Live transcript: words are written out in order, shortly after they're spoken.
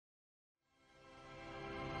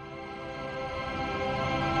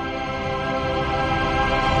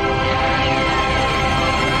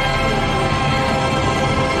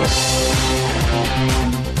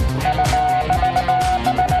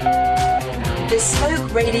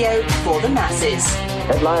bespoke radio for the masses.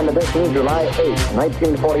 Headline edition, July 8,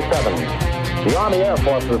 1947. The Army Air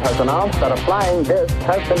Forces has announced that a flying disc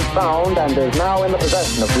has been found and is now in the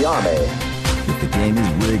possession of the Army. If the game is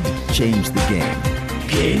rigged, change the game.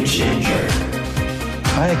 Game changer.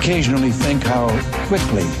 I occasionally think how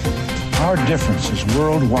quickly our differences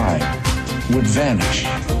worldwide would vanish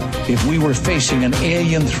if we were facing an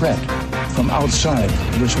alien threat from outside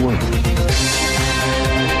this world.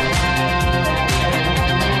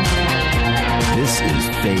 This is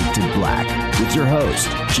Fade to Black with your host,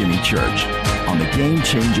 Jimmy Church, on the Game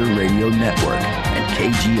Changer Radio Network and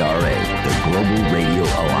KGRA, the Global Radio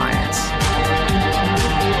Alliance.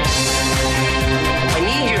 I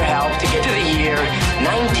need your help to get to the year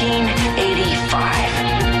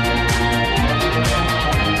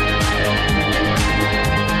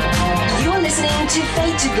 1985. You're listening to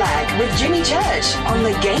Fade to Black with Jimmy Church on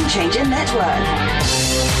the Game Changer Network.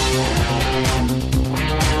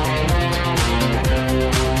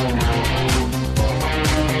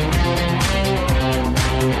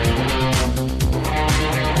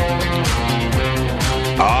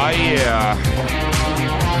 Oh, yeah.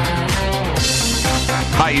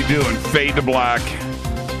 How you doing? Fade to Black.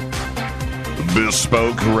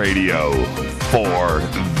 Bespoke radio for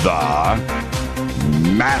the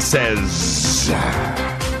masses.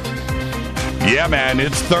 Yeah, man,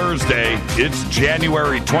 it's Thursday. It's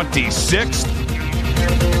January 26th.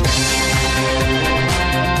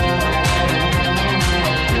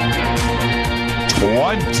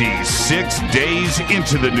 "26 days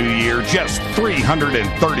into the new year, just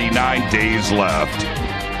 339 days left.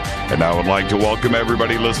 And I would like to welcome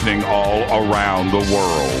everybody listening all around the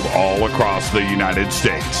world, all across the United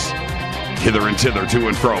States. Hither and thither, to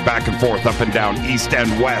and fro, back and forth, up and down, east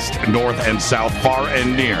and west, north and south, far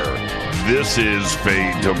and near. This is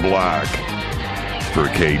Fade to Black for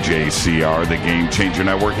KJCR, the Game Changer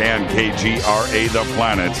Network, and KGRA, the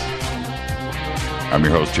Planet. I'm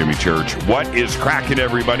your host, Jimmy Church. What is cracking,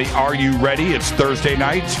 everybody? Are you ready? It's Thursday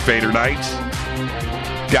night, Fadernight.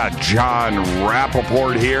 Got Jon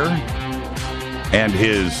Rappoport here and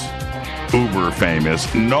his uber famous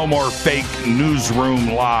No More Fake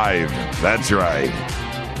Newsroom Live. That's right.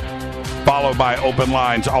 Followed by open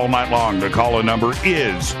lines all night long. The call-in number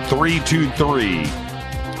is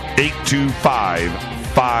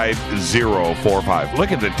 323-825-5045.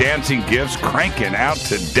 Look at the dancing gifts cranking out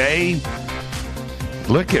today.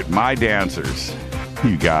 Look at my dancers.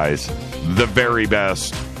 You guys, the very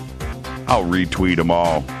best. I'll retweet them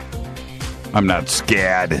all. I'm not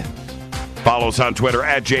scared. Follow us on Twitter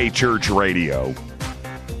at JChurchRadio.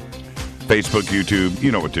 Facebook, YouTube,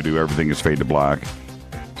 you know what to do. Everything is Fade to Black.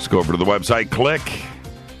 Just go over to the website, click,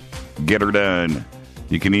 get her done.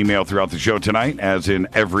 You can email throughout the show tonight, as in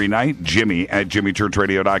every night, Jimmy at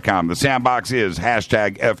JimmyChurchRadio.com. The sandbox is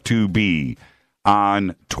hashtag F2B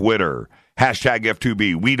on Twitter. Hashtag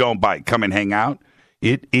F2B. We don't bite. Come and hang out.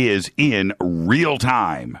 It is in real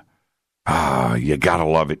time. You gotta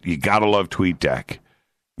love it. You gotta love TweetDeck.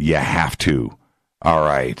 You have to. All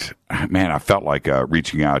right. Man, I felt like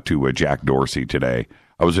reaching out to Jack Dorsey today.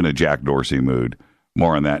 I was in a Jack Dorsey mood.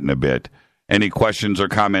 More on that in a bit. Any questions or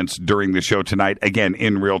comments during the show tonight? Again,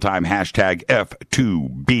 in real time, hashtag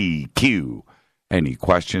F2BQ. Any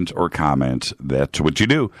questions or comments? That's what you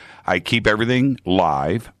do. I keep everything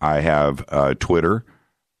live. I have Twitter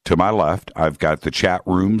to my left. I've got the chat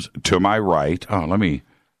rooms to my right. Oh, let me.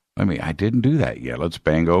 I didn't do that yet. Let's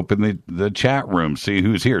bang open the chat room. See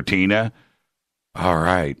who's here. Tina. All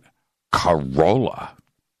right. Corolla.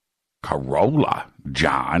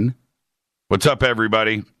 John. What's up,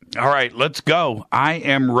 everybody? All right, let's go. I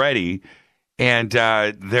am ready. And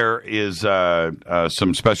there is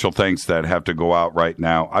some special thanks that have to go out right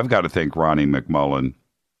now. I've got to thank Ronnie McMullen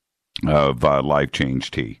of Life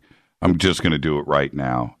Change Tea. I'm just going to do it right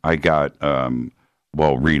now. I got,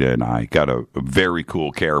 Rita and I got a very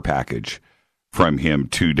cool care package from him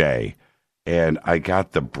today. And I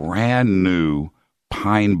got the brand new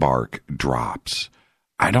pine bark drops.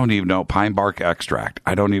 I don't even know, pine bark extract.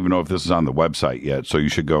 I don't even know if this is on the website yet, so you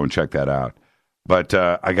should go and check that out. But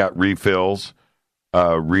I got refills.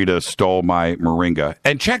 Rita stole my moringa.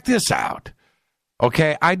 And check this out.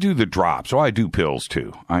 Okay, I do the drops. Oh, I do pills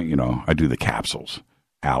too. I do the capsules.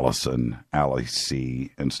 Allison,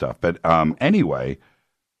 C, and stuff. But anyway,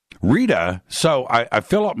 Rita, so I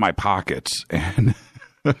fill up my pockets and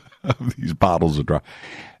of these bottles of drops.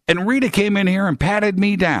 And Rita came in here and patted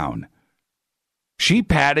me down. She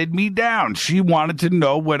patted me down. She wanted to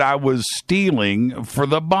know what I was stealing for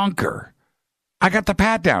the bunker. I got the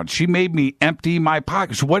pat down. She made me empty my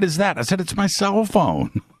pockets. What is that? I said, it's my cell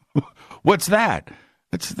phone. What's that?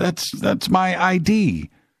 That's my ID.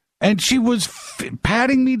 And she was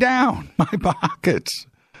patting me down my pockets.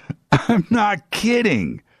 I'm not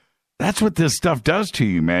kidding. That's what this stuff does to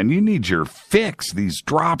you, man. You need your fix. These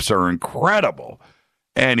drops are incredible.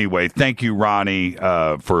 Anyway, thank you, Ronnie,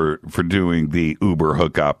 for doing the Uber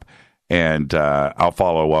hookup. And I'll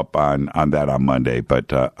follow up on that on Monday.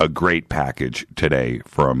 But a great package today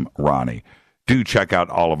from Ronnie. Do check out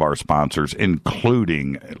all of our sponsors,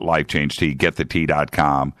 including Life Change Tea,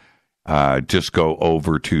 getthetea.com. Just go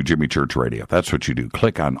over to Jimmy Church Radio. That's what you do.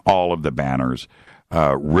 Click on all of the banners.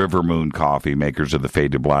 River Moon Coffee, makers of the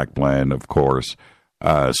Fade to Black blend, of course.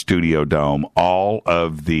 Studio Dome. All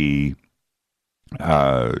of the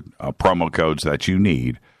promo codes that you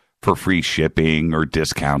need for free shipping or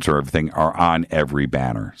discounts or everything are on every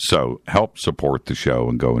banner. So help support the show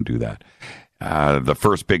and go and do that. The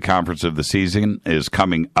first big conference of the season is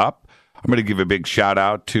coming up. I'm going to give a big shout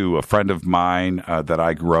out to a friend of mine that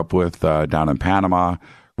I grew up with down in Panama,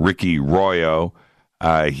 Ricky Royo.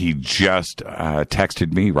 He just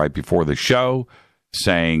texted me right before the show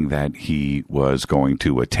saying that he was going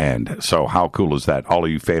to attend. So how cool is that? All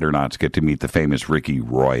of you Fadernauts get to meet the famous Ricky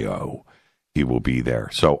Royo. He will be there.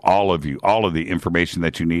 So all of you, all of the information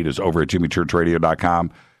that you need is over at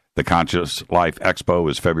jimmychurchradio.com. The Conscious Life Expo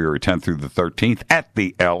is February 10th through the 13th at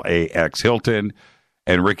the LAX Hilton.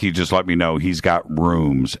 And Ricky just let me know he's got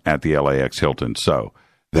rooms at the LAX Hilton. So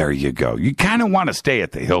there you go. You kind of want to stay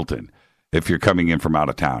at the Hilton if you're coming in from out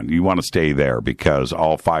of town. You want to stay there because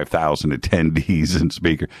all 5,000 attendees and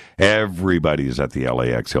speakers, everybody is at the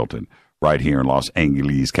LAX Hilton right here in Los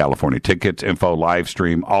Angeles, California. Tickets, info, live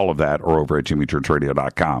stream, all of that are over at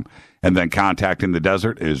jimmychurchradio.com. And then Contact in the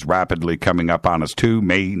Desert is rapidly coming up on us too,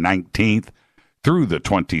 May 19th through the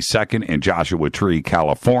 22nd in Joshua Tree,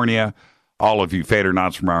 California. All of you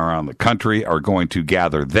Fadernauts from around the country are going to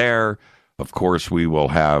gather there. Of course, we will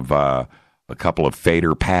have a couple of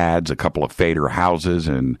Fader pads, a couple of Fader houses,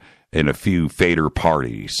 and a few Fader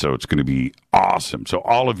parties. So it's going to be awesome. So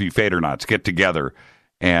all of you Fadernauts get together.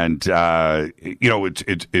 And,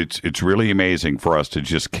 it's really amazing for us to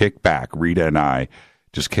just kick back, Rita and I,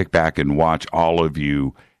 just kick back and watch all of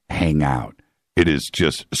you hang out. It is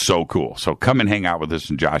just so cool. So come and hang out with us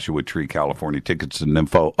in Joshua Tree, California. Tickets and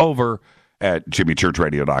info over at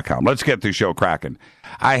jimmychurchradio.com. Let's get the show cracking.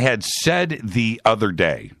 I had said the other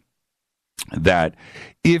day that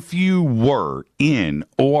if you were in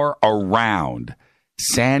or around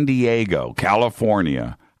San Diego,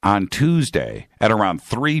 California, on Tuesday at around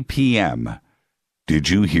 3 p.m., did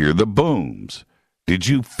you hear the booms? Did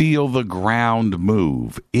you feel the ground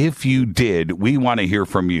move? If you did, we want to hear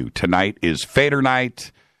from you. Tonight is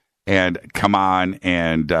Fadernight, and come on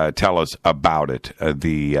and tell us about it.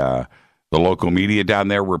 The local media down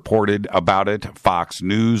there reported about it. Fox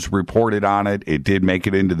News reported on it. It did make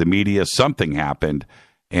it into the media. Something happened,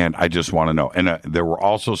 and I just want to know. And there were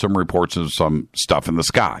also some reports of some stuff in the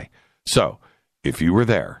sky. So if you were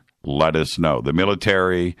there, let us know. The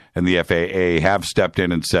military and the FAA have stepped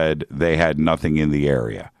in and said they had nothing in the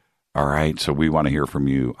area. All right, so we want to hear from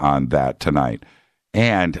you on that tonight.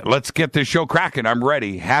 And let's get this show cracking. I'm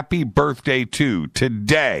ready. Happy birthday to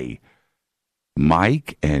today.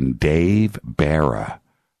 Mike and Dave Barra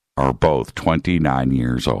are both 29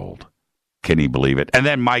 years old. Can you believe it? And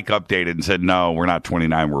then Mike updated and said, no, we're not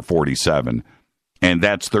 29, we're 47. And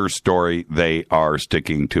that's their story. They are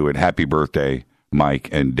sticking to it. Happy birthday, Mike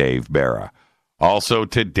and Dave Barra. Also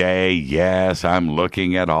today, yes, I'm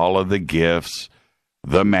looking at all of the gifts.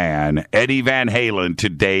 The man, Eddie Van Halen,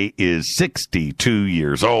 today is 62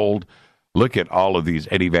 years old. Look at all of these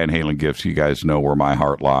Eddie Van Halen gifts. You guys know where my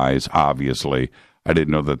heart lies, obviously. I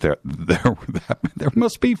didn't know that there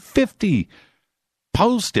must be 50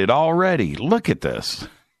 posted already. Look at this.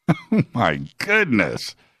 Oh, my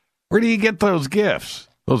goodness. Where do you get those gifts?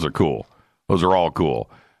 Those are cool. Those are all cool.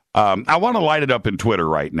 I want to light it up in Twitter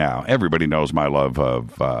right now. Everybody knows my love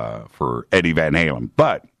for Eddie Van Halen.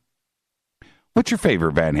 But what's your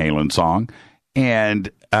favorite Van Halen song? And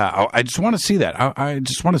I just want to see that. I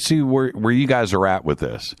just want to see where you guys are at with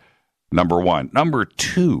this. Number one. Number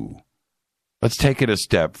two, let's take it a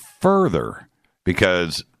step further,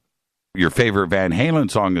 because your favorite Van Halen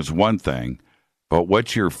song is one thing, but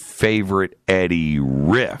what's your favorite Eddie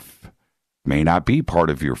riff may not be part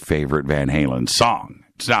of your favorite Van Halen song.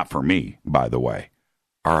 It's not for me, by the way.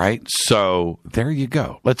 All right, so there you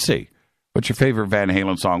go. Let's see. What's your favorite Van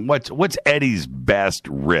Halen song? What's Eddie's best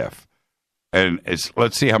riff? And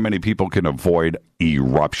let's see how many people can avoid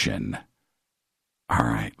eruption. All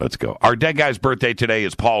right, let's go. Our dead guy's birthday today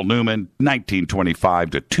is Paul Newman,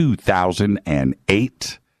 1925 to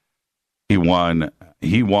 2008. He won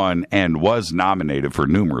He won and was nominated for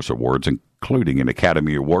numerous awards, including an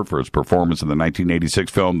Academy Award for his performance in the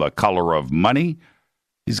 1986 film The Color of Money.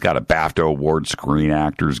 He's got a BAFTA Award, Screen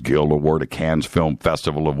Actors Guild Award, a Cannes Film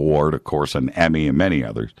Festival Award, of course, an Emmy, and many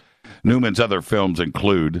others. Newman's other films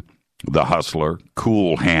include The Hustler,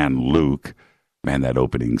 Cool Hand Luke, man, that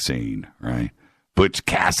opening scene, right? Butch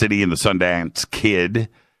Cassidy and the Sundance Kid,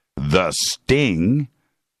 The Sting,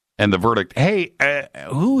 and The Verdict. Hey,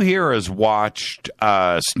 who here has watched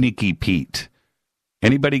Sneaky Pete?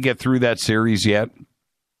 Anybody get through that series yet?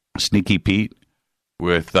 Sneaky Pete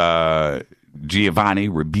with Giovanni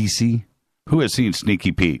Ribisi. Who has seen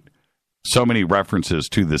Sneaky Pete? So many references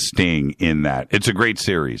to The Sting in that. It's a great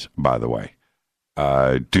series, by the way.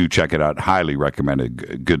 Do check it out. Highly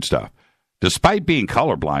recommended. Good stuff. Despite being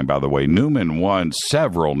colorblind, by the way, Newman won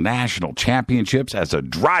several national championships as a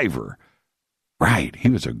driver. Right. He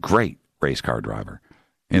was a great race car driver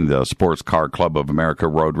in the Sports Car Club of America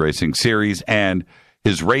Road Racing Series, and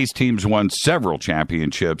his race teams won several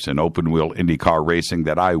championships in open-wheel IndyCar racing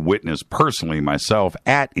that I witnessed personally myself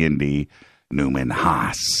at Indy. Newman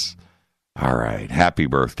Haas. All right. Happy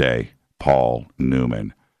birthday, Paul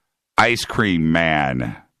Newman. Ice Cream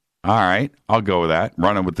Man. All right. I'll go with that.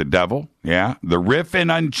 Running with the Devil. Yeah. The Riff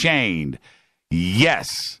and Unchained.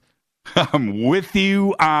 Yes. I'm with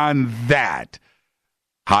you on that.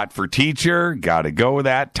 Hot for Teacher. Got to go with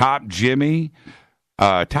that. Top Jimmy.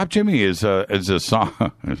 Top Jimmy is a song.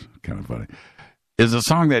 It's kind of funny. Is a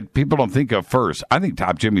song that people don't think of first. I think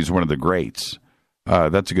Top Jimmy is one of the greats.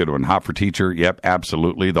 That's a good one. Hot for Teacher. Yep,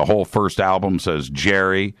 absolutely. The whole first album says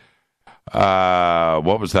Jerry.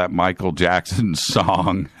 What was that Michael Jackson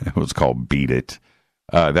song? It was called Beat It.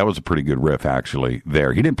 That was a pretty good riff, actually,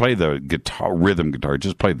 there. He didn't play the guitar, rhythm guitar. He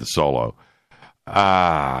just played the solo.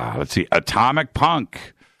 Let's see. Atomic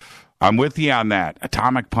Punk. I'm with you on that.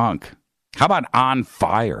 Atomic Punk. How about On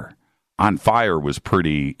Fire? On Fire was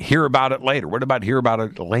pretty. Hear About It Later. What about Hear About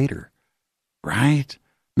It Later? Right?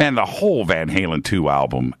 Man, the whole Van Halen 2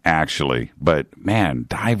 album, actually. But, man,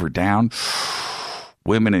 Diver Down.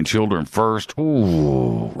 Women and Children First.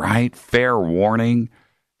 Ooh, right? Fair Warning.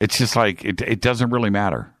 It's just like, it doesn't really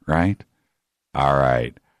matter, right? All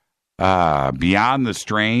right. Beyond the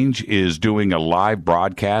Strange is doing a live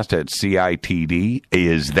broadcast at CITD.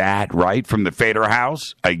 Is that right? From the Fader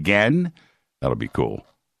House again? That'll be cool.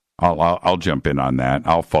 I'll jump in on that.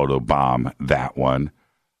 I'll photobomb that one.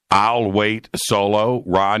 I'll Wait solo.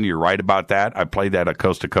 Ron, you're right about that. I played that at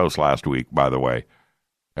Coast to Coast last week, by the way.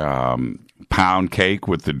 Pound Cake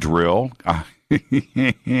with the Drill.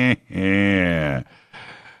 Yeah.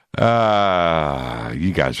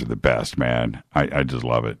 You guys are the best, man. I just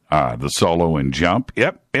love it. The Solo and Jump.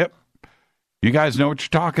 Yep. You guys know what you're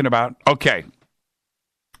talking about. Okay.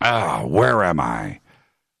 Where am I?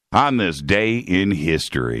 On this day in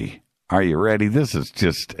history. Are you ready? This is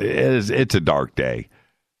just, it's a dark day.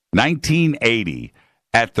 1980,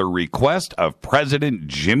 at the request of President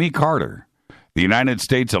Jimmy Carter, the United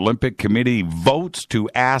States Olympic Committee votes to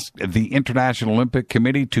ask the International Olympic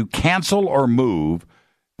Committee to cancel or move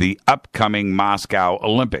the upcoming Moscow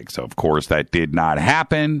Olympics. Of course, that did not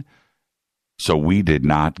happen, so we did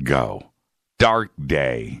not go. Dark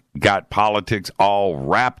day. Got politics all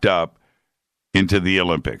wrapped up into the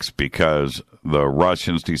Olympics because the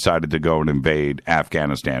Russians decided to go and invade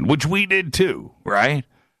Afghanistan, which we did too, right?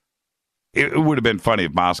 It would have been funny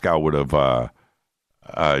if Moscow would have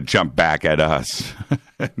jumped back at us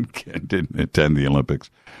and didn't attend the Olympics.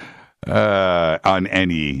 On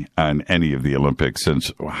any of the Olympics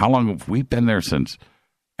since, how long have we been there since?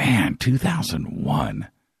 Man, 2001.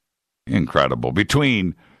 Incredible.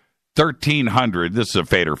 Between 1300, this is a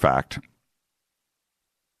Fader fact,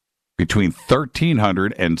 between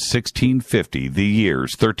 1300 and 1650, the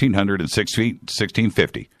years 1300 and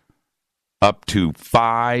 1650, up to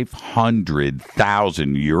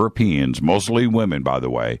 500,000 Europeans, mostly women, by the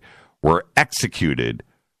way, were executed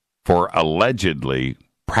for allegedly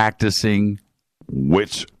practicing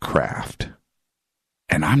witchcraft.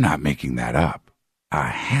 And I'm not making that up.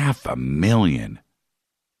 500,000.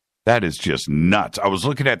 That is just nuts. I was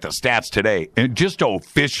looking at the stats today, and just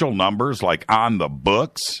official numbers, like on the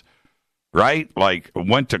books, right? Like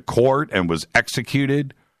went to court and was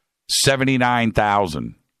executed,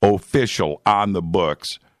 79,000 official on the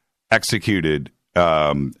books executed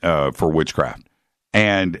for witchcraft.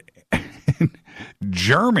 And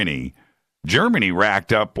Germany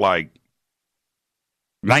racked up like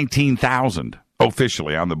 19,000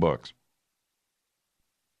 officially on the books.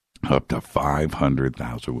 Up to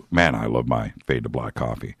 500,000. Man, I love my Fade to Black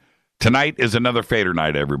coffee. Tonight is another Fader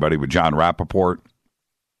night, everybody, with Jon Rappoport.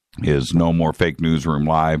 is No More Fake Newsroom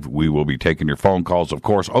Live. We will be taking your phone calls, of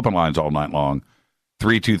course, open lines all night long,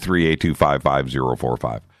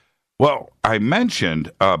 323-825-5045. Well, I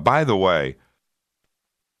mentioned, by the way,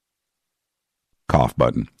 cough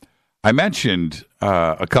button. I mentioned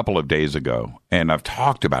a couple of days ago, and I've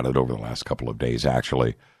talked about it over the last couple of days,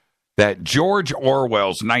 actually, that George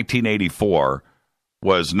Orwell's 1984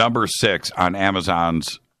 was number 6 on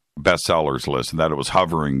Amazon's bestsellers list, and that it was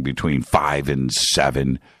hovering between 5 and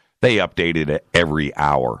 7. They updated it every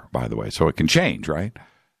hour, by the way, so it can change, right?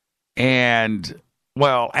 And,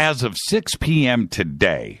 well, as of 6 p.m.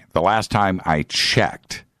 today, the last time I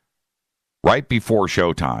checked, right before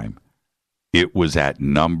showtime, it was at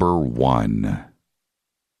number 1.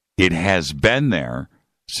 It has been there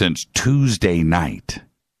since Tuesday night.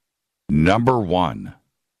 Number 1.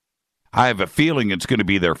 I have a feeling it's going to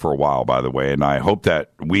be there for a while, by the way, and I hope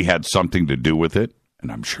that we had something to do with it,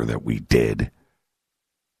 and I'm sure that we did.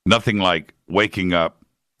 Nothing like waking up,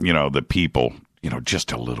 the people,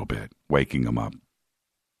 just a little bit, waking them up.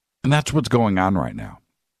 And that's what's going on right now.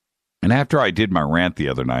 And after I did my rant the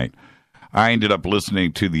other night, I ended up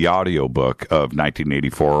listening to the audiobook of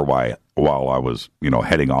 1984 while I was,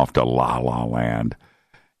 heading off to La La Land.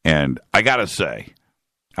 And I got to say,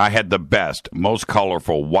 I had the best, most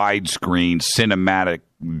colorful, widescreen, cinematic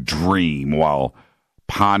dream while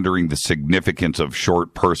pondering the significance of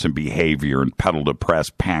short person behavior and pedal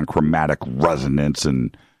depressed panchromatic resonance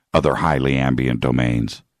and other highly ambient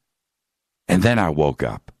domains. And then I woke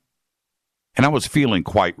up, and I was feeling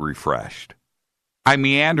quite refreshed. I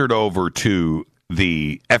meandered over to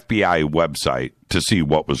the FBI website to see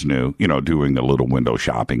what was new, doing a little window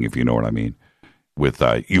shopping, if you know what I mean, with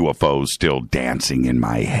UFOs still dancing in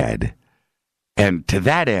my head. And to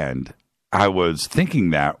that end, I was thinking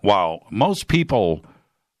that while most people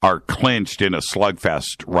are clinched in a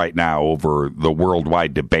slugfest right now over the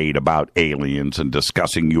worldwide debate about aliens and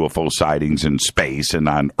discussing UFO sightings in space and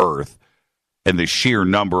on Earth, and the sheer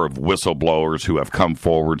number of whistleblowers who have come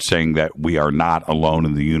forward saying that we are not alone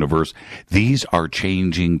in the universe, these are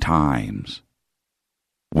changing times.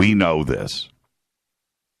 We know this.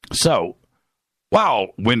 So, while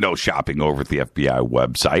window shopping over at the FBI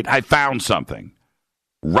website, I found something.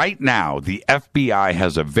 Right now, the FBI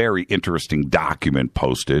has a very interesting document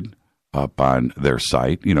posted up on their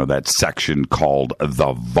site. That section called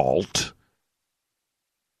The Vault.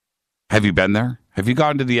 Have you been there? Have you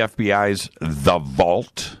gone to the FBI's The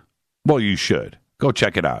Vault? Well, you should. Go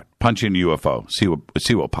check it out. Punch in UFO.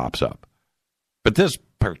 See what pops up. But this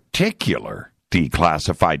particular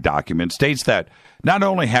declassified document states that not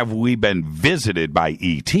only have we been visited by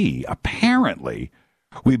ET, apparently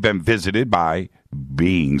we've been visited by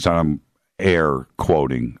beings, I'm air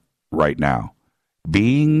quoting right now,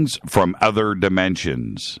 beings from other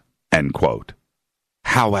dimensions, end quote.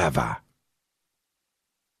 However,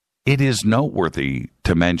 it is noteworthy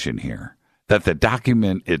to mention here that the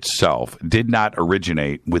document itself did not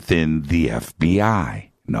originate within the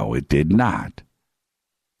FBI. No, it did not.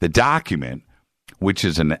 The document, which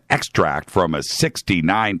is an extract from a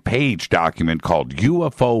 69-page document called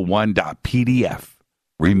UFO1.pdf,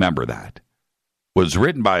 remember that, was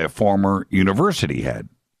written by a former university head.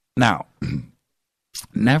 Now,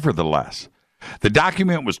 nevertheless, the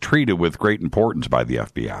document was treated with great importance by the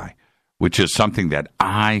FBI, which is something that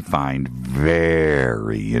I find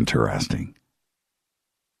very interesting.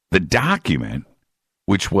 The document,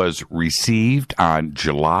 which was received on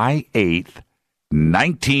July 8th,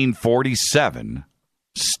 1947,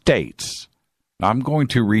 states, I'm going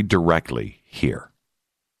to read directly here.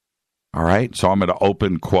 All right, so I'm going to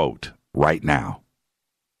open quote right now.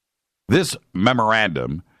 This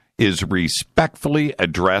memorandum is respectfully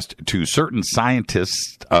addressed to certain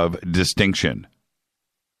scientists of distinction,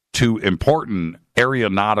 to important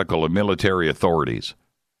aeronautical and military authorities,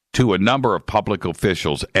 to a number of public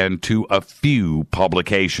officials, and to a few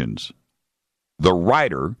publications. The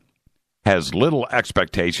writer has little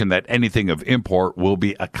expectation that anything of import will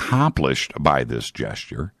be accomplished by this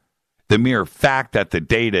gesture. The mere fact that the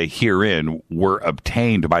data herein were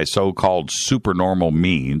obtained by so-called supernormal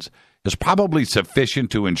means is probably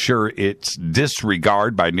sufficient to ensure its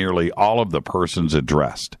disregard by nearly all of the persons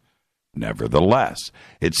addressed. Nevertheless,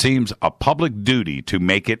 it seems a public duty to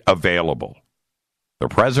make it available. The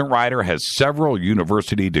present writer has several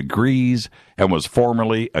university degrees and was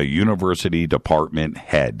formerly a university department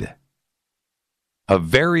head. A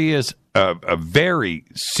very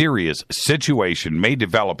serious situation may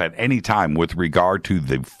develop at any time with regard to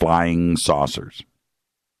the flying saucers.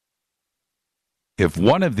 If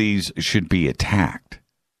one of these should be attacked,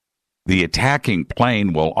 the attacking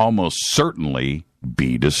plane will almost certainly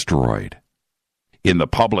be destroyed. In the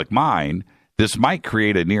public mind, this might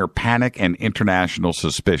create a near panic and international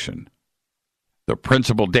suspicion. The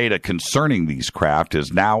principal data concerning these craft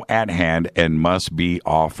is now at hand and must be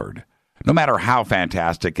offered. No matter how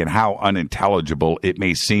fantastic and how unintelligible it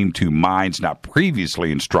may seem to minds not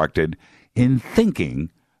previously instructed in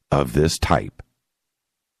thinking of this type.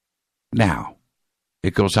 Now,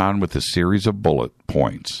 it goes on with a series of bullet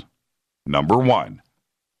points. Number 1,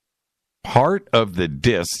 part of the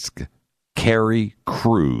discs carry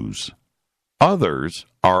crews. Others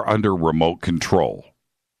are under remote control.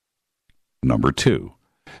 Number 2,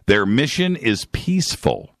 their mission is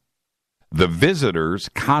peaceful. The visitors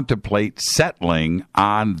contemplate settling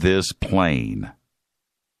on this plane.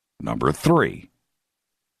 Number 3,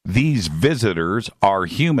 these visitors are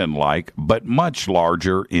human-like but much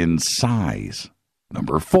larger in size.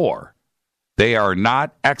 Number 4, they are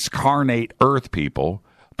not excarnate Earth people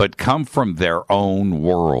but come from their own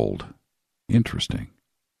world. Interesting.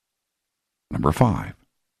 Number 5,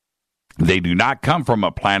 they do not come from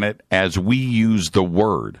a planet as we use the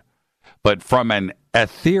word, but from an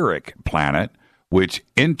etheric planet which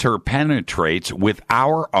interpenetrates with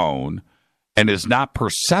our own and is not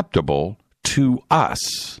perceptible to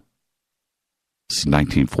us. It's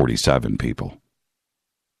 1947, people.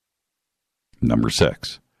 Number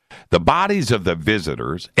 6, the bodies of the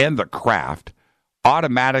visitors and the craft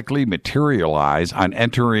automatically materialize on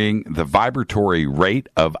entering the vibratory rate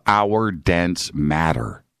of our dense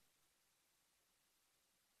matter.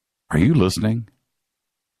 Are you listening?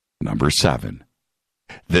 Number 7,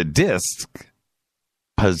 the discs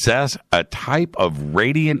possess a type of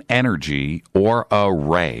radiant energy or a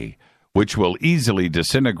ray which will easily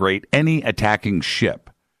disintegrate any attacking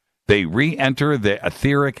ship. They re-enter the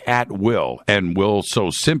etheric at will and will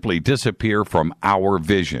so simply disappear from our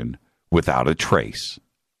vision without a trace.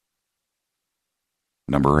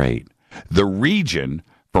 Number 8, the region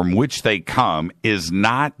from which they come is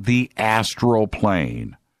not the astral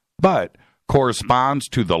plane, but corresponds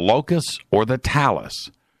to the locus or the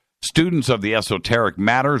talus. Students of the esoteric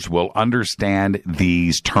matters will understand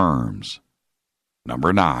these terms.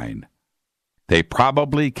 Number 9, they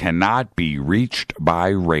probably cannot be reached by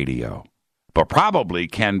radio, but probably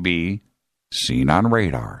can be seen on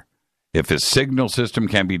radar if a signal system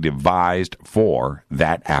can be devised for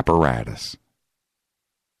that apparatus.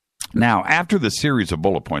 Now, after the series of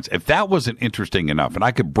bullet points, if that wasn't interesting enough, and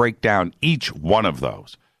I could break down each one of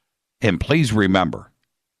those, and please remember,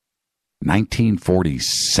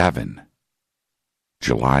 1947,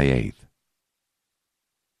 July 8th.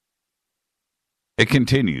 It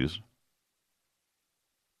continues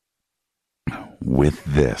with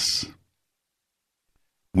this.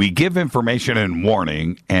 We give information and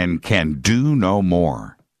warning and can do no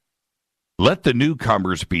more. Let the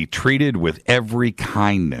newcomers be treated with every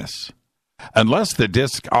kindness. Unless the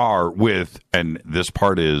discs are with, and this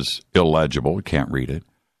part is illegible, can't read it,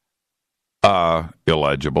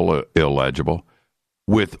 illegible,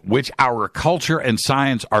 with which our culture and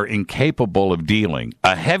science are incapable of dealing.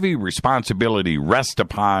 A heavy responsibility rests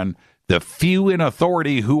upon the few in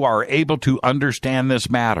authority who are able to understand this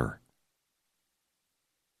matter.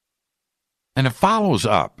 And it follows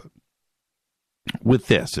up with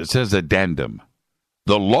this. It says addendum.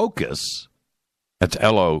 The locus, that's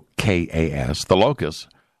L-O-K-A-S, the locus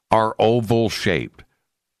are oval-shaped,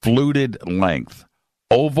 fluted length,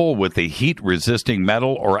 oval with a heat-resisting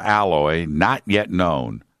metal or alloy not yet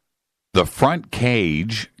known. The front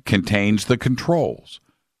cage contains the controls.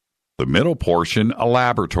 The middle portion, a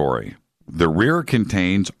laboratory. The rear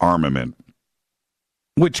contains armament,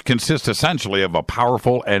 which consists essentially of a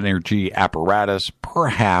powerful energy apparatus,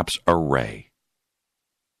 perhaps a ray.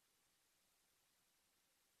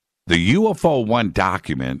 The UFO 1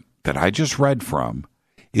 document that I just read from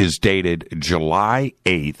is dated July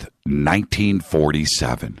 8th,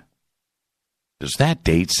 1947. Does that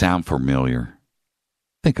date sound familiar?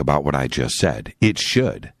 Think about what I just said. It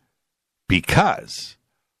should. Because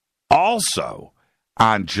also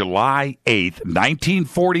on July 8th,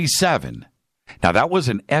 1947, now that was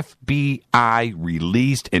an FBI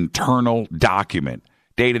released internal document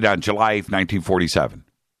dated on July 8th, 1947.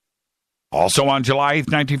 Also on July 8th,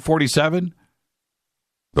 1947,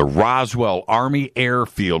 the Roswell Army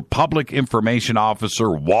Airfield Public Information Officer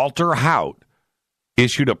Walter Haut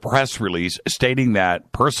issued a press release stating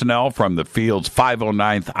that personnel from the field's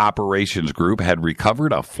 509th Operations Group had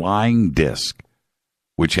recovered a flying disc,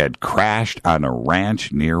 which had crashed on a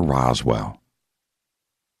ranch near Roswell.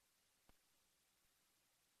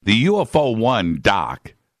 The UFO 1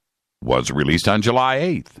 doc was released on July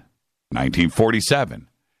 8th, 1947,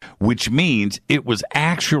 which means it was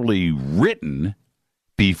actually written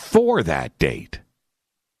before that date.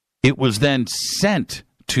 It was then sent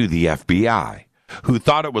to the FBI, who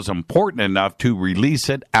thought it was important enough to release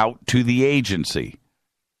it out to the agency.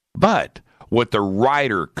 But what the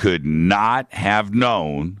writer could not have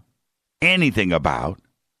known anything about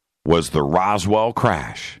was the Roswell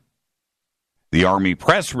crash. The Army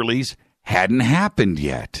press release hadn't happened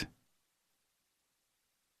yet.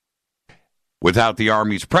 Without the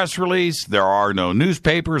Army's press release, there are no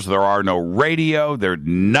newspapers, there are no radio, there's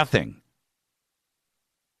nothing.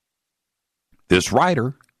 This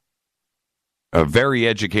writer, a very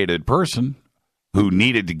educated person who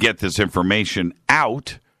needed to get this information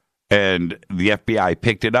out, and the FBI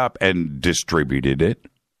picked it up and distributed it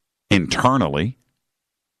internally,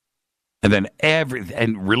 and then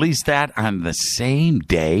released that on the same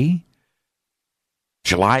day,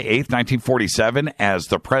 July 8th, 1947, as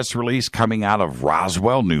the press release coming out of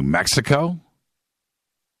Roswell, New Mexico.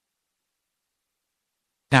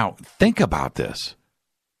 Now, think about this.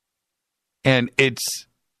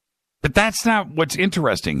 But that's not what's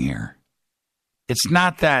interesting here. It's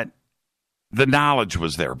not that the knowledge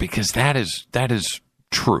was there, because that is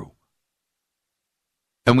true.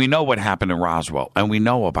 And we know what happened in Roswell, and we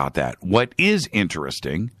know about that. What is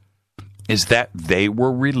interesting is that they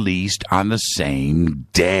were released on the same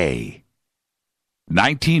day.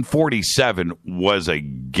 1947 was a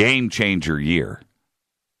game-changer year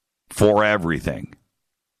for everything.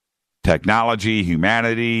 Technology,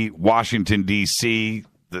 humanity, Washington, D.C.,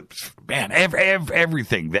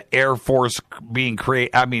 everything. The Air Force being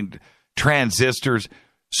created. Transistors.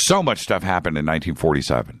 So much stuff happened in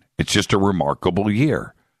 1947. It's just a remarkable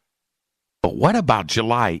year. But what about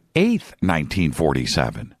July 8th,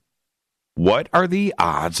 1947? What are the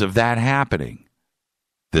odds of that happening?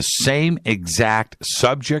 The same exact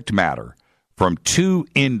subject matter from two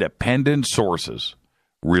independent sources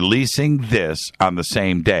releasing this on the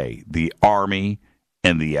same day, the Army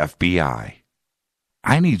and the FBI.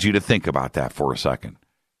 I need you to think about that for a second.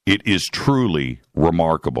 It is truly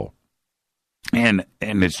remarkable. And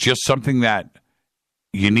it's just something that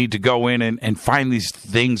you need to go in and find these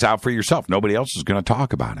things out for yourself. Nobody else is going to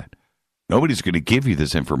talk about it. Nobody's going to give you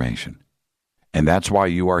this information. And that's why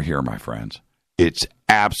you are here, my friends. It's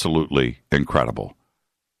absolutely incredible.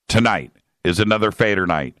 Tonight is another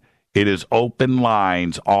Fadernight. It is open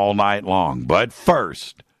lines all night long. But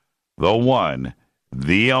first, the one,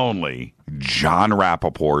 the only, Jon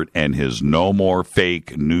Rappoport and his No More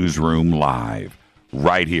Fake Newsroom Live.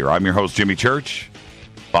 Right here. I'm your host, Jimmy Church.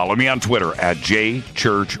 Follow me on Twitter at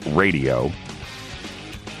JChurchRadio.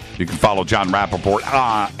 You can follow Jon Rappoport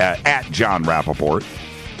at Jon Rappoport.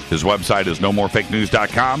 His website is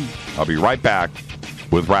nomorefakenews.com. I'll be right back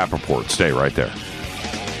with Rappoport. Stay right there.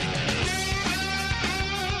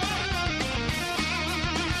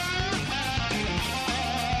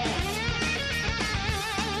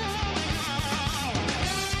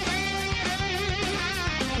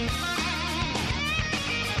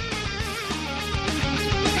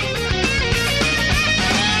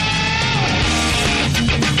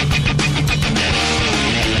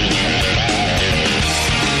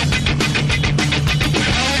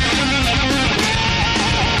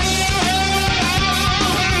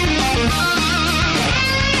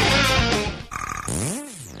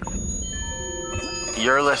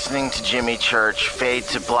 You're listening to Jimmy Church, Fade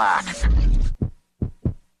to Black.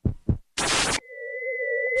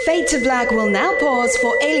 Fade to Black will now pause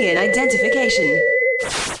for alien identification.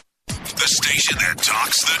 The station that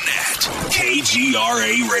talks the net.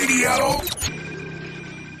 KGRA Radio.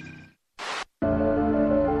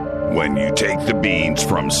 When you take the beans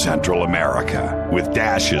from Central America with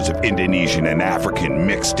dashes of Indonesian and African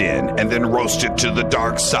mixed in and then roasted to the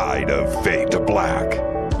dark side of Fade to Black,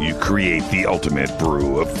 you create the ultimate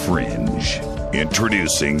brew of fringe.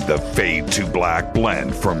 Introducing the Fade to Black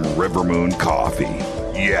blend from River Moon Coffee.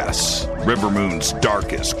 Yes, River Moon's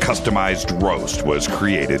darkest customized roast was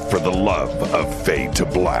created for the love of Fade to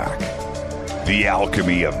Black. The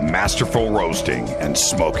alchemy of masterful roasting and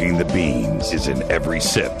smoking the beans is in every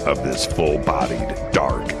sip of this full-bodied,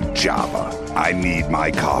 dark Java. I need my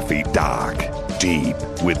coffee dark, deep,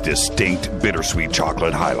 with distinct bittersweet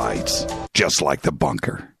chocolate highlights, just like the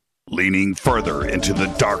bunker. Leaning further into the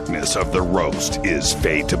darkness of the roast is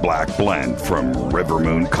Fade to Black blend from River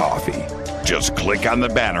Moon Coffee. Just click on the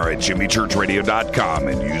banner at jimmychurchradio.com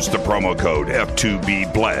and use the promo code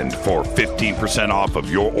F2BBLEND for 15% off of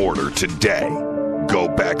your order today. Go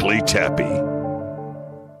Beckley Teppy.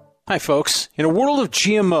 Hi, folks. In a world of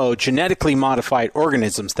GMO, genetically modified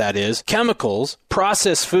organisms, that is, chemicals,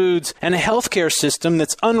 processed foods, and a healthcare system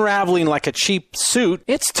that's unraveling like a cheap suit,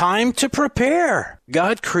 it's time to prepare.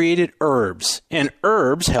 God created herbs, and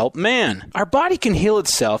herbs help man. Our body can heal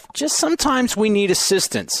itself, just sometimes we need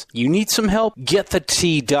assistance. You need some help?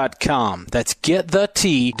 GetTheTea.com. That's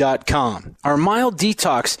GetTheTea.com. Our mild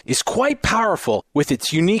detox is quite powerful with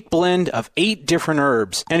its unique blend of 8 different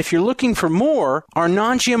herbs. And if you're looking for more, our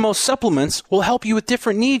non-GMO supplements will help you with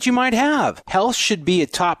different needs you might have. Health should be a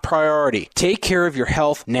top priority. Take care of your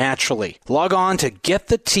health naturally. Log on to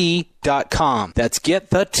GetTheTea.com. That's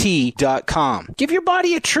GetTheTea.com. Give your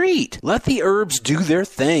body a treat. Let the herbs do their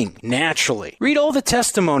thing naturally. Read all the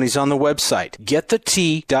testimonies on the website,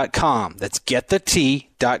 GetTheTea.com. That's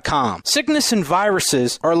GetTheTea.com. Sickness and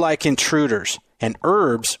viruses are like intruders, and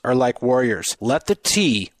herbs are like warriors. Let the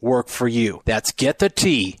tea work for you. That's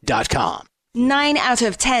GetTheTea.com. 9 out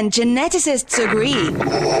of 10 geneticists agree.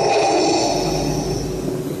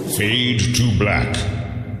 Fade to Black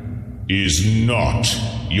is not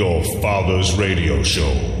your father's radio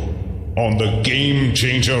show on the Game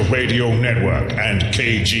Changer Radio Network and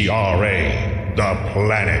KGRA, The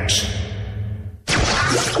Planet.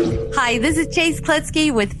 Hi, this is Chase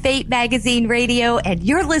Kletsky with Fate Magazine Radio, and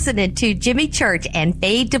you're listening to Jimmy Church and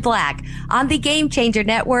Fade to Black on the Game Changer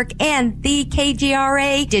Network and the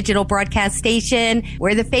KGRA digital broadcast station,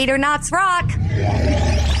 where the Fadernauts rock.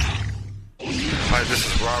 Hi, this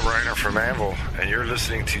is Rob Reiner from Anvil, and you're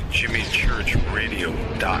listening to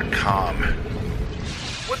JimmyChurchRadio.com.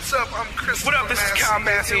 What's up? I'm Chris. What up? This is Kyle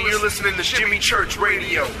Massey, and you're listening to Jimmy Church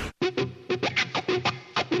Radio.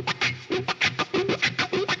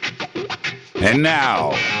 And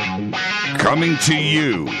now, coming to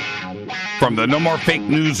you from the No More Fake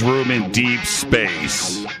Newsroom in deep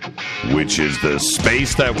space, which is the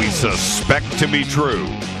space that we suspect to be true,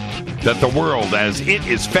 that the world as it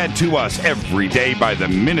is fed to us every day by the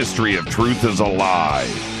Ministry of Truth is a lie,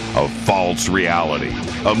 a false reality,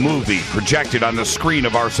 a movie projected on the screen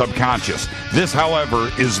of our subconscious. This, however,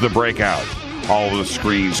 is the breakout. All the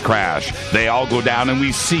screens crash, they all go down, and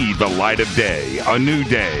we see the light of day, a new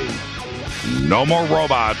day. No more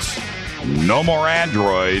robots, no more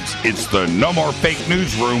androids. It's the No More Fake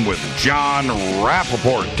Newsroom with Jon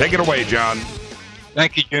Rappoport. Take it away, John.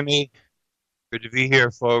 Thank you, Jimmy. Good to be here,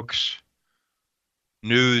 folks.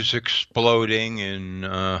 News exploding in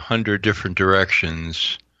 100 different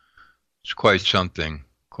directions. It's quite something,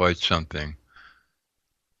 quite something.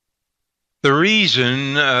 The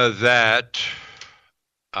reason that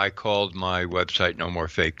I called my website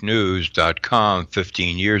NoMoreFakeNews.com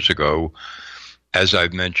 15 years ago, as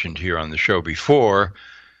I've mentioned here on the show before,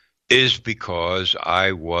 is because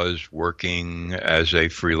I was working as a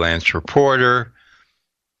freelance reporter,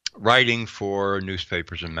 writing for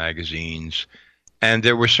newspapers and magazines, and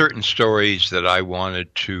there were certain stories that I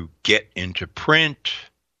wanted to get into print.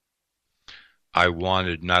 I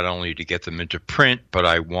wanted not only to get them into print, but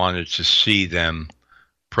I wanted to see them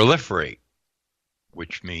proliferate,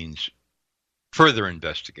 which means further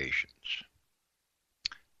investigations,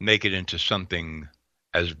 make it into something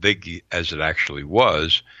as big as it actually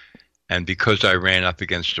was. And because I ran up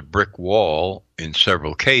against a brick wall in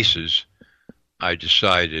several cases, I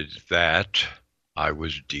decided that I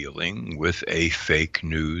was dealing with a fake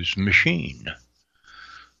news machine,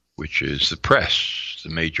 which is the press, the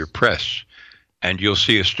major press. And you'll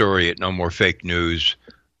see a story at No More Fake News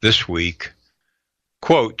this week,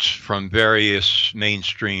 quotes from various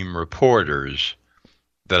mainstream reporters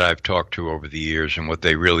that I've talked to over the years and what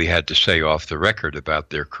they really had to say off the record about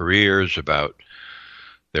their careers, about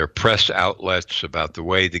their press outlets, about the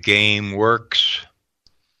way the game works,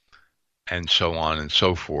 and so on and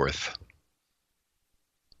so forth.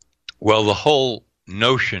 Well, the whole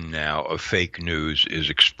notion now of fake news is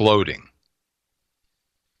exploding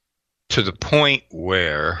to the point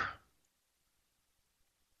where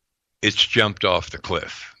it's jumped off the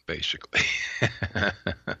cliff, basically.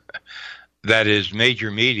 That is,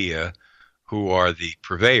 major media, who are the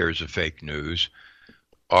purveyors of fake news,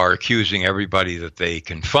 are accusing everybody that they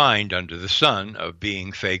can find under the sun of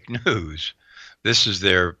being fake news. This is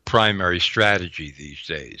their primary strategy these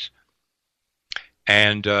days.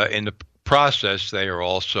 And in the process, they are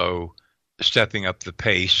also stepping up the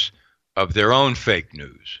pace of their own fake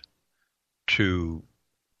news to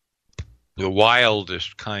the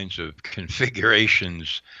wildest kinds of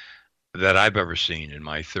configurations that I've ever seen in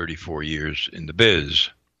my 34 years in the biz.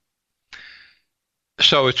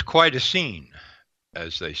 So it's quite a scene,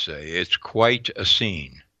 as they say. It's quite a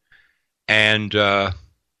scene. And I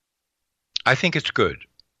think it's good.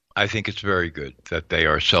 I think it's very good that they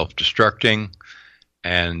are self-destructing,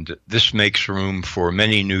 and this makes room for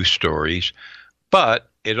many new stories, but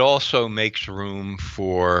it also makes room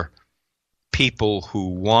for people who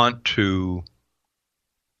want to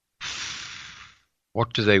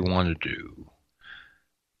What do they want to do?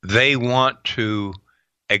 They want to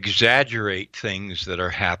exaggerate things that are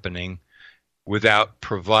happening without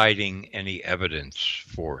providing any evidence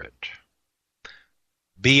for it.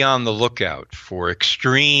 Be on the lookout for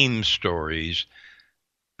extreme stories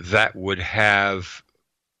that would have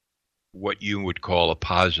what you would call a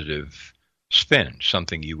positive spin,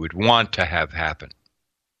 something you would want to have happen.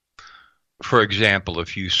 For example,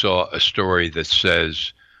 if you saw a story that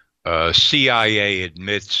says, CIA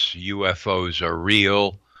admits UFOs are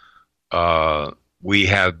real, we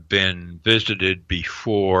have been visited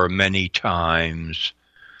before many times,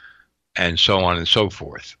 and so on and so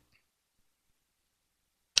forth.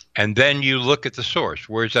 And then you look at the source.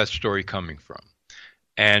 Where's that story coming from?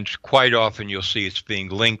 And quite often you'll see it's being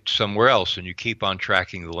linked somewhere else, and you keep on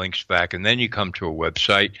tracking the links back, and then you come to a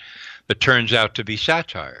website that turns out to be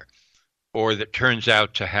satire, or that turns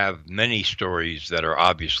out to have many stories that are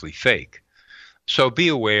obviously fake. So be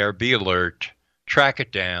aware, be alert, track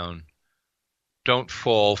it down. Don't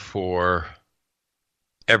fall for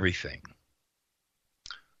everything.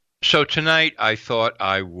 So tonight I thought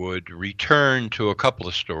I would return to a couple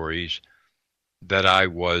of stories that I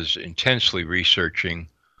was intensely researching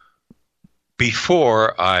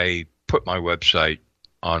before I put my website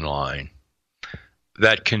online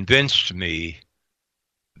that convinced me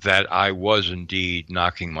that I was indeed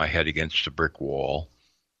knocking my head against a brick wall,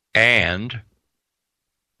 and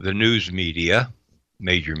the news media,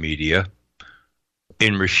 major media,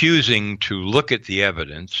 in refusing to look at the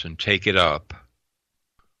evidence and take it up,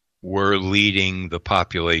 were leading the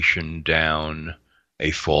population down a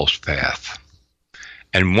false path.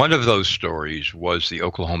 And one of those stories was the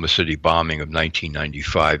Oklahoma City bombing of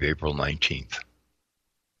 1995, April 19th.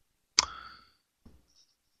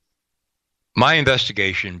 My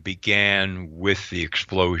investigation began with the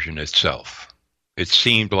explosion itself. It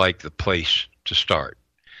seemed like the place to start,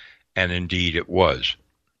 and indeed it was.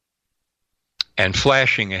 And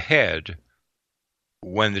flashing ahead,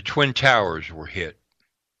 when the Twin Towers were hit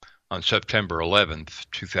on September 11th,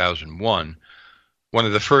 2001, one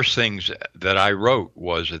of the first things that I wrote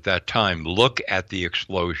was at that time, look at the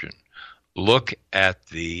explosion. Look at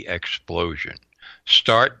the explosion.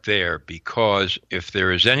 Start there, because if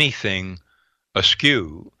there is anything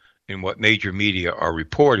askew in what major media are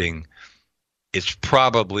reporting, it's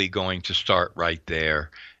probably going to start right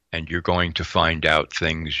there, and you're going to find out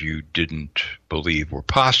things you didn't believe were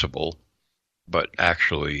possible, but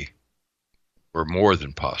actually were more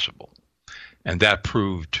than possible. And that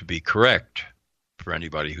proved to be correct for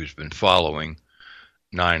anybody who's been following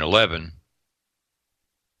 9/11.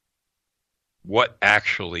 What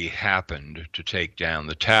actually happened to take down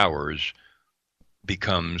the towers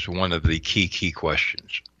becomes one of the key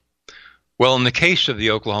questions. Well, in the case of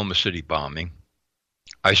the Oklahoma City bombing,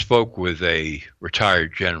 I spoke with a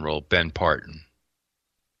retired general, Ben Parton,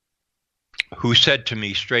 who said to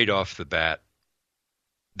me straight off the bat,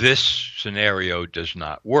 this scenario does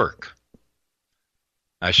not work.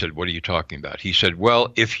 I said, what are you talking about? He said,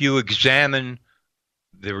 well, if you examine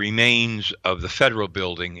the remains of the federal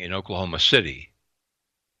building in Oklahoma City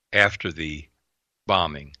after the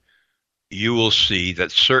bombing, you will see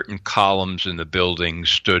that certain columns in the building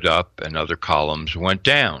stood up and other columns went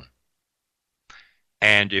down.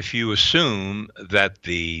 And if you assume that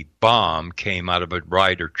the bomb came out of a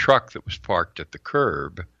Ryder truck that was parked at the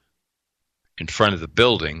curb in front of the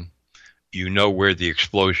building, you know where the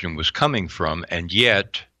explosion was coming from, and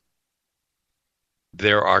yet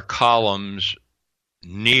there are columns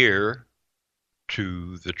near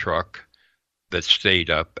to the truck that stayed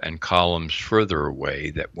up and columns further away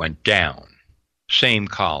that went down. Same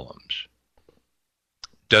columns.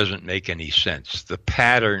 Doesn't make any sense. The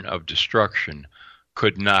pattern of destruction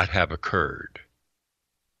could not have occurred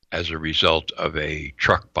as a result of a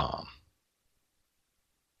truck bomb.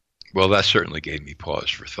 Well, that certainly gave me pause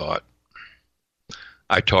for thought.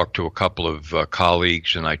 I talked to a couple of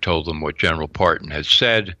colleagues, and I told them what General Parton had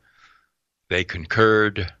said. They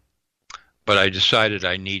concurred, but I decided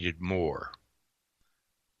I needed more.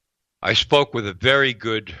 I spoke with a very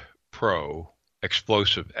good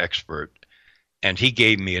explosive expert, and he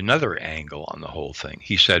gave me another angle on the whole thing.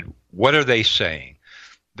 He said, what are they saying?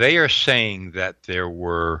 They are saying that there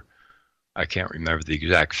were, I can't remember the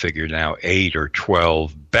exact figure now, 8 or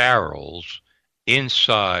 12 barrels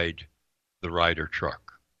inside the Ryder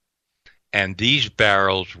truck. And these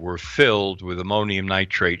barrels were filled with ammonium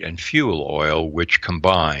nitrate and fuel oil, which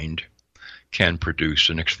combined can produce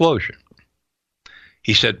an explosion.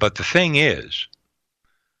 He said, but the thing is,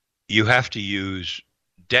 you have to use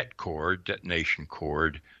detonation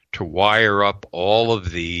cord, to wire up all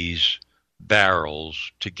of these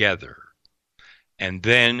barrels together. and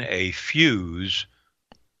then a fuse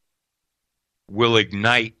will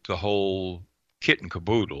ignite the whole kit and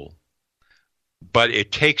caboodle. But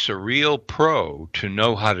it takes a real pro to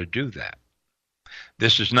know how to do that.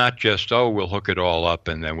 This is not just, oh, we'll hook it all up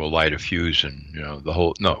and then we'll light a fuse and, the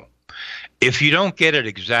whole, no. If you don't get it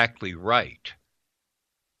exactly right,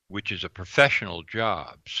 which is a professional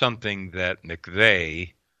job, something that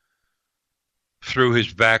McVeigh, through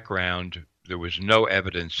his background, there was no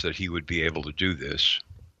evidence that he would be able to do this.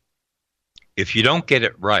 If you don't get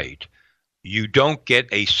it right, you don't get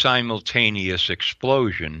a simultaneous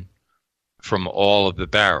explosion from all of the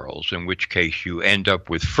barrels, in which case you end up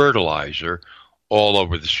with fertilizer all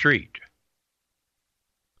over the street.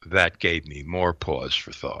 That gave me more pause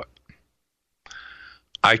for thought.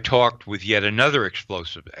 I talked with yet another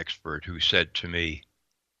explosive expert who said to me,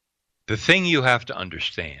 the thing you have to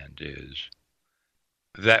understand is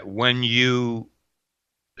that when you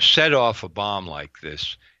set off a bomb like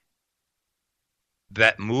this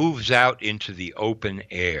that moves out into the open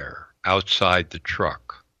air outside the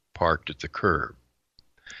truck, parked at the curb,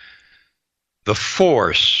 the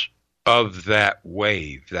force of that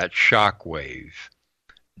wave, that shock wave,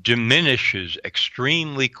 diminishes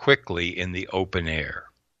extremely quickly in the open air.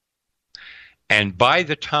 And by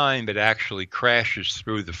the time it actually crashes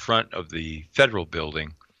through the front of the federal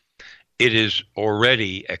building, it is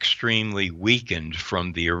already extremely weakened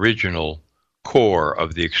from the original core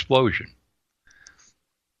of the explosion.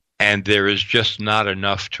 And there is just not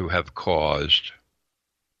enough to have caused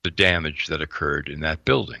the damage that occurred in that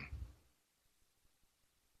building.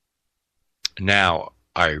 Now,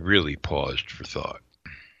 I really paused for thought.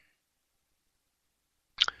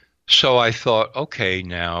 So I thought, okay,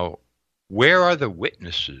 now, where are the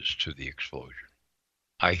witnesses to the explosion?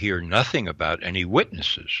 I hear nothing about any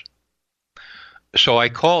witnesses. So I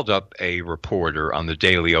called up a reporter on the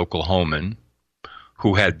Daily Oklahoman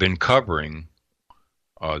who had been covering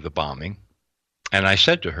the bombing, and I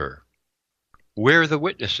said to her, where are the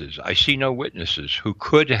witnesses? I see no witnesses who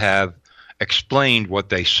could have explained what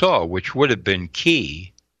they saw, which would have been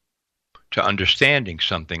key to understanding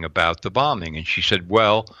something about the bombing. And she said,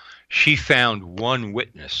 well, she found one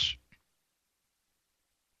witness.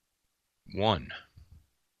 One.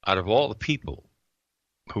 Out of all the people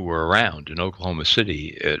who were around in Oklahoma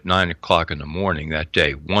City at 9 o'clock in the morning that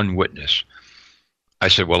day, one witness. I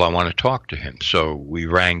said, well, I want to talk to him. So we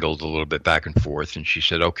wrangled a little bit back and forth, and she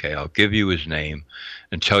said, okay, I'll give you his name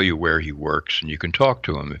and tell you where he works, and you can talk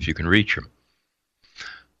to him if you can reach him.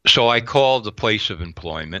 So I called the place of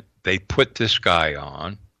employment. They put this guy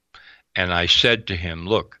on, and I said to him,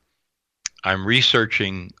 look, I'm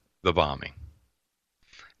researching the bombing,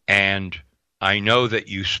 and I know that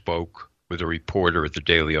you spoke with a reporter at the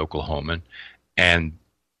Daily Oklahoman, and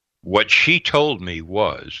what she told me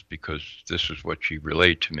was, because this is what she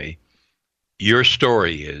relayed to me, your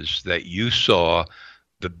story is that you saw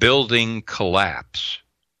the building collapse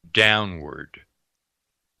downward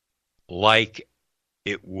like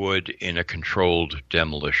it would in a controlled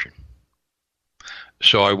demolition.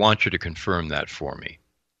 So I want you to confirm that for me.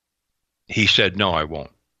 He said, no, I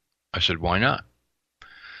won't. I said, why not?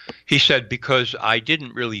 He said, because I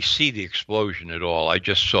didn't really see the explosion at all. I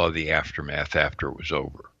just saw the aftermath after it was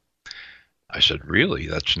over. I said, really?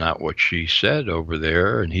 That's not what she said over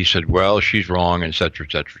there? And he said, well, she's wrong, et cetera,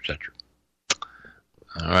 et cetera, et cetera.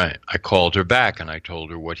 All right. I called her back and I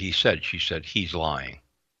told her what he said. She said, he's lying.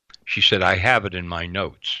 She said, I have it in my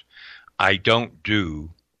notes. I don't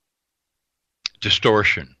do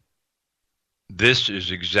distortion. This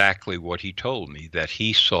is exactly what he told me, that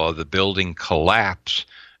he saw the building collapse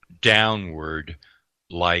downward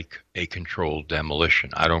like a controlled demolition.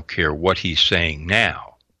 I don't care what he's saying now.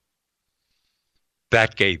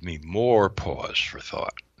 That gave me more pause for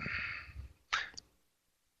thought.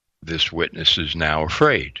 This witness is now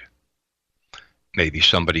afraid. Maybe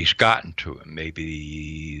somebody's gotten to him.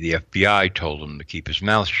 Maybe the FBI told him to keep his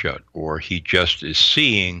mouth shut, or he just is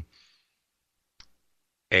seeing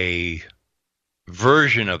a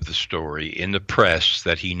version of the story in the press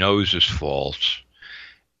that he knows is false,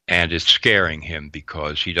 and it's scaring him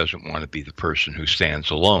because he doesn't want to be the person who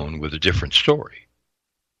stands alone with a different story.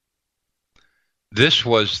 This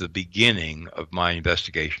was the beginning of my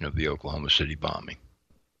investigation of the Oklahoma City bombing.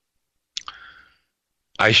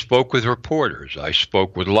 I spoke with reporters. I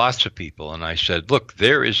spoke with lots of people, and I said, look,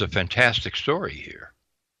 there is a fantastic story here.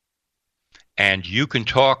 And you can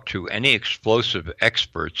talk to any explosive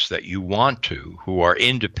experts that you want to who are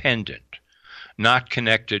independent, not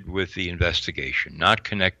connected with the investigation, not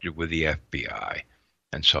connected with the FBI,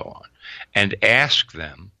 and so on, and ask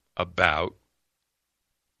them about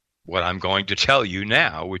what I'm going to tell you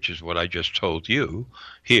now, which is what I just told you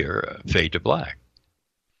here, Fade to Black.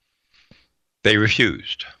 They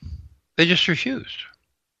refused. They just refused.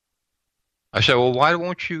 I said, well, why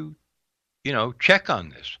won't you, check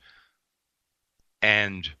on this?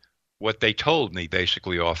 And what they told me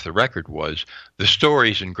basically off the record was, the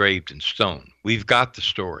story's engraved in stone. We've got the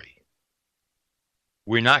story.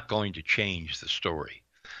 We're not going to change the story.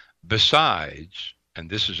 Besides, and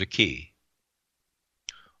this is a key,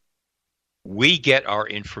 we get our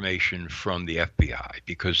information from the FBI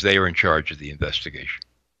because they are in charge of the investigation.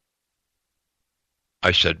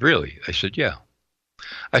 I said, really? They said, yeah.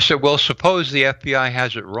 I said, well, suppose the FBI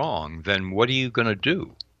has it wrong, then what are you going to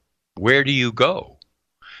do? Where do you go?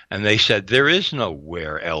 And they said, there is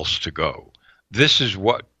nowhere else to go. This is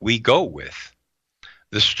what we go with.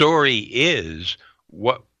 The story is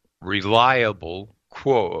what reliable,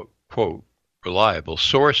 quote, reliable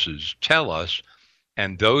sources tell us,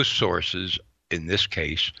 and those sources, in this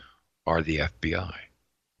case, are the FBI.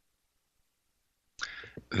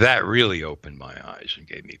 That really opened my eyes and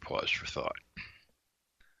gave me pause for thought.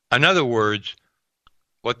 In other words,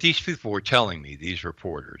 what these people were telling me, these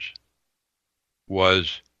reporters,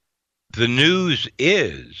 was the news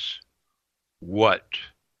is what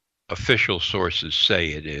official sources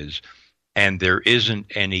say it is, and there isn't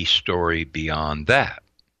any story beyond that.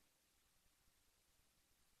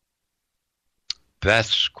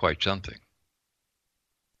 That's quite something.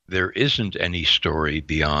 There isn't any story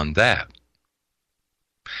beyond that.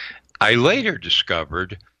 I later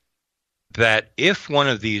discovered that if one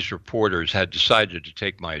of these reporters had decided to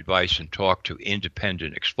take my advice and talk to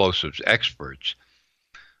independent explosives experts,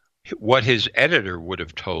 what his editor would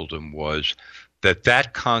have told him was that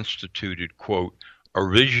that constituted, quote,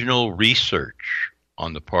 original research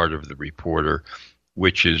on the part of the reporter,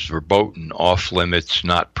 which is verboten, off limits,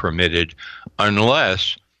 not permitted,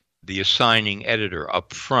 unless the assigning editor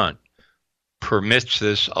up front permits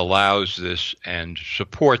this, allows this, and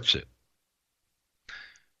supports it.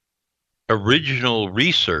 Original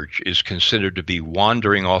research is considered to be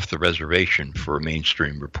wandering off the reservation for a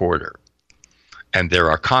mainstream reporter. And there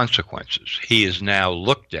are consequences. He is now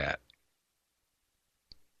looked at,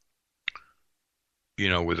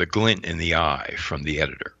 with a glint in the eye from the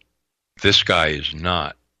editor. This guy is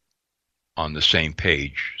not on the same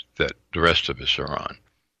page that the rest of us are on.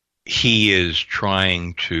 He is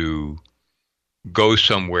trying to go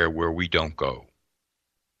somewhere where we don't go.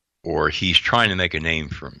 Or he's trying to make a name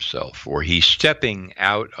for himself, or he's stepping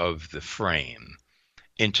out of the frame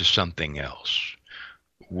into something else.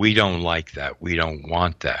 We don't like that. We don't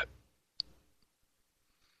want that.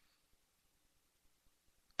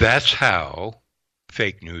 That's how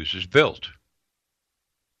fake news is built.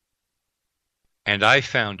 And I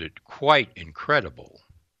found it quite incredible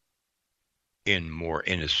in more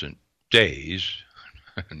innocent days,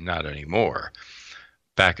 not anymore,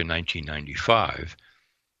 back in 1995,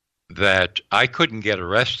 that I couldn't get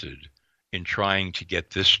arrested in trying to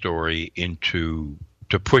get this story to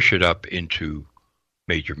push it up into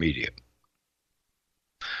major media.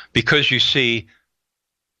 Because you see,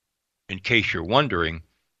 in case you're wondering,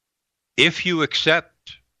 if you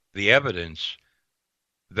accept the evidence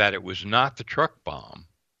that it was not the truck bomb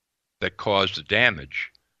that caused the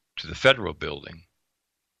damage to the federal building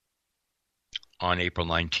on April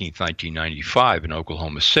 19th, 1995 in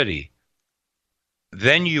Oklahoma City,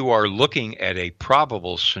 then you are looking at a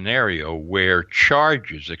probable scenario where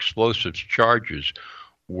charges, explosives charges,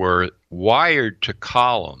 were wired to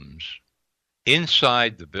columns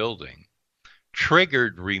inside the building,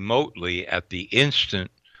 triggered remotely at the instant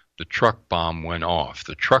the truck bomb went off.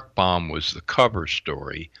 The truck bomb was the cover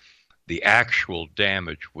story. The actual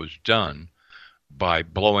damage was done by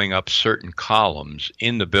blowing up certain columns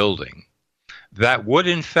in the building. That would,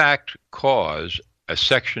 in fact, cause a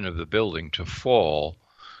section of the building to fall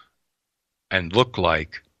and look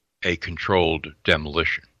like a controlled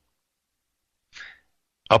demolition.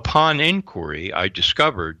 Upon inquiry, I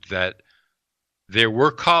discovered that there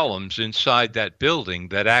were columns inside that building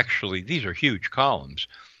that actually, these are huge columns,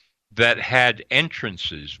 that had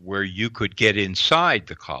entrances where you could get inside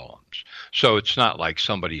the columns. So it's not like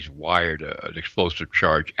somebody's wired an explosive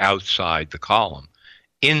charge outside the column,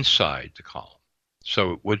 inside the column,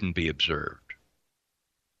 so it wouldn't be observed.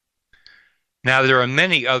 Now, there are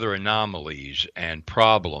many other anomalies and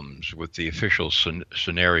problems with the official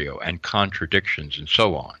scenario and contradictions and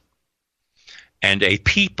so on. And a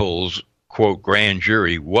people's, quote, grand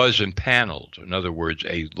jury was impaneled. In other words,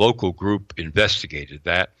 a local group investigated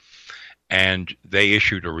that, and they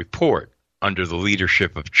issued a report under the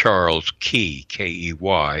leadership of Charles Key,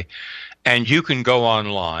 K-E-Y, and you can go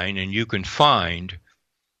online and you can find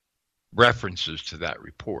references to that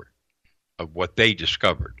report of what they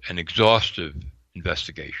discovered, an exhaustive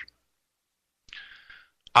investigation.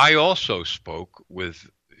 I also spoke with,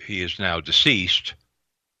 he is now deceased,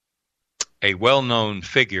 a well-known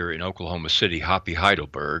figure in Oklahoma City, Hoppy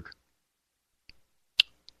Heidelberg,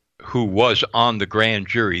 who was on the grand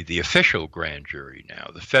jury, the official grand jury now,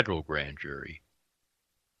 the federal grand jury,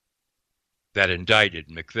 that indicted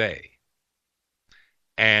McVeigh.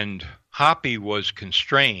 And Hoppy was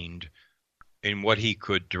constrained in what he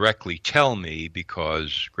could directly tell me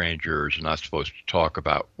because grand jurors are not supposed to talk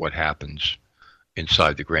about what happens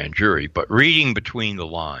inside the grand jury. But reading between the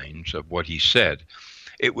lines of what he said,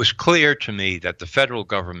 it was clear to me that the federal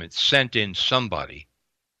government sent in somebody,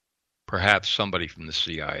 perhaps somebody from the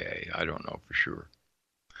CIA, I don't know for sure.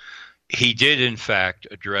 He did, in fact,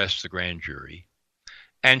 address the grand jury,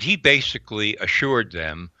 and he basically assured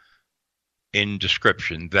them in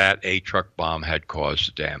description that a truck bomb had caused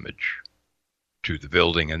the damage to the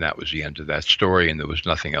building, and that was the end of that story, and there was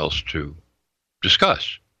nothing else to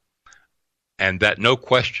discuss. And that no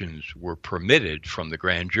questions were permitted from the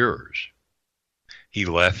grand jurors. He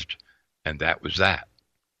left, and that was that.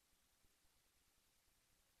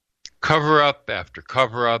 Cover-up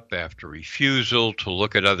after refusal to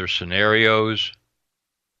look at other scenarios.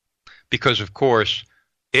 Because, of course,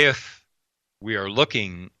 if we are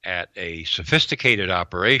looking at a sophisticated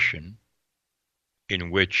operation in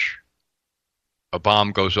which a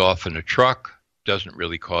bomb goes off in a truck, doesn't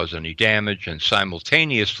really cause any damage, and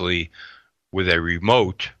simultaneously with a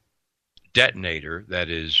remote detonator that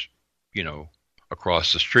is,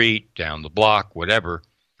 across the street, down the block, whatever,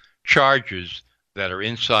 charges that are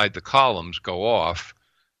inside the columns go off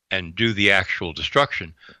and do the actual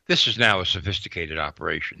destruction. This is now a sophisticated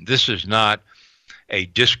operation. This is not a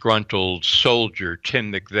disgruntled soldier,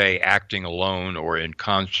 Tim McVeigh, acting alone or in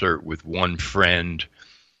concert with one friend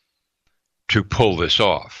to pull this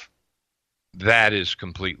off. That is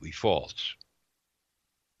completely false.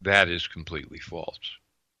 That is completely false.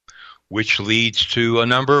 Which leads to a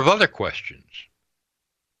number of other questions,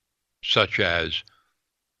 such as,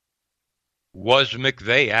 was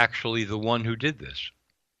McVeigh actually the one who did this?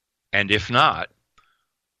 And if not,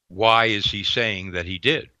 why is he saying that he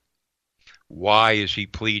did? Why is he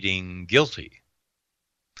pleading guilty?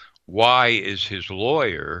 Why is his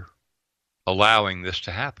lawyer allowing this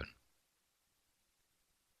to happen?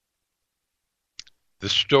 The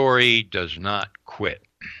story does not quit.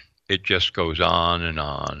 It just goes on and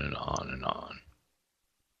on and on and on.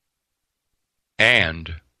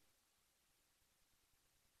 And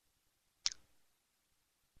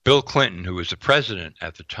Bill Clinton, who was the president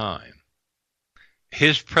at the time,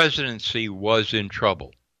 his presidency was in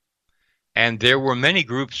trouble. And there were many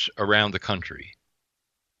groups around the country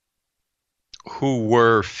who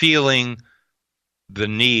were feeling the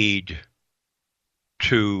need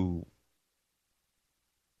to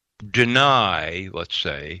deny, let's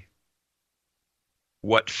say,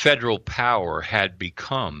 what federal power had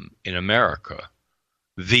become in America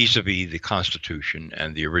vis-a-vis the Constitution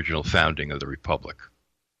and the original founding of the Republic.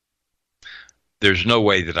 There's no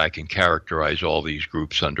way that I can characterize all these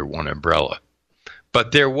groups under one umbrella.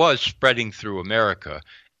 But there was spreading through America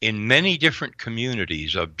in many different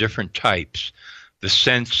communities of different types the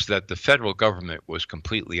sense that the federal government was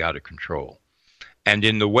completely out of control. And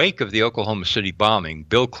in the wake of the Oklahoma City bombing,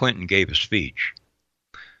 Bill Clinton gave a speech,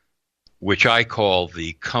 which I call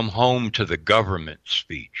the come home to the government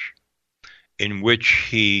speech, in which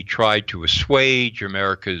he tried to assuage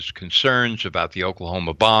America's concerns about the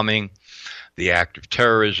Oklahoma bombing, the act of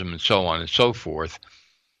terrorism, and so on and so forth,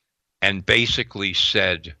 and basically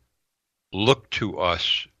said, look to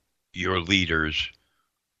us, your leaders,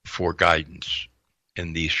 for guidance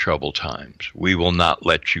in these troubled times. We will not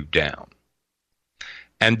let you down.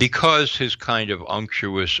 And because his kind of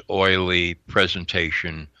unctuous, oily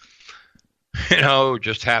presentation,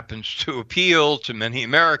 just happens to appeal to many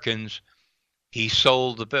Americans, he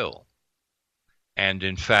sold the bill. And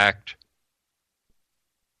in fact,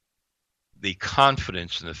 the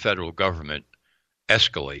confidence in the federal government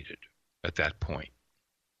escalated at that point.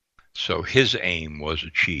 So his aim was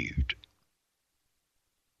achieved.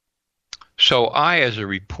 So I, as a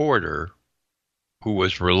reporter who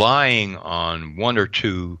was relying on one or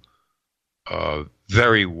two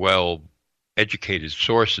very well-educated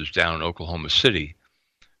sources down in Oklahoma City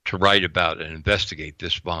to write about and investigate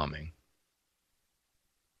this bombing,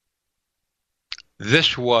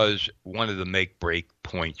 this was one of the make-break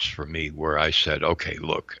points for me where I said, okay,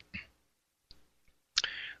 look,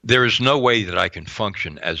 there is no way that I can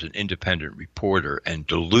function as an independent reporter and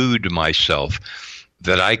delude myself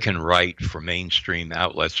that I can write for mainstream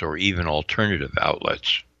outlets or even alternative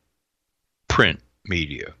outlets print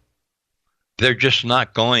media. They're just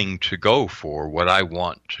not going to go for what I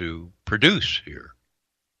want to produce here.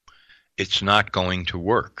 It's not going to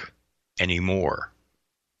work anymore.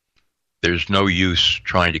 There's no use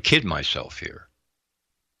trying to kid myself here.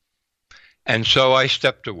 And so I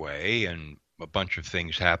stepped away, and a bunch of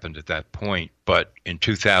things happened at that point. But in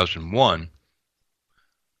 2001,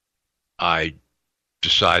 I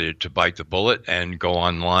decided to bite the bullet and go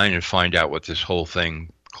online and find out what this whole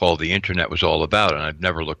thing called the internet was all about, and I've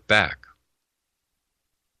never looked back.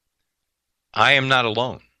 I am not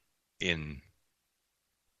alone in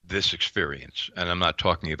this experience, and I'm not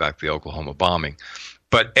talking about the Oklahoma bombing,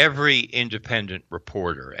 but every independent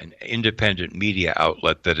reporter and independent media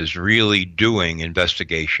outlet that is really doing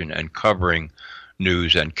investigation and covering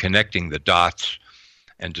news and connecting the dots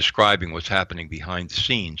and describing what's happening behind the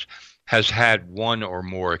scenes has had one or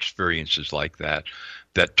more experiences like that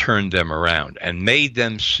that turned them around and made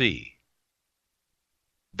them see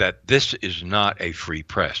that this is not a free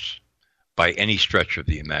press by any stretch of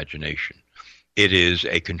the imagination. It is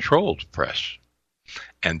a controlled press,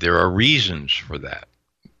 and there are reasons for that,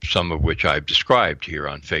 some of which I've described here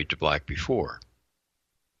on Fade to Black before.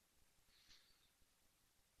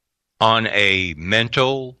 On a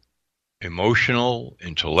mental, emotional,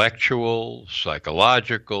 intellectual,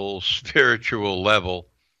 psychological, spiritual level,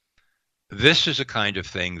 this is a kind of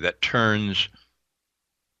thing that turns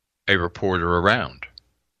a reporter around,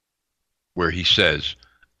 where he says,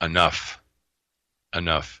 enough.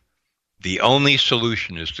 Enough. The only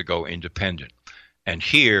solution is to go independent. And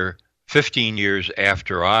here, 15 years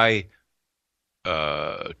after I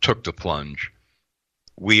took the plunge,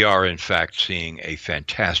 we are in fact seeing a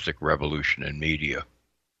fantastic revolution in media,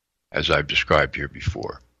 as I've described here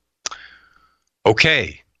before.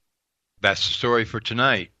 Okay, that's the story for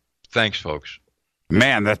tonight. Thanks, folks.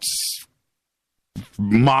 Man, that's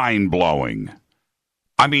mind-blowing.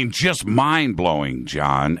 I mean, just mind-blowing,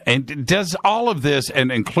 John. And does all of this,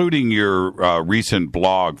 and including your recent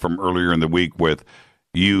blog from earlier in the week with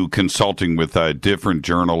you consulting with different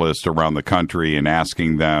journalists around the country and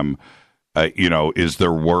asking them, is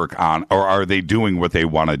their work on, or are they doing what they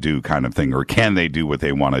want to do kind of thing, or can they do what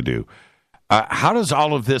they want to do? How does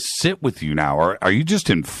all of this sit with you now? Are you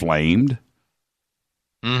just inflamed?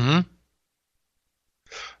 Mm-hmm.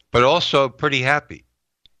 But also pretty happy.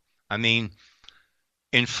 I mean,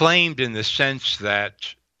 inflamed in the sense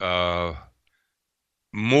that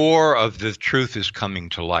more of the truth is coming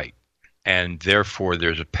to light, and therefore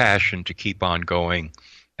there's a passion to keep on going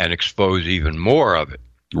and expose even more of it.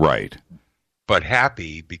 Right. But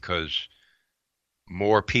happy because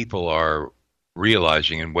more people are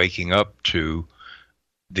realizing and waking up to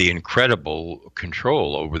the incredible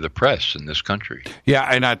control over the press in this country. Yeah,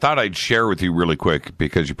 and I thought I'd share with you really quick,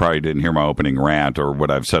 because you probably didn't hear my opening rant or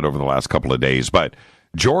what I've said over the last couple of days, but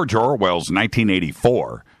George Orwell's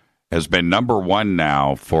 1984 has been number one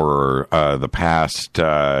now for the past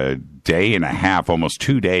day and a half, almost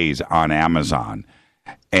 2 days on Amazon.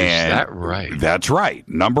 And is that right? That's right.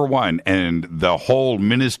 Number one. And the whole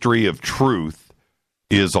Ministry of Truth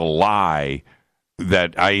is a lie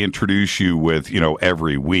that I introduce you with,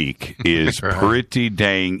 every week is pretty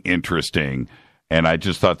dang interesting. And I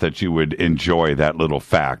just thought that you would enjoy that little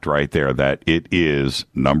fact right there, that it is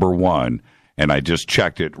number one. And I just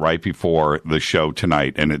checked it right before the show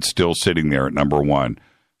tonight, and it's still sitting there at number one.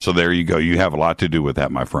 So there you go. You have a lot to do with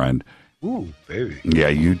that, my friend. Ooh, baby. Yeah,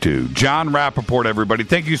 you do. Jon Rappoport, everybody.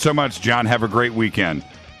 Thank you so much, John. Have a great weekend.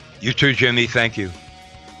 You too, Jimmy. Thank you.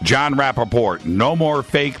 Jon Rappoport,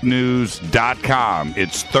 NoMoreFakeNews.com.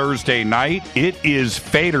 It's Thursday night. It is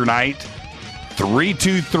Fadernight.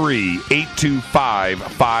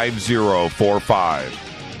 323-825-5045.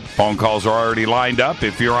 Phone calls are already lined up.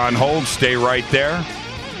 If you're on hold, stay right there.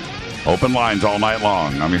 Open lines all night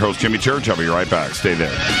long. I'm your host, Jimmy Church. I'll be right back. Stay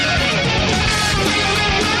there.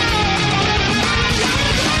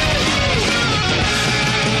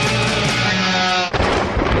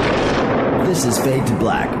 This is Fade to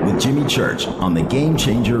Black with Jimmy Church on the Game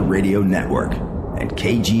Changer Radio Network and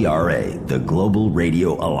KGRA, the Global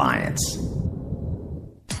Radio Alliance.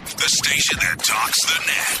 The station that talks the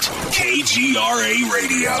net. KGRA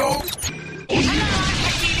Radio.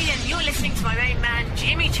 Hello, and you're listening to my main man,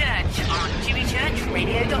 Jimmy Church, on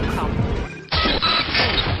jimmychurchradio.com.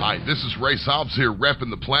 Hi, this is Ray Hobbs here, repping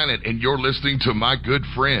the planet, and you're listening to my good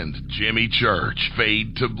friend, Jimmy Church,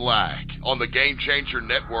 Fade to Black, on the Game Changer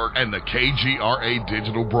Network and the KGRA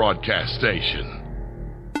Digital Broadcast Station.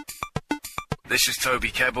 This is Toby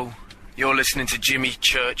Kebbell. You're listening to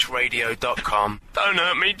jimmychurchradio.com. Don't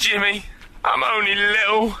hurt me, Jimmy. I'm only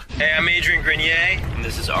little. Hey, I'm Adrian Grenier. And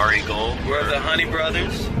this is Ari Gold. We're the Honey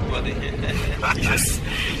Brothers. buddy. Yes.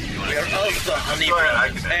 We are of the Honey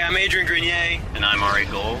Brothers. Hey, I'm Adrian Grenier. And I'm Ari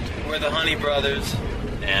Gold. We're the Honey Brothers.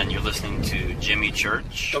 And you're listening to Jimmy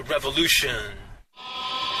Church. The Revolution.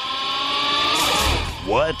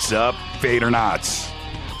 What's up, Fadernauts?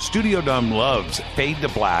 Studio Dome loves Fade to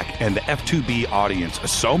Black and the F2B audience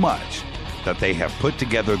so much that they have put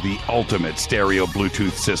together the ultimate stereo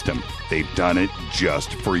Bluetooth system. They've done it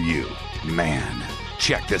just for you. Man,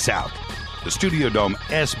 check this out. The Studio Dome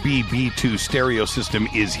SBB2 stereo system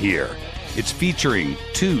is here. It's featuring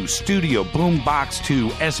 2 Studio Boombox 2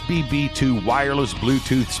 SBB2 wireless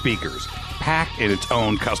Bluetooth speakers, packed in its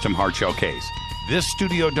own custom hardshell case. This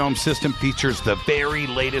Studio Dome system features the very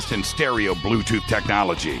latest in stereo Bluetooth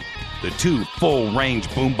technology. The 2 full-range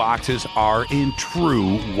boomboxes are in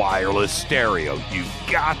true wireless stereo. You've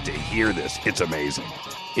got to hear this. It's amazing.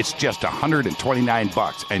 It's just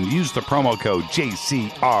 $129 and use the promo code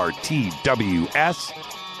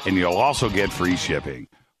JCRTWS and you'll also get free shipping.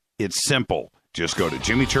 It's simple. Just go to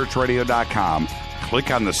jimmychurchradio.com,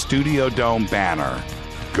 click on the Studio Dome banner.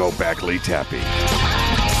 Go Beckley Tepe.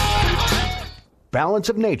 Balance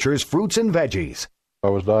of Nature's fruits and veggies.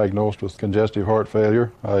 I was diagnosed with congestive heart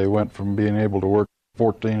failure. I went from being able to work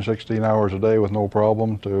 14, 16 hours a day with no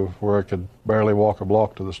problem to where I could barely walk a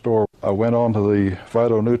block to the store. I went on to the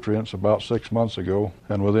phytonutrients about 6 months ago,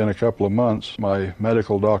 and within a couple of months, my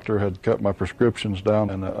medical doctor had cut my prescriptions down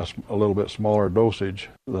in a little bit smaller dosage.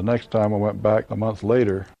 The next time I went back a month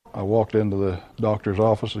later, I walked into the doctor's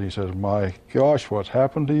office and he says, "My gosh, what's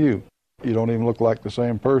happened to you? You don't even look like the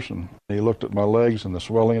same person." He looked at my legs and the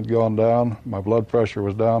swelling had gone down. My blood pressure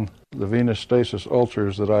was down. The venous stasis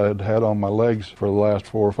ulcers that I had had on my legs for the last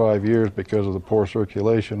 4 or 5 years because of the poor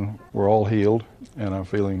circulation were all healed, and I'm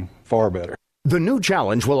feeling far better. The new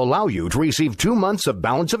challenge will allow you to receive 2 months of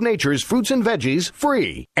Balance of Nature's fruits and veggies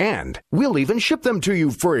free. And we'll even ship them to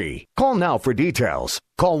you free. Call now for details.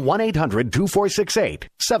 Call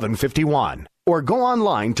 1-800-246-8751. Or go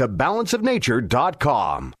online to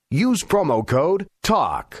balanceofnature.com. Use promo code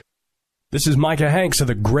TALK. This is Micah Hanks of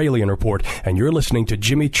the Gralien Report, and you're listening to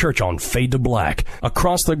Jimmy Church on Fade to Black,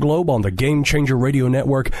 across the globe on the Game Changer Radio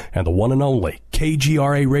Network and the one and only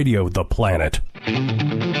KGRA Radio, The Planet.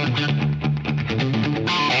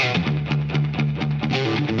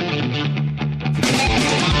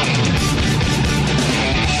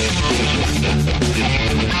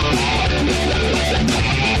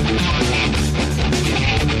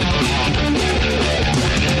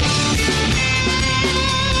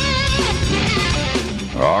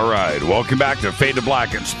 All right, welcome back to Fade to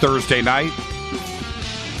Black. It's Thursday night,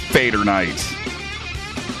 Fader night.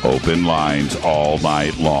 Open lines all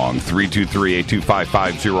night long.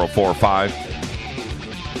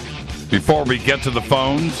 323-825-5045. Before we get to the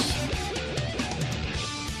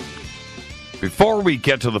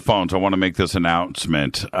phones, I want to make this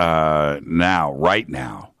announcement right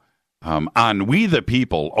now. On We the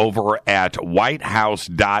People over at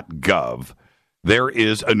whitehouse.gov, there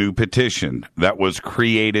is a new petition that was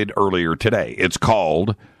created earlier today. It's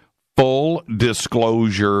called Full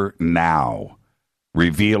Disclosure Now.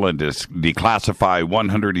 Reveal and declassify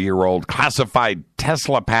 100-year-old classified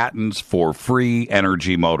Tesla patents for free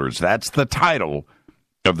energy motors. That's the title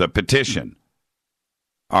of the petition.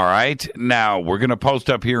 All right. Now, we're going to post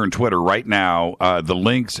up here on Twitter right now the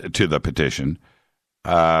links to the petition.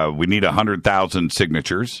 We need 100,000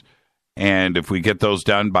 signatures. And if we get those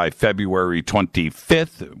done by February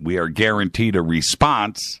 25th, we are guaranteed a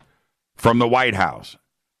response from the White House.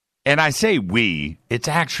 And I say we, it's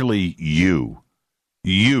actually you.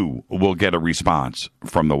 You will get a response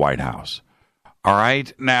from the White House. All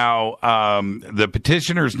right. Now, the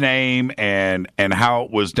petitioner's name and how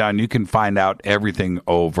it was done, you can find out everything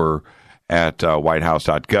over at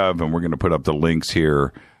whitehouse.gov. And we're going to put up the links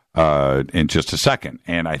here in just a second.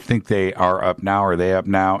 And I think they are up now. Are they up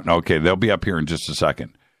now? Okay, they'll be up here in just a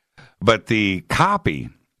second. But the copy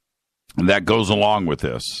that goes along with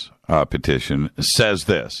this petition says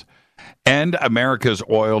this: End America's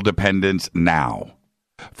oil dependence now.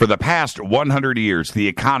 For the past 100 years, the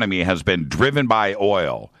economy has been driven by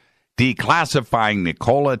oil. Declassifying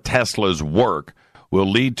Nikola Tesla's work will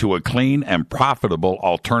lead to a clean and profitable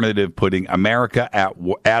alternative, putting America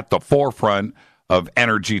at the forefront of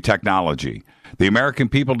energy technology. The American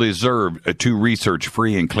people deserve to research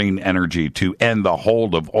free and clean energy to end the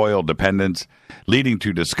hold of oil dependence, leading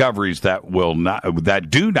to discoveries that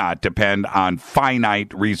do not depend on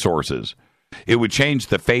finite resources. It would change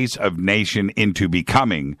the face of nation into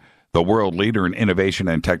becoming the world leader in innovation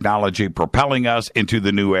and technology, propelling us into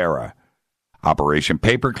the new era. Operation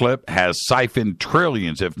Paperclip has siphoned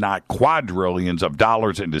trillions, if not quadrillions, of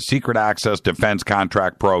dollars into secret access defense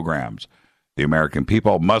contract programs. The American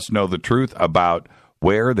people must know the truth about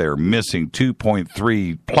where their missing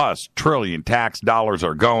 2.3 plus trillion tax dollars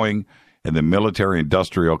are going in the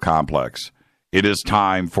military-industrial complex. It is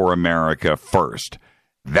time for America first.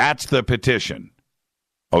 That's the petition.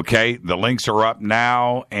 Okay, the links are up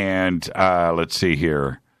now, and let's see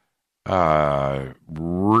here. Did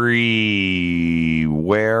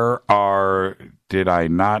I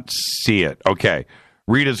not see it? Okay,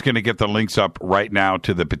 Rita's going to get the links up right now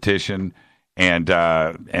to the petition, and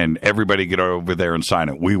everybody get over there and sign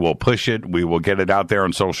it. We will push it. We will get it out there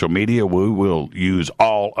on social media. We will use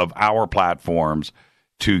all of our platforms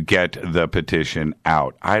to get the petition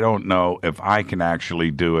out. I don't know if I can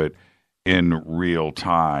actually do it in real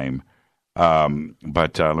time,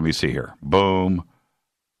 but let me see here. Boom,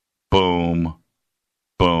 boom,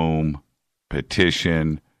 boom,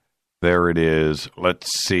 petition. There it is. Let's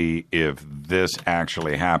see if this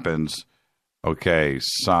actually happens. Okay,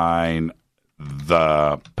 sign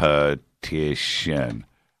the petition.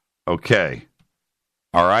 Okay.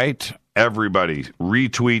 All right. Everybody,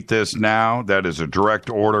 retweet this now. That is a direct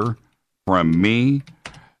order from me.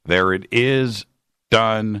 There it is.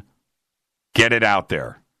 Done. Get it out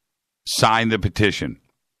there. Sign the petition.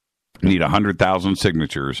 We need 100,000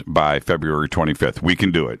 signatures by February 25th. We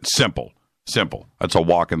can do it. Simple. Simple. That's a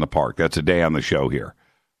walk in the park. That's a day on the show here.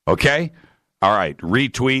 Okay? All right.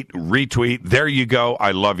 Retweet. There you go.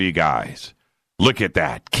 I love you guys. Look at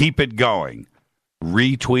that. Keep it going.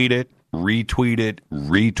 Retweet it.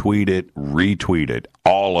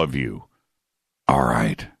 All of you. All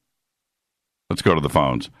right. Let's go to the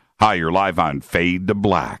phones. Hi, you're live on Fade to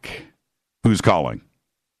Black. Who's calling?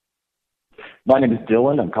 My name is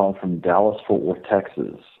Dylan. I'm calling from Dallas, Fort Worth,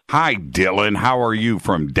 Texas. Hi, Dylan. How are you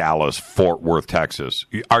from Dallas, Fort Worth, Texas?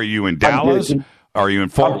 Are you in Dallas? Are you in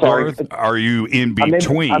Fort Worth? Are you in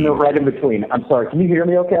between? I'm right in between. I'm sorry. Can you hear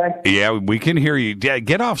me okay? Yeah, we can hear you. Yeah,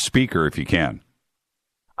 get off speaker if you can.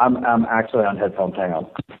 I'm actually on headphones. Hang on.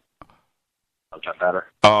 I'll try better.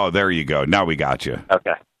 Oh, there you go. Now we got you.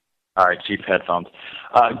 Okay. All right, cheap headphones.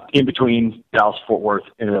 In between Dallas, Fort Worth,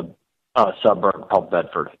 in a suburb called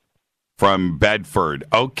Bedford. From Bedford.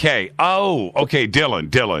 Okay. Oh, okay,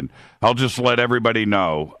 Dylan. I'll just let everybody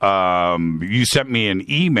know. You sent me an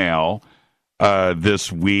email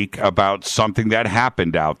this week about something that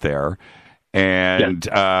happened out there. And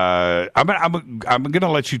I'm going to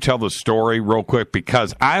let you tell the story real quick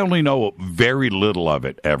because I only know very little of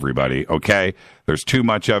it, everybody, okay? There's too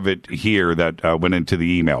much of it here that went into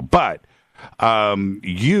the email. But I'm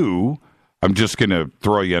just going to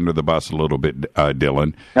throw you under the bus a little bit,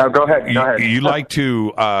 Dylan. No, go ahead. You like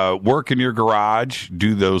to work in your garage,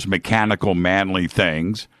 do those mechanical, manly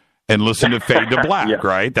things, and listen to Fade to Black,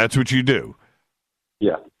 right? That's what you do.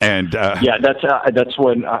 Yeah. And that's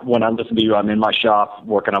when I listen to you. I'm in my shop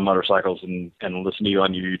working on motorcycles and listen to you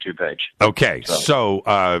on your YouTube page. Okay. So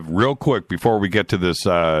real quick before we get to this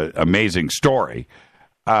amazing story,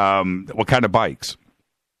 what kind of bikes?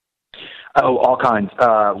 Oh, all kinds.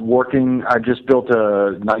 I just built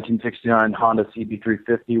a 1969 Honda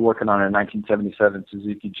CB350, working on a 1977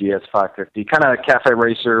 Suzuki GS 550, kind of cafe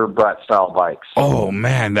racer, brat style bikes. Oh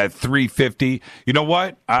man, that 350. You know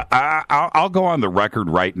what? I'll go on the record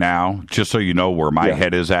right now, just so you know where my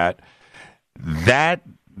head is at. That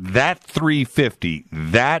 350,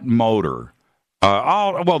 that motor.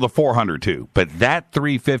 The 400 too, but that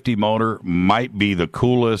 350 motor might be the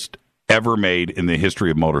coolest ever made in the history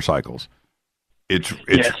of motorcycles.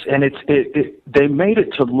 Yes, and they made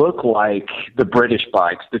it to look like the British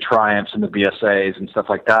bikes, the Triumphs and the BSAs and stuff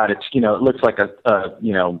like that. It's it looks like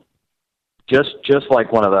just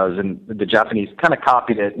like one of those, and the Japanese kind of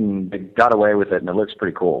copied it and they got away with it, and it looks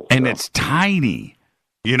pretty cool. And it's tiny,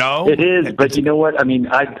 It is, but you know what? I mean,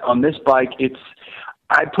 on this bike,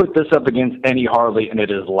 I put this up against any Harley, and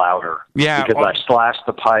it is louder. Yeah, because I slashed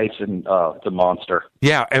the pipes and the monster.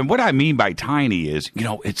 Yeah, and what I mean by tiny is,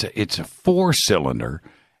 it's a 4-cylinder,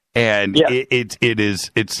 and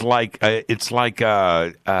it's like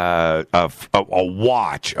a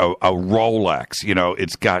watch, a Rolex.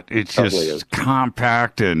 It's just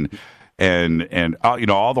compact and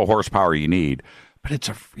all the horsepower you need. But it's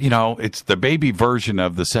the baby version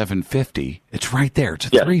of the 750. It's right there. It's a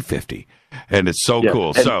 350. And it's so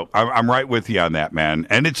cool. And so I'm right with you on that, man.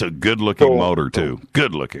 And it's a good-looking motor, too.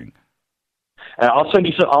 Good-looking.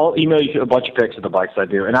 I'll email you a bunch of pics of the bikes I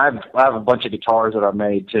do. And I have a bunch of guitars that I've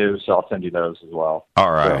made, too, so I'll send you those as well.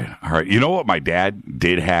 All right. You know what my dad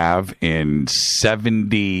did have in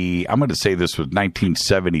 70, I'm going to say this was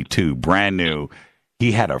 1972, brand new.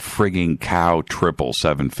 He had a frigging cow triple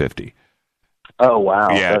 750. Oh, wow.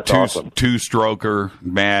 Yeah, That's awesome. two-stroker,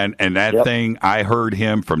 man. And that thing, I heard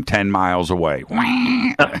him from 10 miles away.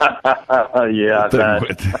 Yeah,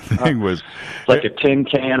 the thing was it's like a tin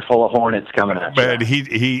can full of hornets coming at you.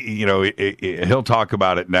 Man, he'll talk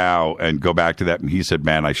about it now and go back to that. And he said,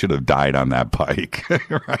 "Man, I should have died on that bike."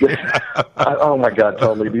 Oh my God,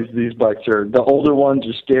 totally. These bikes are, the older ones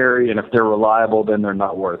are scary, and if they're reliable, then they're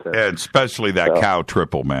not worth it. And especially that cow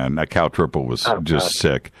triple, man. That cow triple was just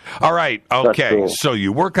sick. All right, okay. Cool. So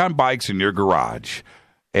you work on bikes in your garage,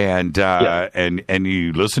 and and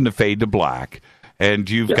you listen to Fade to Black. And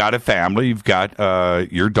you've got a family. You've got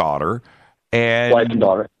your daughter. Wife and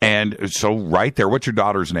daughter. And so right there, what's your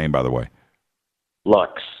daughter's name, by the way?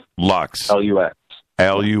 Lux. Lux.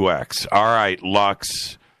 Lux. All right,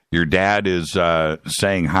 Lux. Your dad is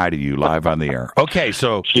saying hi to you live on the air. Okay,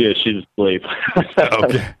 so... She is. She's asleep.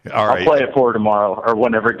 Okay, all right. I'll play it for her tomorrow or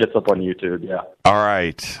whenever it gets up on YouTube, yeah. All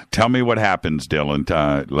right. Tell me what happens,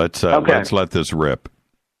 Dylan. Let's let this rip.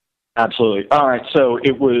 Absolutely. All right. So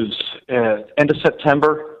it was end of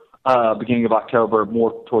September, beginning of October,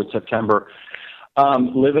 more towards September.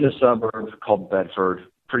 Live in a suburb called Bedford,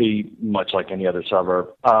 pretty much like any other suburb.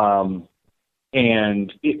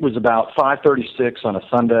 And it was about 5:36 on a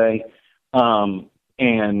Sunday.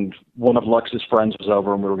 And one of Lux's friends was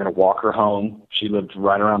over, and we were going to walk her home. She lived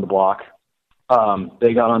right around the block.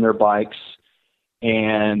 They got on their bikes,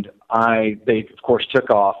 and they of course took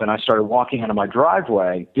off, and I started walking out of my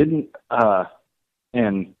driveway,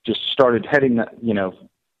 and just started heading,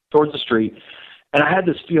 towards the street. And I had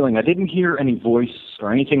this feeling. I didn't hear any voice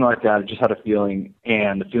or anything like that. I just had a feeling,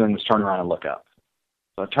 and the feeling was turn around and look up.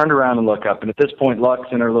 So I turned around and looked up, and at this point, Lux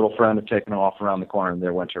and her little friend had taken off around the corner, and they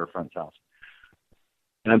went to her friend's house.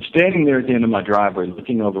 And I'm standing there at the end of my driveway,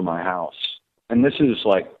 looking over my house. And this is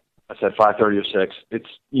like I said, 5:30 or 6. It's,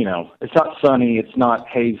 it's not sunny. It's not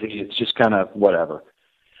hazy. It's just kind of whatever.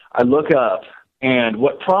 I look up, and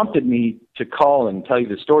what prompted me to call and tell you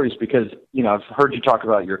the story is because, I've heard you talk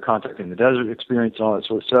about your Contact in the Desert experience and all that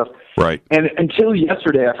sort of stuff. Right. And until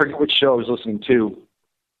yesterday, I forget which show I was listening to,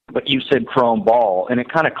 but you said chrome ball, and it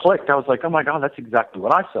kind of clicked. I was like, oh, my God, that's exactly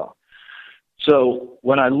what I saw. So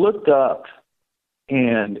when I looked up,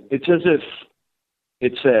 and it's as if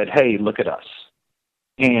it said, hey, look at us.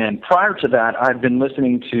 And prior to that, I'd been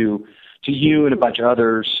listening to you and a bunch of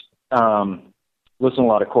others, listening a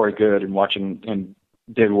lot of Corey Good and watching and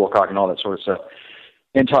David Wilcock and all that sort of stuff,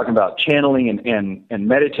 and talking about channeling and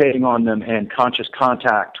meditating on them and conscious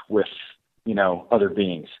contact with, other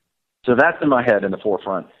beings. So that's in my head in the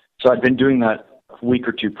forefront. So I'd been doing that a week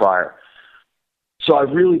or two prior. So I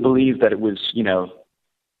really believe that it was,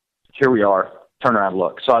 here we are, turn around,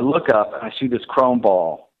 look. So I look up and I see this chrome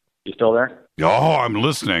ball. You still there? Oh, I'm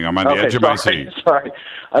listening. I'm on the edge of my seat. Sorry.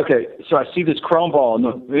 Okay, so I see this chrome ball,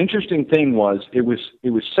 and the interesting thing was it was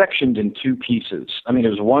sectioned in two pieces. I mean, it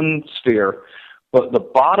was one sphere, but the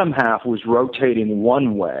bottom half was rotating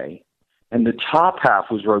one way, and the top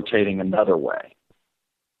half was rotating another way.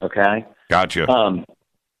 Okay? Gotcha.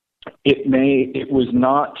 It was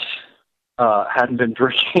not, hadn't been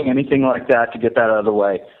drinking anything like that to get that out of the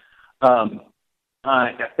way.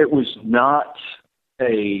 It was not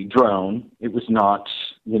a drone. It was not,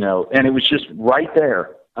 and it was just right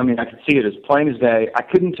there. I mean, I could see it as plain as day. I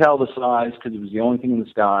couldn't tell the size because it was the only thing in the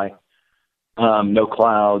sky, no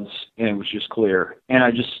clouds, and it was just clear. And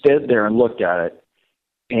I just stood there and looked at it,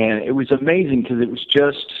 and it was amazing because it was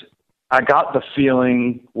just, I got the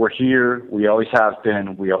feeling we're here, we always have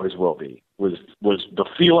been, we always will be, was the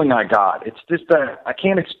feeling I got. It's just that I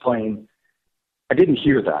can't explain. I didn't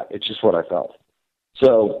hear that. It's just what I felt.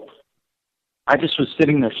 So I just was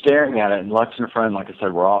sitting there staring at it, and Lex and her friend, like I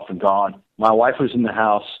said, were off and gone. My wife was in the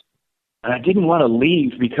house, and I didn't want to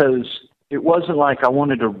leave because it wasn't like I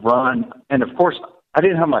wanted to run. And, of course, I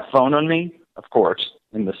didn't have my phone on me, of course,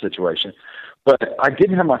 in this situation. But I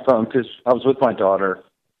didn't have my phone because I was with my daughter,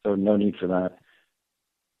 so no need for that.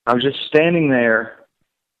 I was just standing there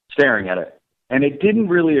staring at it. And it didn't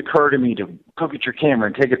really occur to me to go get your camera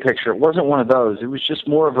and take a picture. It wasn't one of those. It was just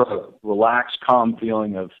more of a relaxed, calm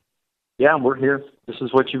feeling of, yeah, we're here. This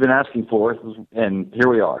is what you've been asking for, and here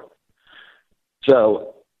we are.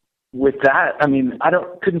 So with that, I mean,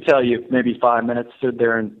 couldn't tell you, maybe 5 minutes, stood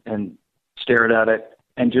there and stared at it,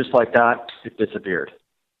 and just like that, it disappeared.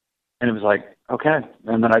 And it was like, okay.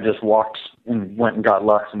 And then I just walked and went and got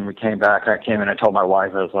Lux, and we came back. I came in, I told my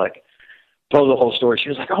wife, I was like, told the whole story. She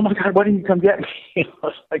was like, oh my God, why didn't you come get me? I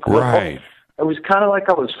was like, well, right. It was kind of like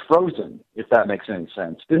I was frozen, if that makes any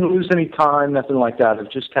sense. Didn't lose any time, nothing like that. It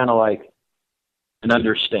was just kind of like an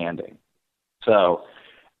understanding. So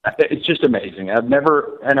It's just amazing. And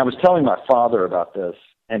I was telling my father about this,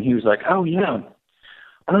 and he was like, "Oh yeah,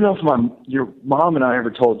 I don't know if your mom and I ever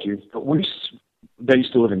told you, but they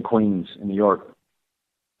used to live in Queens, in New York,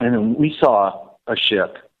 and then we saw a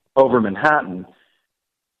ship over Manhattan,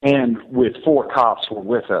 and with 4 cops were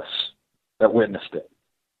with us that witnessed it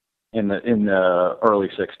in the early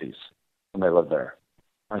 '60s when they lived there."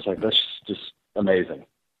 I was like, "That's just amazing."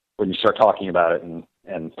 When you start talking about it, and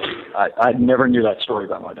I never knew that story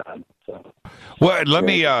about my dad. So. Well, let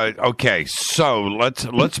me. Okay, so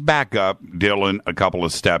let's back up, Dylan, a couple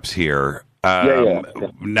of steps here.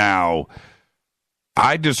 Now,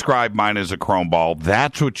 I described mine as a chrome ball.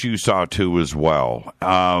 That's what you saw too, as well.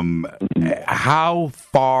 How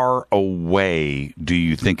far away do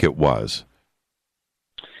you think it was?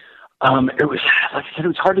 It was, like I said, it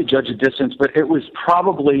was hard to judge the distance, but it was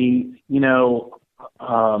probably,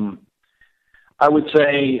 I would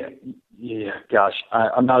say,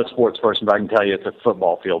 I'm not a sports person, but I can tell you it's a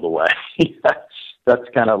football field away. That's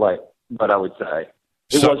kind of like what I would say.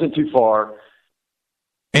 It wasn't too far,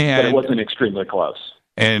 but it wasn't extremely close.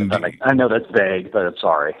 And I know that's vague, but I'm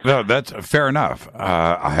sorry. No, that's fair enough.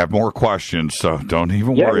 I have more questions, so don't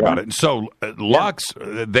even worry about it. So, Lux,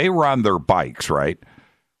 they were on their bikes, right?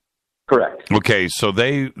 Correct. Okay, so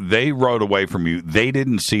they rode away from you. They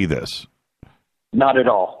didn't see this. Not at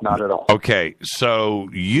all. Not at all. Okay, so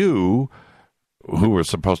you, who were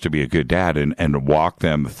supposed to be a good dad and walk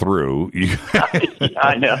them through.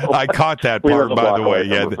 I know. I caught that part, by the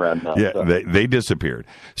way. They disappeared.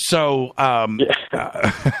 So,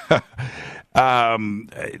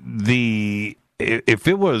 if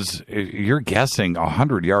it was, you're guessing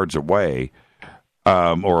 100 yards away,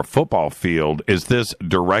 or a football field, is this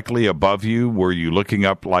directly above you? Were you looking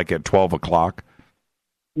up like at 12 o'clock?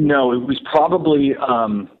 No, it was probably, it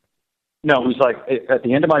was like at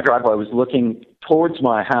the end of my driveway. I was looking towards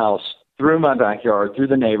my house, through my backyard, through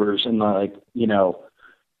the neighbors, and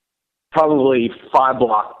probably 5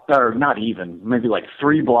 blocks, or not even, maybe like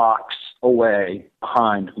 3 blocks away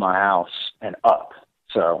behind my house and up.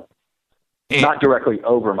 So not directly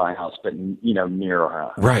over my house, but, near our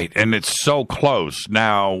house. Right, and it's so close.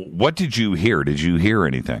 Now, what did you hear? Did you hear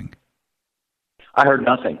anything? I heard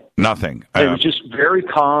nothing. Nothing. It was just very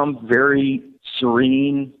calm, very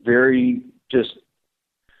serene, very just,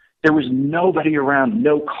 there was nobody around,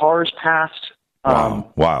 no cars passed.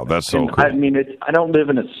 Wow, that's so cool. I mean, I don't live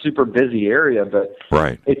in a super busy area, but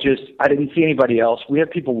right. I didn't see anybody else. We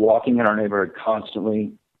have people walking in our neighborhood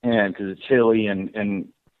constantly, and because it's hilly, and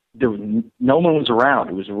no one was around.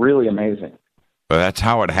 It was really amazing. Well, that's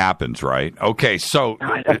how it happens, right? Okay, so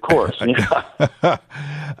of course,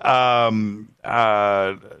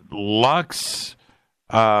 Lux,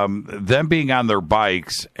 them being on their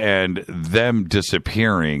bikes and them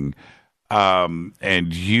disappearing,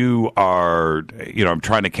 and you are, I'm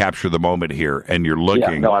trying to capture the moment here, and you're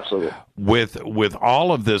looking. Yeah, no, absolutely. With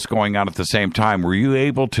all of this going on at the same time, were you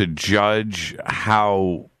able to judge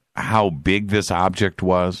how big this object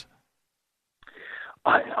was?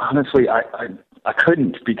 Honestly, I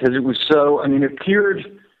couldn't, because it was so, it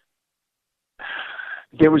appeared,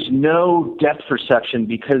 there was no depth perception,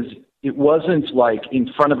 because it wasn't like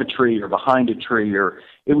in front of a tree or behind a tree, or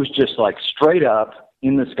it was just like straight up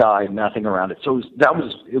in the sky, nothing around it. So it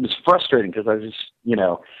was frustrating, because I was just,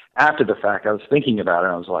 after the fact, I was thinking about it,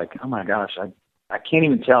 and I was like, oh my gosh, I can't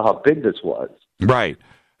even tell how big this was. Right.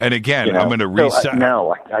 And again, I'm going to reset.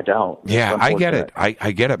 No, I don't. Yeah, I get it. I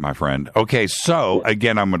get it, my friend. Okay, so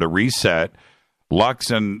again, I'm going to reset. Lux,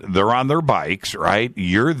 and they're on their bikes, right?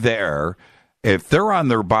 You're there. If they're on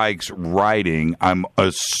their bikes riding, I'm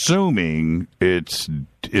assuming is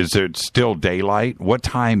it still daylight? What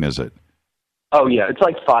time is it? Oh, yeah, it's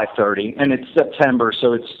like 5:30, and it's September,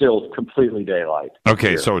 so it's still completely daylight. Okay,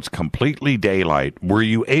 here. So it's completely daylight. Were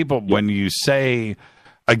you able, when you say,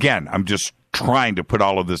 again, I'm just trying to put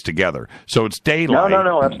all of this together. So it's daylight.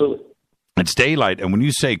 No, absolutely. It's daylight, and when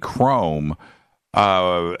you say chrome,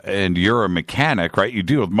 and you're a mechanic, right? You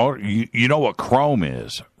deal with motor. You know what chrome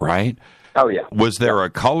is, right? Oh, yeah. Was there a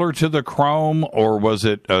color to the chrome, or was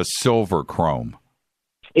it a silver chrome?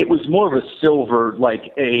 It was more of a silver,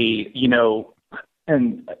 like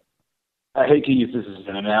and I hate to use this as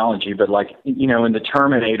an analogy, but like, in the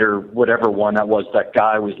Terminator, whatever one that was, that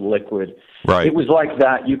guy was liquid. Right. It was like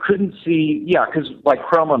that. You couldn't see, because like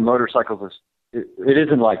chrome on motorcycles, it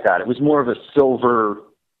isn't like that. It was more of a silver,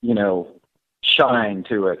 shine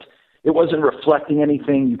to it. It wasn't reflecting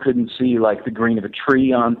anything. You couldn't see like the green of a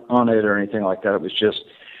tree on it or anything like that. It was just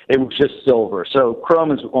silver. So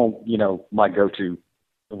chrome is, my go-to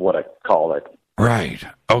of what I call it. Right.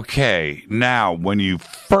 Okay. Now, when you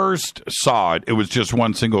first saw it, it was just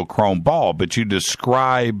one single chrome ball, but you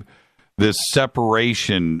describe this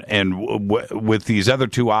separation, and with these other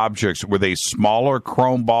two objects, were they smaller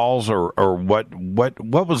chrome balls, or what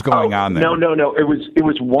was going on there? No. It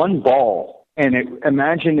was one ball, and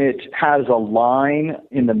imagine it has a line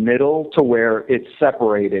in the middle to where it's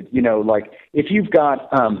separated. You know, like if you've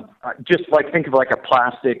got just like think of like a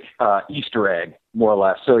plastic Easter egg, more or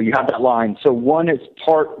less. So you have that line. So one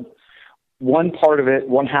part of it,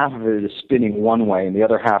 one half of it is spinning one way, and the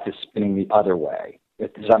other half is spinning the other way.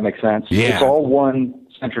 Does that make sense? Yeah. It's all one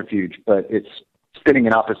centrifuge, but it's spinning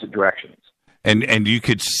in opposite directions. And you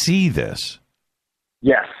could see this.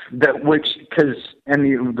 Yes, the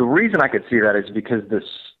reason I could see that is because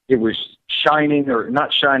it was shining, or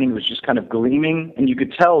not shining, it was just kind of gleaming, and you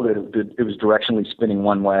could tell that it was directionally spinning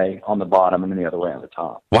one way on the bottom and then the other way on the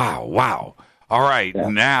top. Wow. All right, yeah.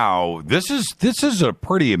 Now this is a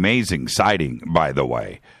pretty amazing sighting, by the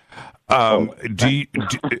way. I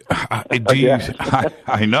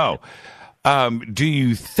know. Do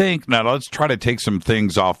you think, now let's try to take some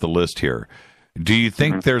things off the list here. Do you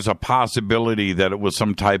think there's a possibility that it was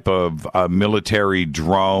some type of military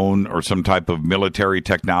drone or some type of military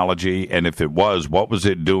technology? And if it was, what was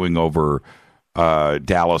it doing over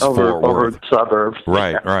Dallas, Fort Worth? Over the suburbs.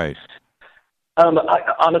 Right.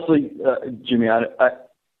 Honestly, Jimmy,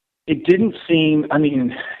 it didn't seem, I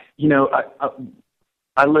mean, you know,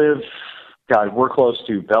 I live, God, we're close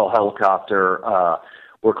to Bell Helicopter.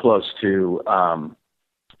 We're close to,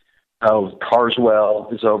 Carswell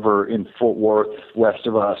is over in Fort Worth, west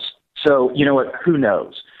of us. So, you know what, who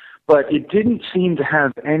knows? But it didn't seem to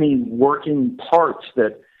have any working parts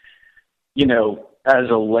that, you know, as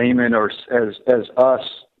a layman or as us,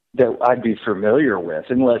 that I'd be familiar with,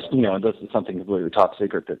 unless this is something completely top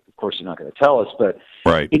secret that, of course, you're not going to tell us. But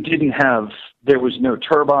right. It didn't have. There was no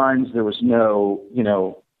turbines. There was no,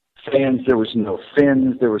 fans. There was no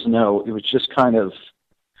fins. There was no. It was just kind of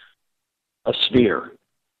a sphere,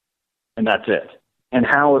 and that's it. And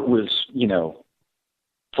how it was,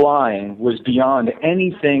 flying was beyond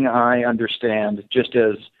anything I understand. Just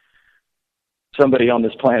as somebody on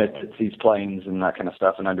this planet that sees planes and that kind of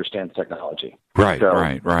stuff and understands technology.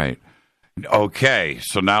 Right. Okay,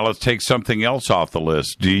 so now let's take something else off the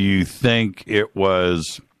list. Do you think it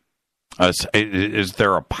was, is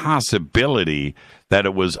there a possibility that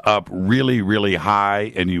it was up really, really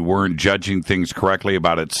high and you weren't judging things correctly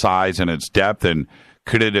about its size and its depth? And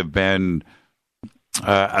could it have been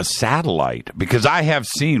a satellite? Because I have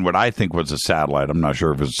seen what I think was a satellite. I'm not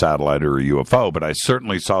sure if it's a satellite or a UFO, but I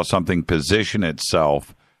certainly saw something position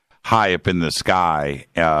itself high up in the sky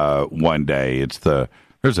one day.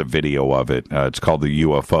 There's a video of it. It's called the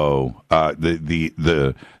UFO.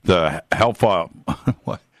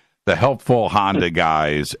 The helpful Honda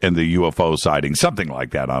guys and the UFO sighting, something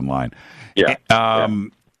like that online. Yeah.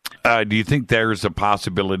 Do you think there's a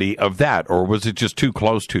possibility of that, or was it just too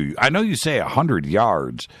close to you? I know you say 100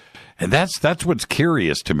 yards, and that's what's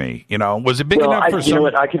curious to me. Was it big enough for some? You know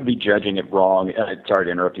what? I could be judging it wrong. Sorry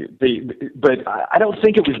to interrupt you, but I don't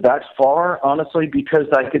think it was that far, honestly, because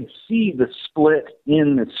I could see the split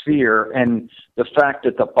in the sphere and the fact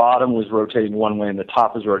that the bottom was rotating one way and the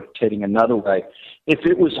top was rotating another way. If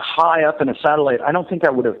it was high up in a satellite, I don't think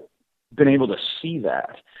I would have been able to see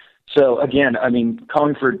that. So again, I mean,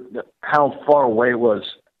 calling for how far away it was,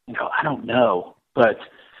 I don't know, but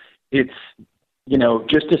it's,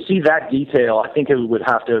 just to see that detail, I think it would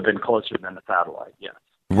have to have been closer than the satellite. Yes.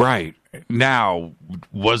 Right. Now,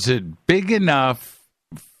 was it big enough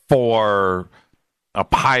for a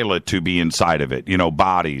pilot to be inside of it?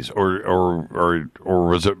 Bodies, or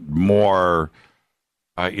was it more,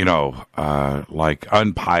 like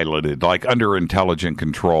unpiloted, like under intelligent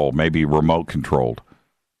control, maybe remote controlled?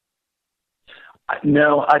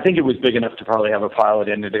 No, I think it was big enough to probably have a pilot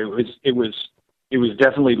in it. It was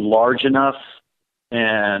definitely large enough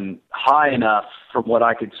and high enough from what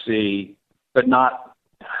I could see, but not.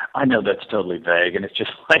 I know that's totally vague, and it's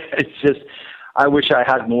just I wish I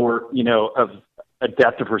had more, of a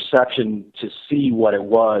depth of perception to see what it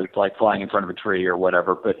was like flying in front of a tree or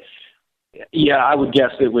whatever. But yeah, I would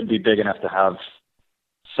guess it would be big enough to have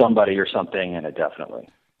somebody or something in it, definitely.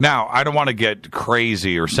 Now, I don't want to get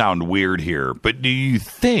crazy or sound weird here, but do you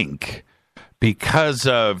think because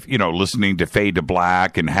of, listening to Fade to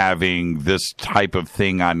Black and having this type of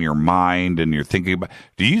thing on your mind and you're thinking about,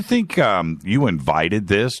 do you think you invited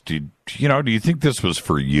this? Do you think this was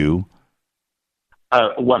for you?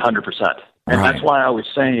 100%. And right. That's why I was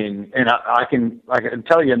saying, and I can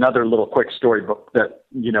tell you another little quick story that,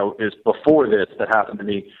 is before this that happened to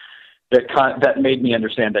me that made me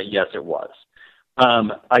understand that, yes, it was.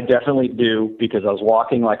 I definitely do, because I was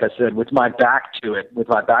walking, like I said, with my back to it, with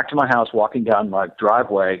my back to my house, walking down my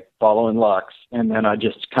driveway, following Lux, and then I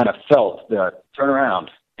just kind of felt the turn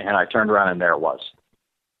around, and I turned around, and there it was.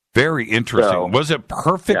 Very interesting. So, was it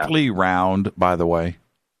perfectly round, by the way?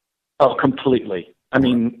 Oh, completely. I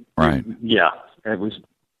mean, right. Yeah, it was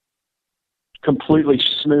completely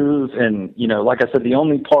smooth, and, like I said, the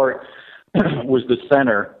only part was the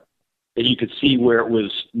center that you could see where it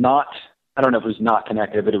was not, I don't know if it was not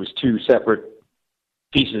connected, but it was two separate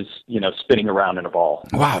pieces, spinning around in a ball.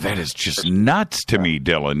 Wow, that is just nuts to me,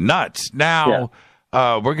 Dylan. Nuts. Now,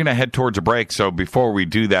 we're going to head towards a break, so before we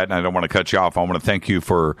do that, and I don't want to cut you off, I want to thank you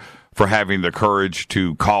for having the courage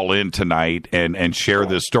to call in tonight and share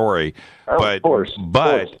this story. Oh, of course.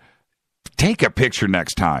 Take a picture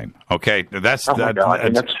next time, okay? That's right.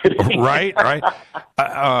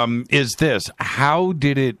 Is this, how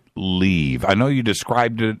did it leave? I know you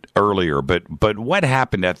described it earlier, but what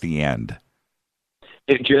happened at the end?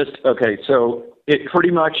 So it pretty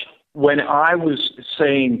much, when I was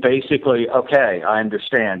saying basically, okay, I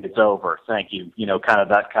understand, it's over, thank you, kind of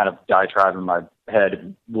that kind of diatribe in my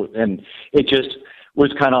head, and it just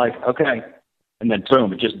was kind of like, okay, and then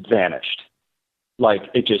boom, it just vanished. Like,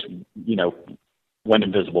 it just, went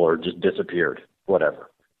invisible or just disappeared,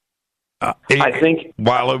 whatever. I think,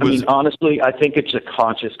 honestly, I think it's a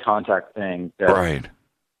conscious contact thing. That right.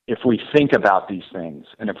 If we think about these things,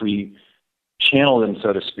 and if we channel them,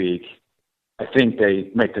 so to speak, I think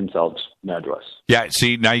they make themselves known to us. Yeah,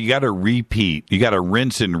 see, now you got to repeat. You got to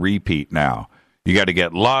rinse and repeat now. You got to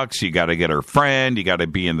get Lux. You got to get her friend. You got to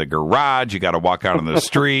be in the garage. You got to walk out on the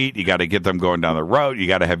street. You got to get them going down the road. You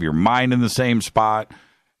got to have your mind in the same spot.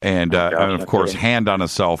 And, and of course, hand on a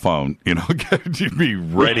cell phone, to be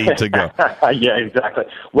ready to go. Yeah, exactly.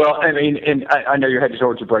 Well, I mean, and I know you're headed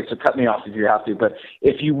towards a break, so cut me off if you have to. But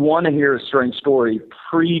if you want to hear a strange story,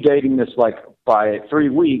 predating this by 3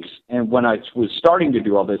 weeks, and when I was starting to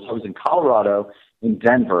do all this, I was in Colorado, in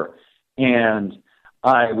Denver, and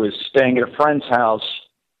I was staying at a friend's house,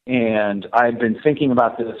 and I had been thinking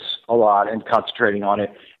about this a lot and concentrating on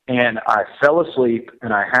it. And I fell asleep,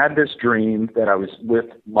 and I had this dream that I was with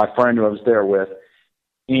my friend who I was there with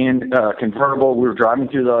in a convertible. We were driving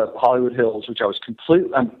through the Hollywood Hills, which I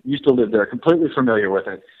used to live there, completely familiar with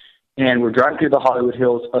it. And we're driving through the Hollywood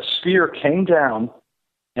Hills. A sphere came down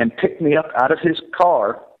and picked me up out of his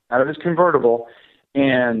car, out of his convertible.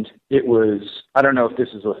 And it was, I don't know if this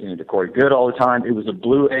is listening to Corey Good all the time, it was a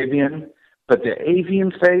blue avian, but the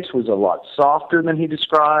avian face was a lot softer than he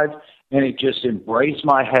described. And it just embraced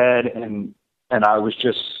my head, and I was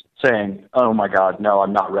just saying, oh, my God, no,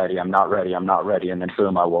 I'm not ready, I'm not ready, I'm not ready. And then,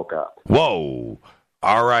 boom, I woke up. Whoa.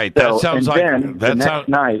 All right. That sounds like... And then the next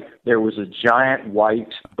night, there was a giant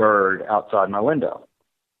white bird outside my window.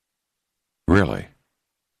 Really?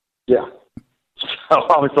 Yeah. So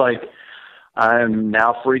I was like, I'm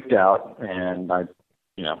now freaked out, and that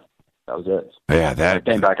was it. Yeah, I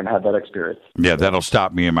came back and had that experience. Yeah, that'll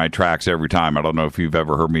stop me in my tracks every time. I don't know if you've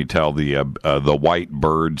ever heard me tell the white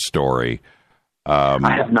bird story.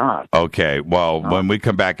 I have not. Okay, well, when we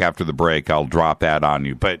come back after the break, I'll drop that on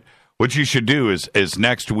you. But what you should do is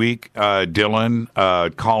next week, Dylan,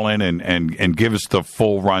 call in and give us the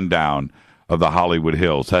full rundown of the Hollywood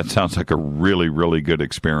Hills. That sounds like a really, really good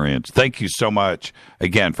experience. Thank you so much,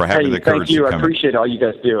 again, for having the courage to come in. Thank you. I appreciate all you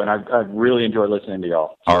guys do, and I really enjoy listening to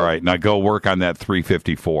y'all. So. All right. Now go work on that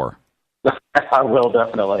 354. I will,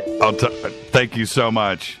 definitely. Thank you so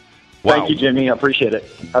much. Wow. Thank you, Jimmy. I appreciate it.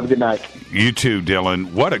 Have a good night. You too,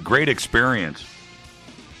 Dylan. What a great experience.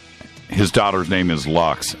 His daughter's name is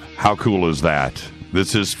Lux. How cool is that?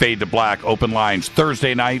 This is Fade to Black, Open Lines,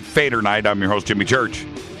 Thursday night, Fadernight. I'm your host, Jimmy Church.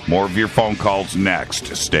 More of your phone calls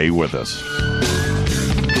next. Stay with us.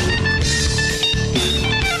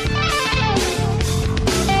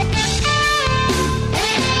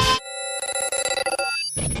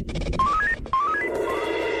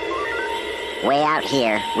 Way out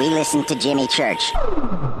here, we listen to Jimmy Church.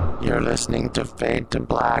 You're listening to Fade to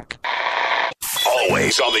Black.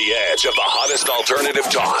 Always on the edge of the hottest alternative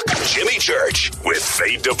talk. Jimmy Church with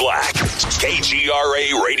Fade to Black.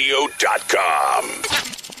 KGRARadio.com.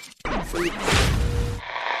 ¿Qué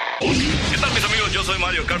tal, mis amigos? Yo soy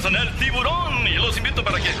Mario Carson, el tiburón, y los invito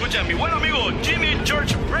para que escuchen a mi buen amigo Jimmy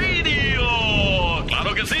Church Radio.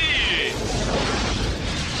 ¡Claro que sí!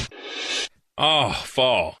 Oh,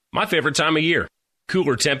 fall. My favorite time of year.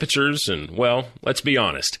 Cooler temperatures and, well, let's be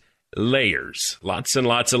honest, layers. Lots and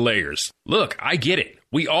lots of layers. Look, I get it.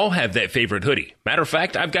 We all have that favorite hoodie. Matter of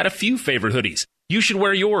fact, I've got a few favorite hoodies. You should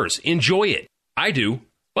wear yours. Enjoy it. I do.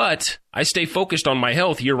 But I stay focused on my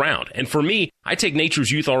health year-round. And for me, I take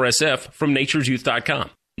Nature's Youth RSF from nature'syouth.com.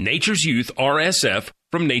 Nature's Youth RSF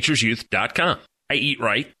from nature'syouth.com. I eat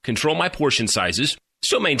right, control my portion sizes,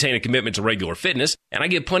 still maintain a commitment to regular fitness, and I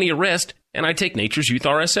get plenty of rest, and I take Nature's Youth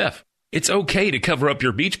RSF. It's okay to cover up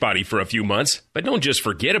your beach body for a few months, but don't just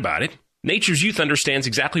forget about it. Nature's Youth understands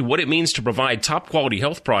exactly what it means to provide top-quality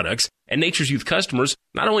health products, and Nature's Youth customers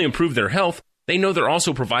not only improve their health, they know they're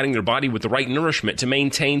also providing their body with the right nourishment to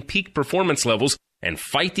maintain peak performance levels and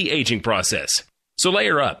fight the aging process. So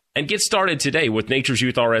layer up and get started today with Nature's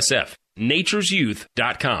Youth RSF.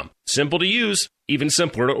 nature'syouth.com. Simple to use, even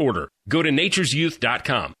simpler to order. Go to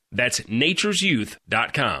nature'syouth.com. That's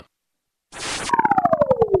nature'syouth.com.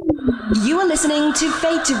 You are listening to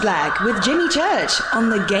Fade to Black with Jimmy Church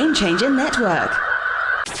on the Game Changer Network.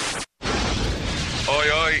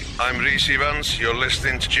 Oi, oi, I'm Reese Evans. You're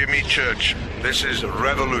listening to Jimmy Church. This is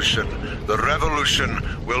Revolution. The revolution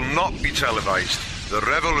will not be televised. The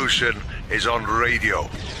revolution is on radio.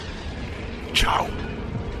 Ciao.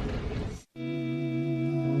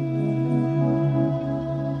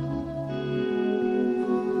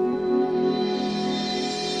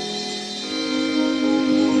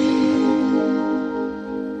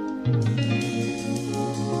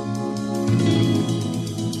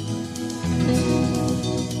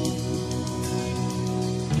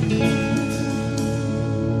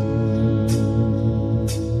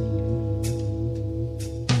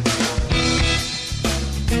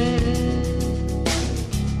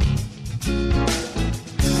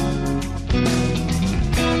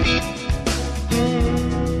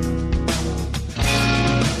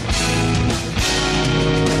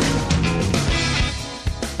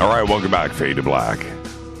 Welcome back, Fade to Black.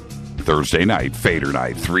 Thursday night, Fader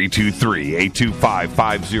Night,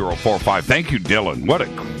 323-825-5045. Thank you, Dylan. What a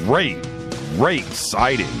great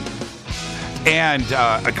sighting. And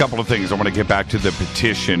a couple of things. I want to get back to the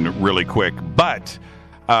petition really quick. But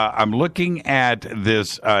I'm looking at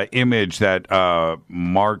this image that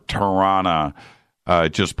Mark Tarana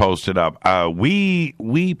just posted up.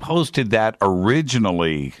 We posted that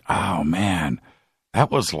originally. Oh, man. That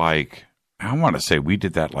was like... I want to say we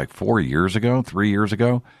did that like 3 years ago.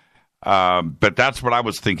 But that's what I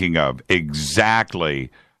was thinking of. Exactly.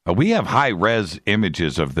 We have high-res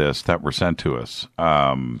images of this that were sent to us.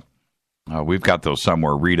 We've got those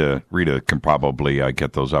somewhere. Rita can probably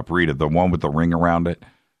get those up. Rita, the one with the ring around it.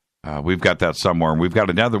 We've got that somewhere. And we've got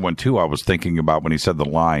another one, too, I was thinking about when he said the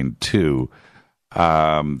line, too,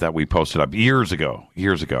 that we posted up years ago.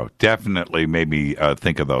 Definitely made me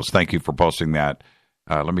think of those. Thank you for posting that.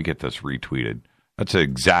 Let me get this retweeted. That's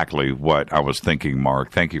exactly what I was thinking,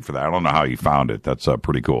 Mark. Thank you for that. I don't know how you found it. That's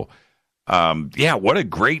pretty cool. Yeah, what a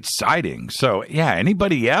great sighting. So, yeah,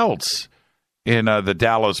 anybody else in the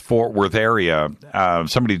Dallas-Fort Worth area,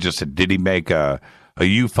 somebody just said, did he make a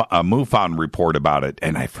MUFON report about it?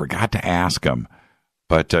 And I forgot to ask him.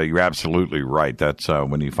 But you're absolutely right. That's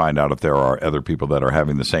when you find out if there are other people that are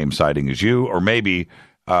having the same sighting as you, or maybe...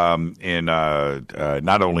 in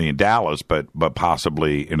not only in Dallas, but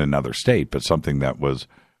possibly in another state, but something that was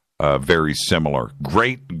very similar.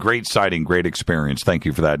 Great sighting, great experience. Thank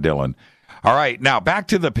you for that, Dylan. All right, now back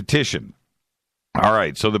to the petition. All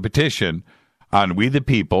right, so the petition on We the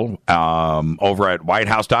People over at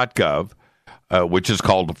whitehouse.gov, which is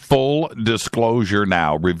called Full Disclosure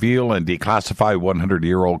Now, Reveal and Declassify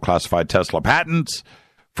 100-year-old classified Tesla patents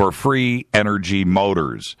for free energy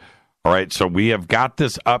motors. All right, so we have got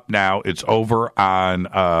this up now. It's over on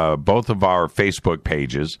both of our Facebook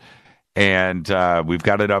pages, and we've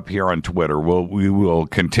got it up here on Twitter. We will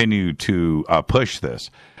continue to push this.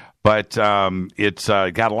 But it's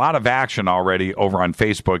got a lot of action already over on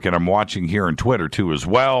Facebook, and I'm watching here on Twitter, too, as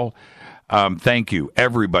well. Thank you,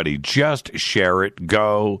 everybody. Just share it,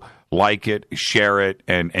 go, like it, share it,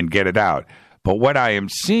 and get it out. But what I am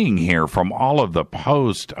seeing here from all of the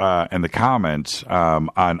posts and the comments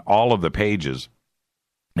on all of the pages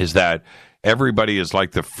is that everybody is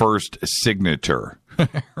like the first signature,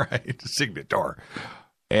 right? Signator.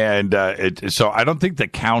 And so I don't think the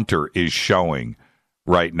counter is showing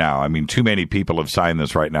right now. I mean, too many people have signed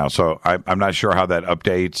this right now. So I'm not sure how that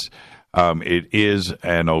updates. It is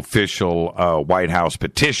an official White House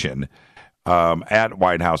petition at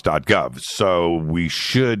whitehouse.gov. So we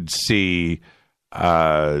should see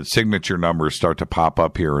signature numbers start to pop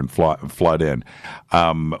up here and flood in.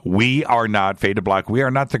 We are not, Fade to Black, we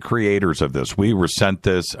are not the creators of this. We were sent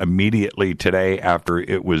this immediately today after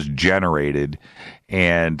it was generated.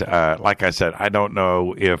 And like I said, I don't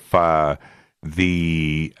know if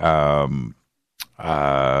the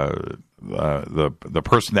the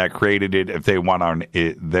person that created it if they want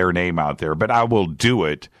their name out there, but I will do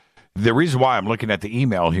it. The reason why I'm looking at the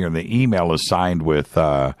email here, and the email is signed with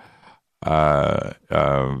I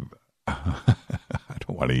don't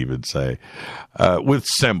want to even say with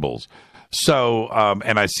symbols. So,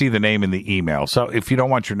 and I see the name in the email. So, if you don't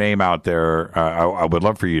want your name out there, I would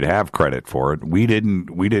love for you to have credit for it. We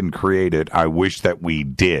didn't create it. I wish that we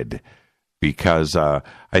did, because I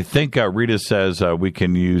think Rita says we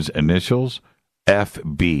can use initials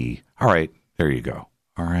FB. All right, there you go.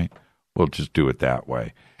 All right, we'll just do it that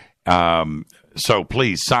way. So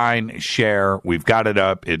please sign, share. We've got it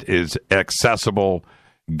up. It is accessible.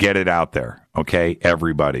 Get it out there, okay,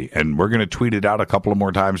 everybody. And we're going to tweet it out a couple of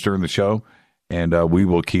more times during the show, and we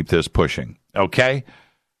will keep this pushing, okay?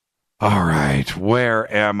 All right, where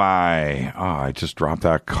am I? Oh, I just dropped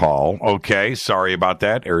that call. Okay, sorry about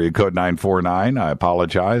that. Area code 949. I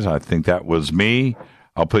apologize. I think that was me.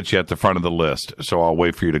 I'll put you at the front of the list, so I'll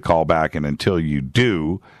wait for you to call back, and until you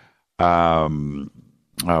do,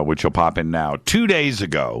 which will pop in now. 2 days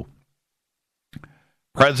ago,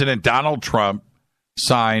 President Donald Trump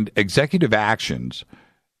signed executive actions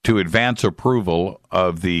to advance approval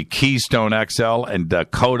of the Keystone XL and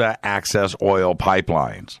Dakota Access oil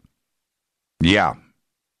pipelines. Yeah.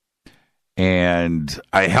 And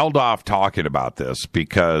I held off talking about this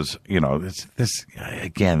because, I'm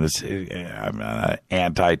not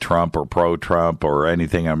anti-Trump or pro-Trump or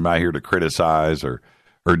anything. I'm not here to criticize or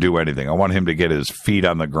do anything. I want him to get his feet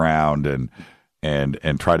on the ground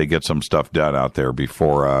and try to get some stuff done out there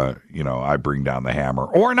before, I bring down the hammer.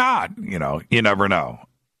 Or not, you never know,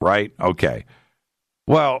 right? Okay.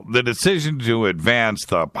 Well, the decision to advance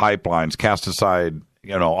the pipelines cast aside,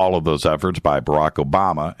 all of those efforts by Barack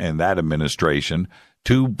Obama and that administration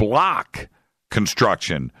to block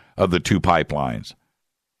construction of the two pipelines.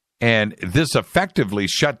 And this effectively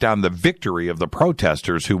shut down the victory of the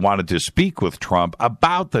protesters who wanted to speak with Trump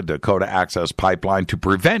about the Dakota Access Pipeline to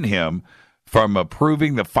prevent him from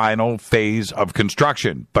approving the final phase of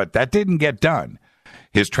construction. But that didn't get done.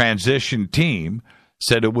 His transition team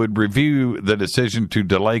said it would review the decision to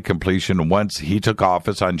delay completion once he took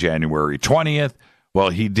office on January 20th. Well,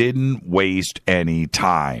 he didn't waste any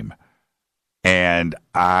time. And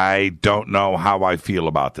I don't know how I feel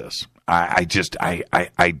about this. I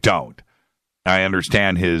don't. I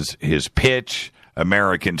understand his pitch,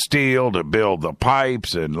 American steel to build the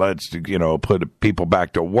pipes and let's, put people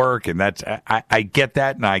back to work. And that's, I get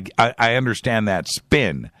that. And I understand that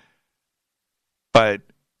spin. But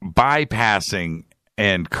bypassing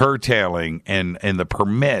and curtailing and the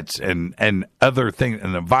permits and other things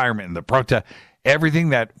and the environment and the protest, everything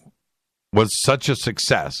that was such a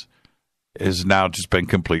success has now just been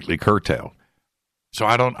completely curtailed. So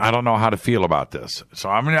I don't know how to feel about this. So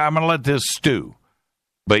I'm gonna let this stew.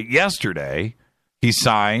 But yesterday he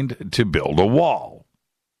signed to build a wall.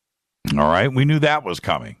 All right, we knew that was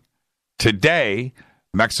coming. Today,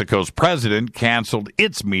 Mexico's president canceled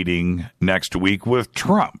its meeting next week with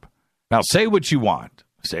Trump. Now, say what you want.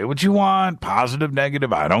 Say what you want, positive,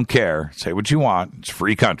 negative, I don't care. Say what you want. It's a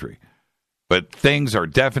free country. But things are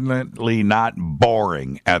definitely not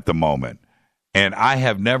boring at the moment. And I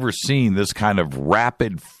have never seen this kind of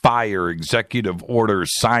rapid-fire executive order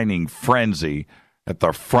signing frenzy at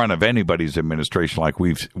the front of anybody's administration like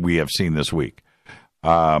we have seen this week.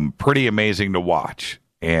 Pretty amazing to watch.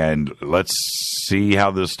 And let's see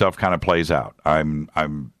how this stuff kind of plays out. I'm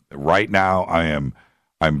right now. I'm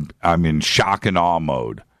in shock and awe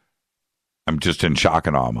mode. I'm just in shock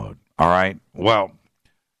and awe mode. All right. Well,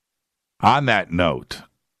 on that note,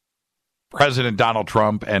 President Donald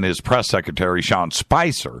Trump and his press secretary, Sean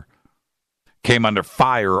Spicer, came under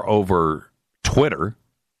fire over Twitter,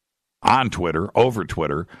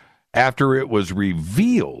 after it was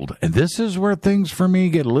revealed, and this is where things for me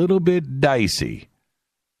get a little bit dicey.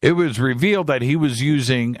 It was revealed that he was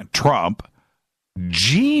using Trump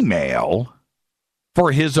Gmail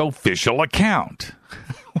for his official account.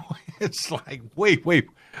 It's like, wait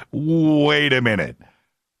a minute.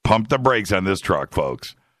 Pump the brakes on this truck,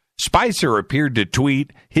 folks. Spicer appeared to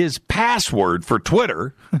tweet his password for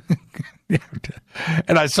Twitter.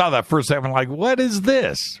 And I saw that first time. I'm like, what is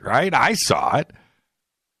this? Right? I saw it.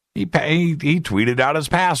 He tweeted out his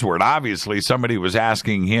password. Obviously, somebody was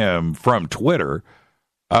asking him from Twitter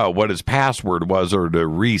what his password was or to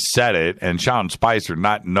reset it. And Sean Spicer,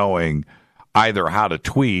 not knowing either how to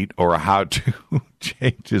tweet or how to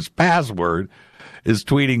change his password, is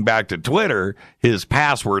tweeting back to Twitter his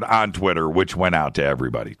password on Twitter, which went out to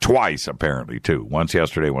everybody. Twice, apparently, too. Once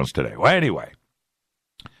yesterday, once today. Well, anyway,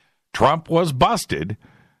 Trump was busted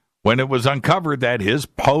when it was uncovered that his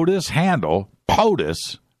POTUS handle,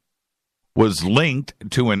 POTUS, was linked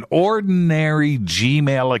to an ordinary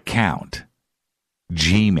Gmail account.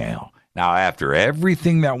 Gmail. Now, after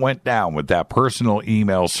everything that went down with that personal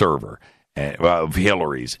email server of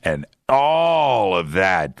Hillary's and all of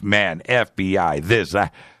that, man, FBI, this,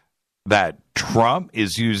 that Trump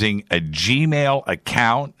is using a Gmail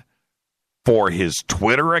account for his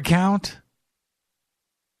Twitter account?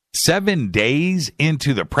 7 days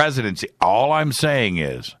into the presidency, all I'm saying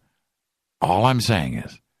is,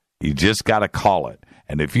 you just got to call it.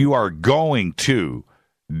 And if you are going to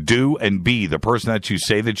do and be the person that you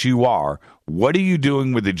say that you are, what are you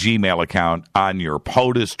doing with the Gmail account on your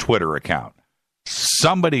POTUS Twitter account?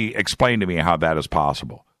 Somebody explain to me how that is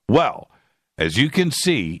possible. Well, as you can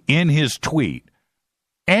see in his tweet,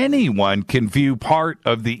 anyone can view part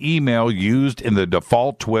of the email used in the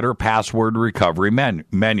default Twitter password recovery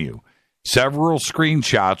menu. Several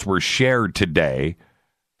screenshots were shared today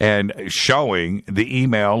and showing the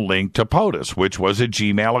email linked to POTUS, which was a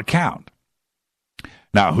Gmail account.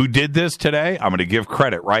 Now, who did this today? I'm going to give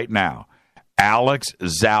credit right now. Alex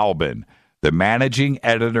Zalbin, the managing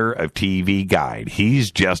editor of TV Guide.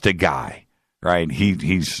 He's just a guy, right?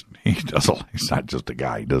 He's not just a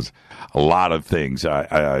guy. He does a lot of things.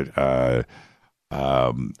 But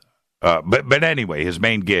anyway, his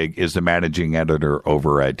main gig is the managing editor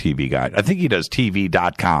over at TV Guide. I think he does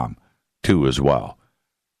TV.com too as well.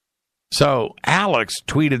 So Alex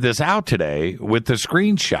tweeted this out today with the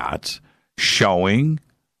screenshots showing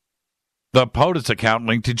the POTUS account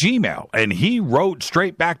linked to Gmail. And he wrote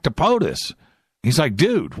straight back to POTUS. He's like,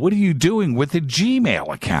 dude, what are you doing with the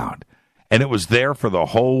Gmail account? And it was there for the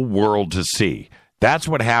whole world to see. That's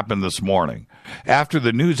what happened this morning. After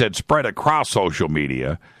the news had spread across social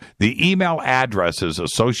media, the email addresses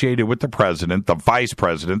associated with the president, the vice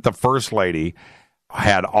president, the first lady,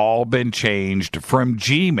 had all been changed from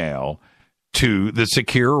Gmail to the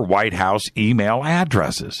secure White House email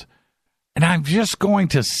addresses. And I'm just going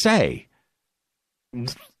to say,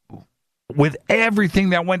 with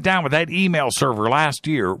everything that went down with that email server last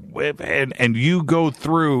year, and you go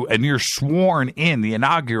through and you're sworn in the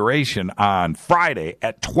inauguration on Friday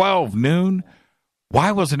at 12 noon,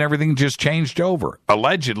 why wasn't everything just changed over?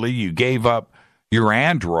 Allegedly, you gave up your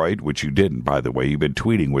Android, which you didn't, by the way. You've been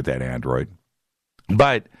tweeting with that Android.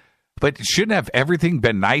 But shouldn't have everything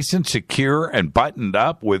been nice and secure and buttoned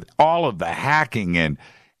up with all of the hacking and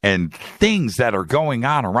things that are going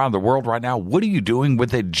on around the world right now? What are you doing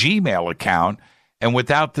with a Gmail account and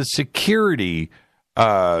without the security,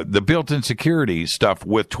 the built-in security stuff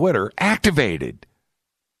with Twitter activated?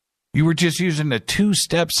 You were just using a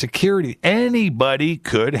two-step security. Anybody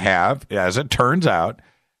could have, as it turns out,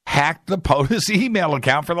 hacked the POTUS email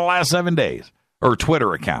account for the last 7 days, or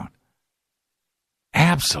Twitter account.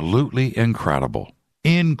 Absolutely incredible.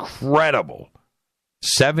 Incredible.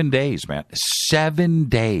 7 days, man. 7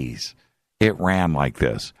 days it ran like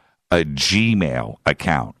this. A Gmail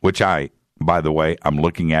account, which by the way, I'm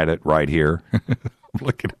looking at it right here. I'm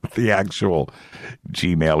looking at the actual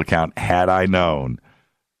Gmail account. Had I known,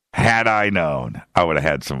 I would have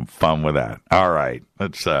had some fun with that. All right.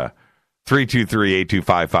 Let's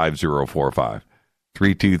 323-825-5045.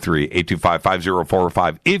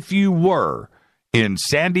 323-825-5045. If you were in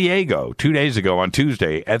San Diego 2 days ago on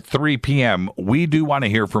Tuesday at 3 p.m., we do want to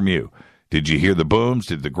hear from you. Did you hear the booms?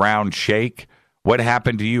 Did the ground shake? What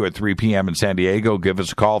happened to you at 3 p.m. in San Diego? Give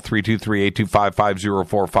us a call,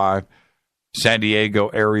 323-825-5045. San Diego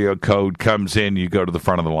area code comes in, you go to the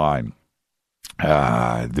front of the line.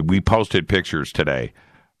 We posted pictures today,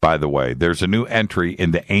 by the way. There's a new entry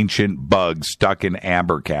in the ancient bug stuck in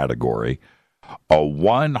amber category. A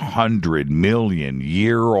 100 million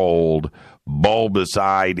year old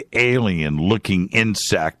bulbous-eyed alien-looking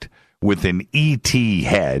insect with an ET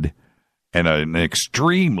head and an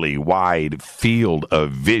extremely wide field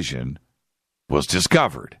of vision was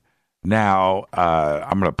discovered. Now,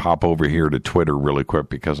 I'm going to pop over here to Twitter really quick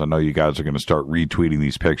because I know you guys are going to start retweeting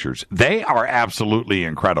these pictures. They are absolutely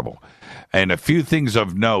incredible. And a few things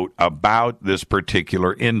of note about this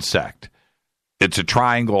particular insect. It's a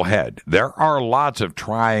triangle head. There are lots of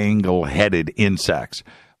triangle-headed insects,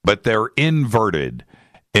 but they're inverted.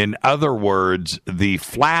 In other words, the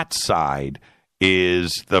flat side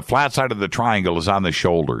of the triangle is on the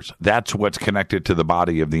shoulders. That's what's connected to the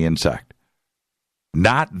body of the insect.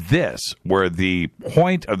 Not this, where the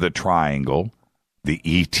point of the triangle, the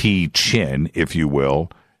ET chin, if you will,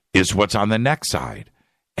 is what's on the neck side.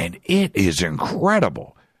 And it is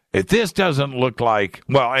incredible. If this doesn't look like,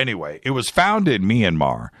 well, anyway, it was found in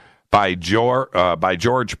Myanmar by George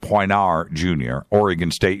Poinar Jr.,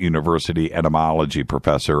 Oregon State University entomology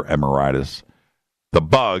professor emeritus. The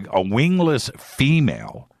bug, a wingless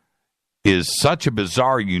female, is such a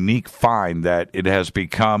bizarre, unique find that it has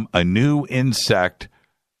become a new insect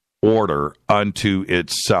order unto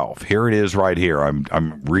itself. Here it is right here. I'm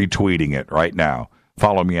retweeting it right now.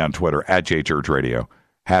 Follow me on Twitter at JChurchRadio,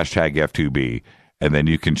 hashtag F2B, and then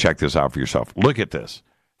you can check this out for yourself. Look at this.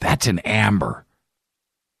 That's an amber.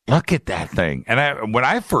 Look at that thing. And when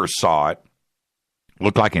I first saw it,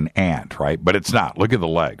 looked like an ant, right? But it's not. Look at the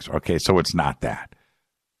legs. Okay, so it's not that.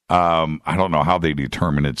 I don't know how they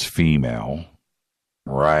determine it's female,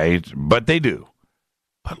 right? But they do.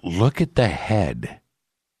 But look at the head.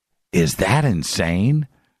 Is that insane?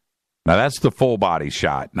 Now that's the full body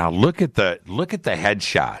shot. Now look at the head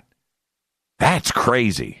shot. That's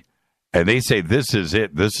crazy. And they say this is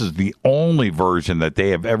it. This is the only version that they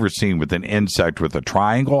have ever seen with an insect with a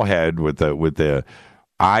triangle head with the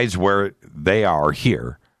eyes where they are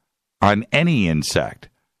here on any insect.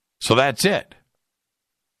 So that's it.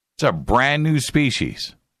 It's a brand new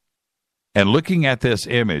species. And looking at this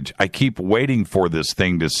image, I keep waiting for this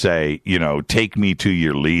thing to say, take me to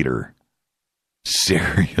your leader.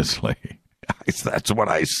 Seriously. That's what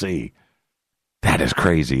I see. That is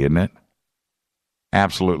crazy, isn't it?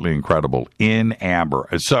 Absolutely incredible. In amber.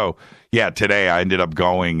 So, yeah, today I ended up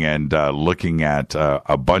going and looking at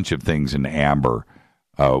a bunch of things in amber,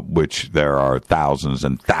 which there are thousands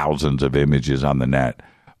and thousands of images on the net.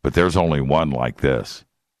 But there's only one like this.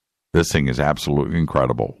 This thing is absolutely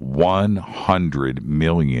incredible. 100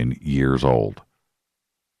 million years old.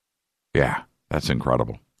 Yeah, that's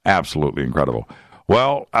incredible. Absolutely incredible.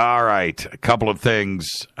 Well, all right. A couple of things.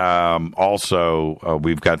 Also,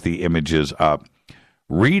 we've got the images up.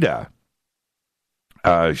 Rita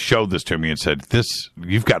showed this to me and said,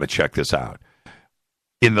 you've got to check this out.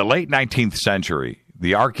 In the late 19th century,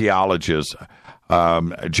 the archaeologist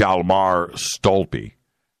Hjalmar Stolpe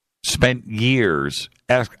spent years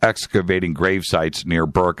excavating grave sites near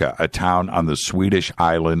Birka, a town on the Swedish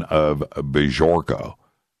island of Björkö.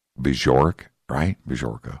 Björk, right?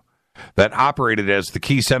 Björkö. That operated as the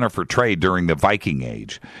key center for trade during the Viking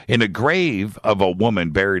Age. In a grave of a woman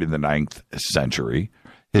buried in the 9th century,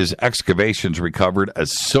 his excavations recovered a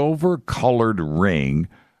silver-colored ring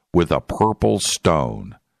with a purple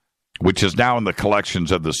stone, which is now in the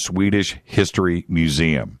collections of the Swedish History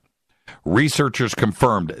Museum. Researchers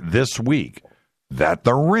confirmed this week that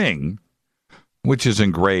the ring, which is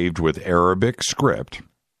engraved with Arabic script,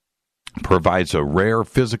 provides a rare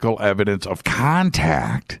physical evidence of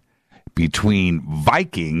contact between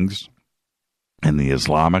Vikings and the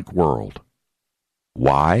Islamic world.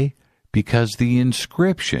 Why? Because the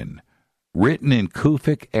inscription, written in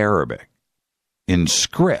Kufic Arabic, in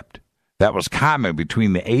script that was common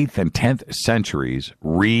between the 8th and 10th centuries,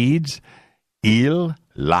 reads Il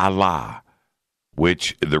Lala,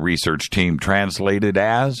 which the research team translated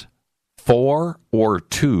as for or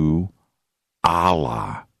to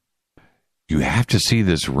Allah. You have to see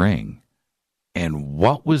this ring. And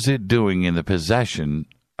what was it doing in the possession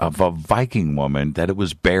of a Viking woman that it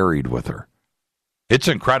was buried with her? It's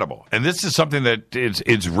incredible. And this is something that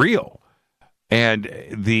it's real. And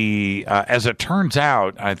as it turns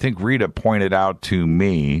out, I think Rita pointed out to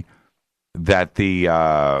me that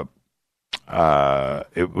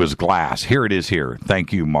it was glass. Here it is here.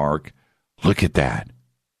 Thank you, Mark. Look at that.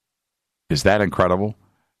 Is that incredible?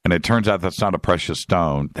 And it turns out that's not a precious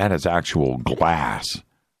stone. That is actual glass,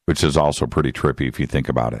 which is also pretty trippy if you think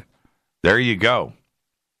about it. There you go.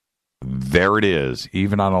 There it is,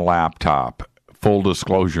 even on a laptop. Full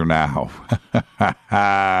disclosure now.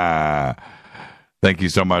 Thank you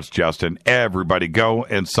so much, Justin. Everybody go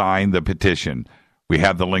and sign the petition. We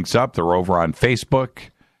have the links up. They're over on Facebook.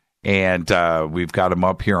 And we've got them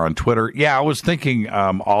up here on Twitter. Yeah, I was thinking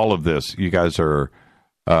all of this. You guys are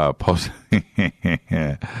posting.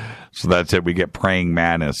 So that's it. We get praying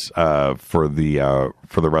mantis for the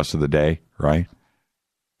rest of the day, right?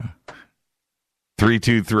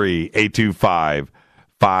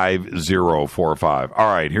 323-825-5045.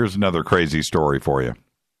 All right, here's another crazy story for you.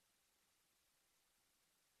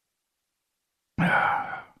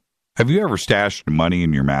 Have you ever stashed money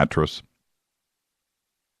in your mattress?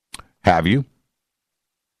 Have you?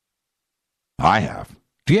 I have.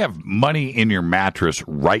 Do you have money in your mattress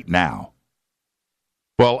right now?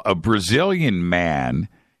 Well, a Brazilian man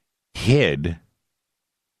hid.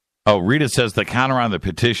 Oh, Rita says the counter on the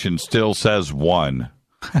petition still says 1.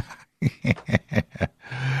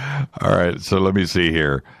 All right, so let me see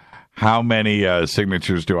here. How many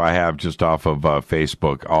signatures do I have just off of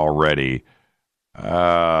Facebook already?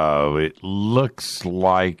 It looks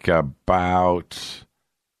like about...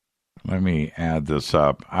 Let me add this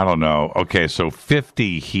up. I don't know. Okay, so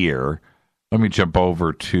 50 here. Let me jump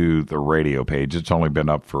over to the radio page. It's only been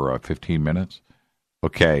up for 15 minutes.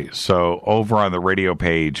 Okay, so over on the radio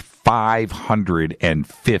page,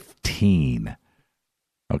 515.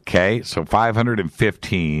 Okay, so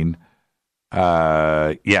 515.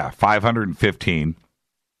 515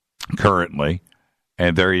 currently.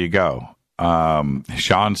 And there you go.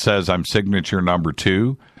 Sean says, I'm signature number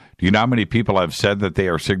 2. Do you know how many people have said that they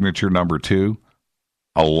are signature number 2?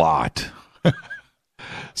 A lot.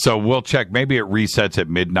 So we'll check. Maybe it resets at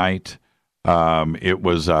midnight. It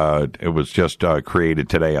was just created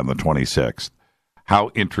today on the 26th. How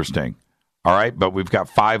interesting. All right, but we've got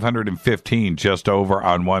 515 just over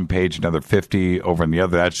on one page, another 50 over on the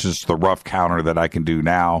other. That's just the rough counter that I can do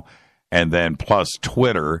now. And then plus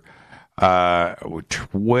Twitter.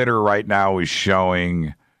 Twitter right now is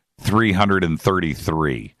showing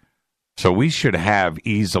 333. So we should have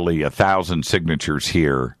easily 1,000 signatures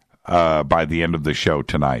here by the end of the show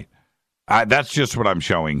tonight. That's just what I'm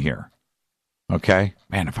showing here. Okay?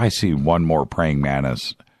 Man, if I see one more praying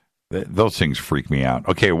mantis, those things freak me out.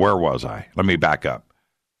 Okay, where was I? Let me back up.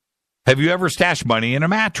 Have you ever stashed money in a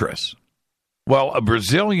mattress? Well, a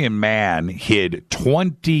Brazilian man hid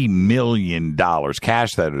 $20 million,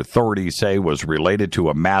 cash that authorities say was related to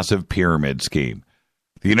a massive pyramid scheme.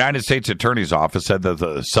 The United States Attorney's Office said that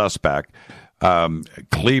the suspect,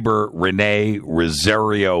 Kleber Rene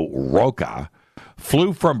Rosario Roca,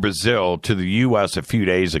 flew from Brazil to the U.S. a few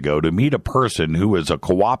days ago to meet a person who was a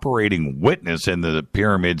cooperating witness in the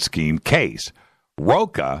pyramid scheme case.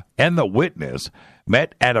 Roca and the witness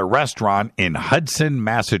met at a restaurant in Hudson,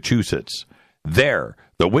 Massachusetts. There,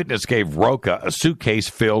 the witness gave Roca a suitcase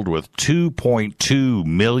filled with $2.2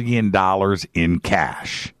 million in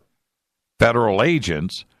cash. Federal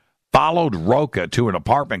agents followed Roca to an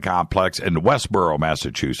apartment complex in Westboro,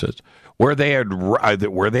 Massachusetts, where they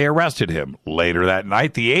arrested him. Later that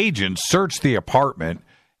night, the agents searched the apartment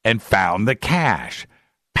and found the cash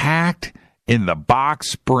packed in the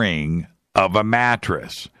box spring of a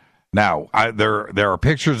mattress. Now, there are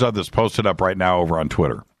pictures of this posted up right now over on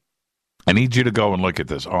Twitter. I need you to go and look at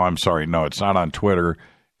this. Oh, I'm sorry. No, it's not on Twitter.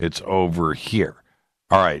 It's over here.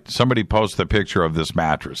 All right. Somebody post the picture of this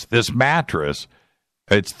mattress. This mattress,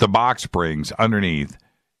 it's the box springs underneath,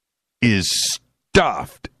 is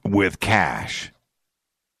stuffed with cash.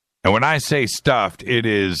 And when I say stuffed, it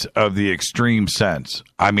is of the extreme sense.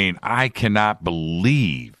 I mean, I cannot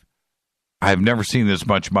believe I've never seen this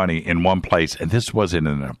much money in one place. And this was in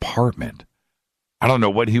an apartment. I don't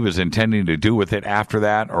know what he was intending to do with it after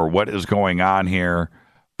that or what is going on here,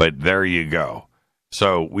 but there you go.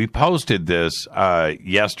 So we posted this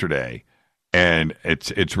yesterday, and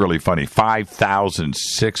it's really funny.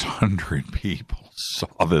 5,600 people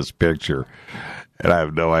saw this picture, and I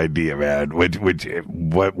have no idea, man,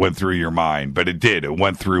 what went through your mind, but it did. It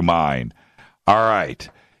went through mine. All right.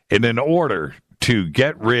 And in order to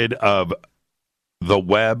get rid of the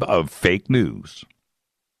web of fake news,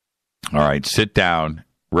 all right, sit down,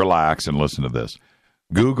 relax, and listen to this.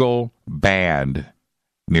 Google banned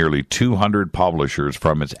nearly 200 publishers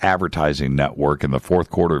from its advertising network in the fourth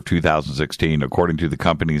quarter of 2016, according to the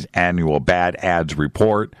company's annual Bad Ads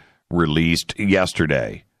report released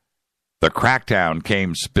yesterday. The crackdown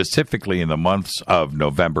came specifically in the months of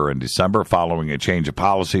November and December following a change of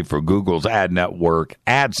policy for Google's ad network,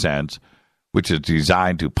 AdSense, which is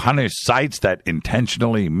designed to punish sites that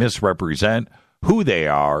intentionally misrepresent who they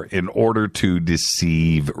are in order to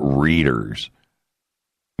deceive readers,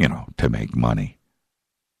 to make money.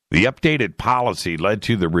 The updated policy led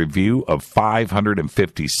to the review of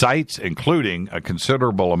 550 sites, including a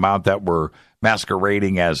considerable amount that were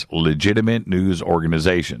masquerading as legitimate news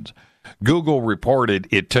organizations. Google reported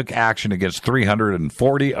it took action against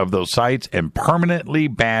 340 of those sites and permanently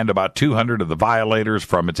banned about 200 of the violators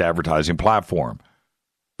from its advertising platform.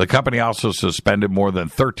 The company also suspended more than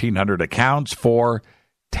 1,300 accounts for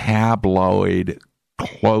tabloid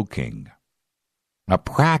cloaking, a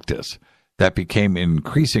practice that became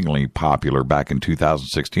increasingly popular back in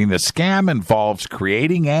 2016. The scam involves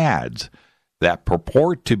creating ads that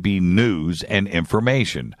purport to be news and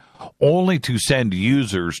information, only to send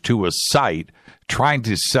users to a site trying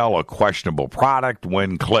to sell a questionable product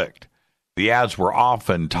when clicked. The ads were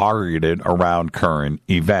often targeted around current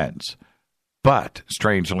events. But,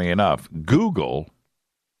 strangely enough, Google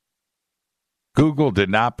did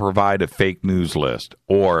not provide a fake news list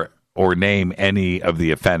or name any of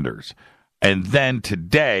the offenders. And then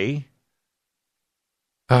today,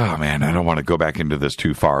 Oh, man, I don't want to go back into this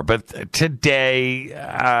too far. But today,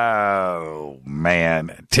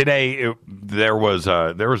 today there was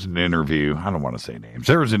an interview. I don't want to say names.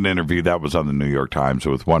 There was an interview that was on the New York Times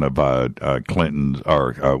with one of one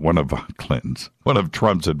of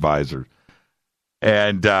Trump's advisors,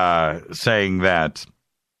 and saying that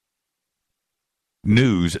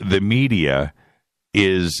the media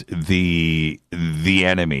is the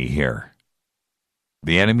enemy here.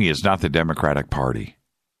 The enemy is not the Democratic Party.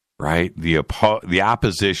 Right? The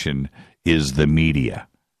opposition is the media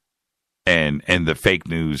and the fake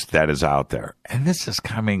news that is out there. And this is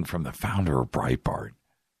coming from the founder of Breitbart.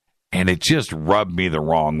 And it just rubbed me the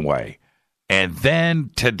wrong way. And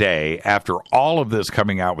then today, after all of this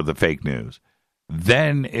coming out with the fake news,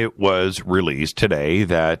 then it was released today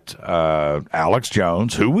that Alex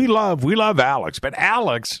Jones, who we love Alex, but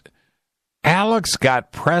Alex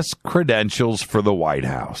got press credentials for the White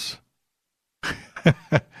House.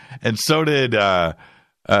 And so did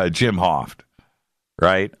Jim Hoft,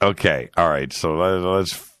 right? Okay, all right. So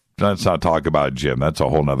let's not talk about Jim. That's a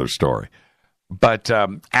whole other story. But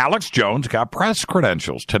Alex Jones got press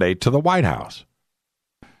credentials today to the White House.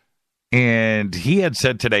 And he had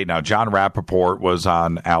said today, now Jon Rappoport was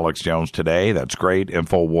on Alex Jones today. That's great.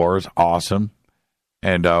 InfoWars, awesome.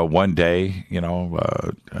 And one day,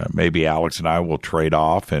 maybe Alex and I will trade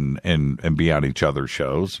off and be on each other's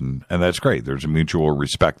shows. And that's great. There's a mutual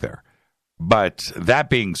respect there. But that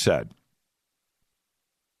being said,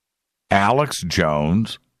 Alex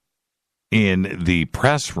Jones in the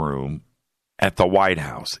press room at the White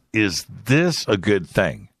House, is this a good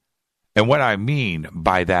thing? And what I mean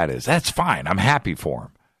by that is, that's fine. I'm happy for him.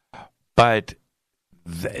 But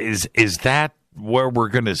is that where we're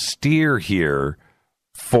going to steer here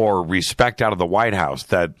for respect out of the White House,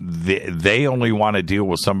 that they only want to deal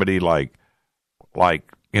with somebody like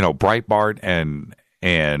Breitbart and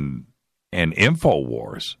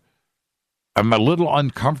InfoWars? I'm a little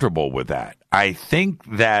uncomfortable with that. I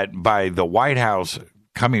think that by the White House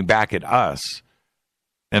coming back at us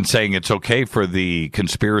and saying it's okay for the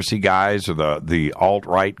conspiracy guys or the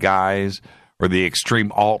alt-right guys or the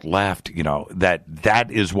extreme alt-left, that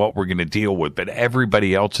is what we're going to deal with, but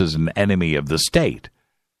everybody else is an enemy of the state.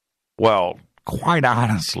 Well, quite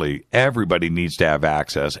honestly, everybody needs to have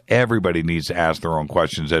access. Everybody needs to ask their own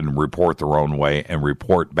questions and report their own way and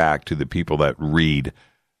report back to the people that read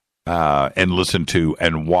and listen to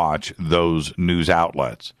and watch those news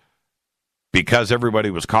outlets. Because everybody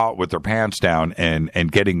was caught with their pants down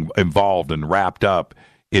and getting involved and wrapped up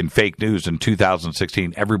in fake news in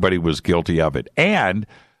 2016, everybody was guilty of it. And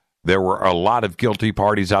there were a lot of guilty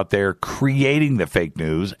parties out there creating the fake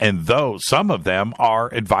news, and some of them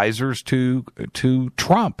are advisors to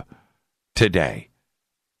Trump today.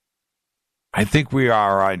 I think we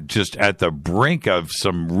are just at the brink of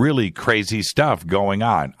some really crazy stuff going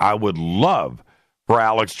on. I would love for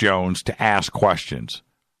Alex Jones to ask questions.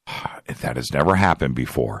 That has never happened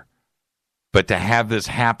before. But to have this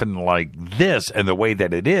happen like this and the way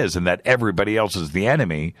that it is, and that everybody else is the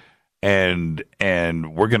enemy, and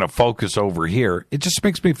we're going to focus over here, it just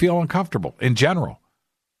makes me feel uncomfortable in general.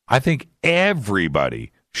 I think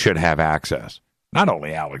everybody should have access. Not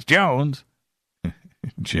only Alex Jones,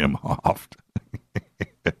 Jim Hoft,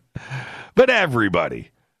 but everybody.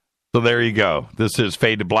 So there you go. This is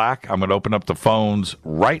Fade to Black. I'm going to open up the phones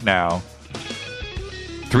right now.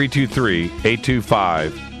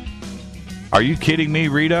 323-825. Are you kidding me,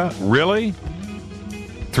 Rita? Really?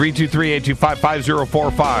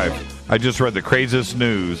 323-825-5045. I just read the craziest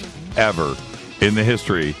news ever in the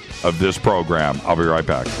history of this program. I'll be right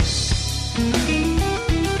back. Hi,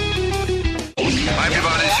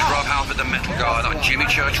 everybody. This is Rob Halford, the Metal Guard on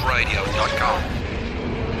JimmyChurchRadio.com.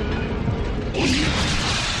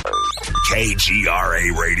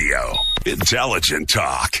 KGRA Radio. Intelligent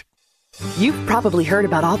talk. You've probably heard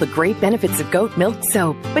about all the great benefits of goat milk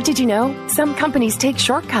soap, but did you know some companies take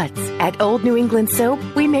shortcuts? At Old New England Soap,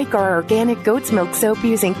 we make our organic goat's milk soap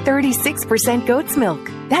using 36% goat's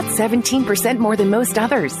milk. That's 17% more than most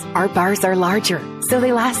others. Our bars are larger, so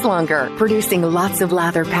they last longer, producing lots of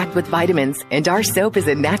lather packed with vitamins. And our soap is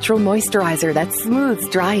a natural moisturizer that smooths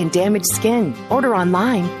dry and damaged skin. Order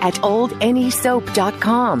online at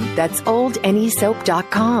oldnesoap.com. That's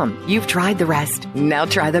oldnesoap.com. You've tried the rest. Now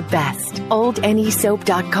try the best.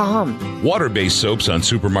 oldnesoap.com. Water-based soaps on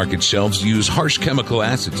supermarket shelves use harsh chemical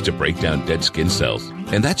acids to break down dead skin cells.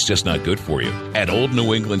 and that's just not good for you. At Old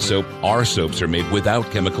New England Soap, our soaps are made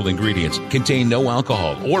without chemical ingredients, contain no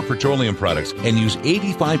alcohol or petroleum products, and use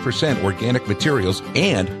 85% organic materials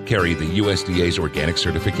and carry the USDA's organic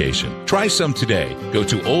certification. Try some today. Go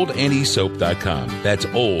to oldnesoap.com. That's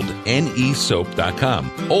oldnesoap.com.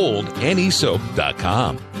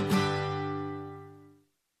 oldnesoap.com.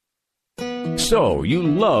 So, you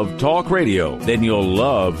love talk radio? Then you'll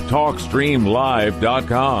love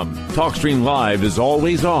TalkStreamLive.com. TalkStream Live is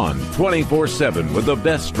always on, 24/7 with the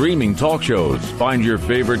best streaming talk shows. Find your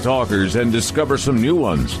favorite talkers and discover some new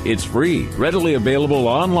ones. It's free, readily available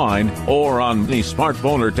online or on any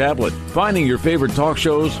smartphone or tablet. Finding your favorite talk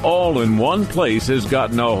shows all in one place has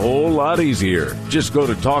gotten a whole lot easier. Just go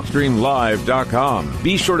to TalkStreamLive.com.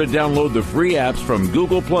 Be sure to download the free apps from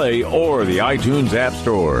Google Play or the iTunes App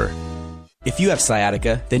Store. If you have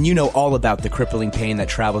sciatica, then you know all about the crippling pain that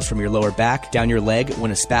travels from your lower back down your leg when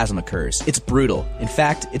a spasm occurs. It's brutal. In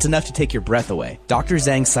fact, it's enough to take your breath away. Dr.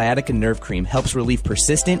 Zhang's Sciatica Nerve Cream helps relieve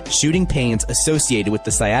persistent, shooting pains associated with the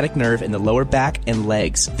sciatic nerve in the lower back and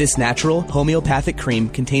legs. This natural, homeopathic cream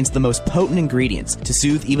contains the most potent ingredients to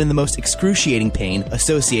soothe even the most excruciating pain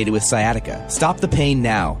associated with sciatica. Stop the pain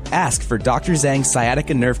now. Ask for Dr. Zhang's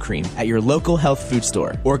Sciatica Nerve Cream at your local health food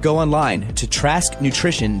store or go online to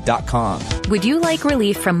trasknutrition.com. Would you like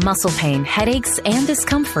relief from muscle pain, headaches, and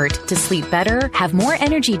discomfort to sleep better, have more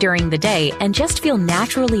energy during the day, and just feel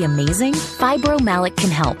naturally amazing? Fibromalic can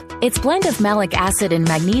help. Its blend of malic acid and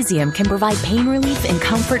magnesium can provide pain relief and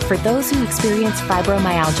comfort for those who experience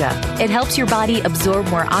fibromyalgia. It helps your body absorb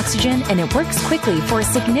more oxygen, and it works quickly for a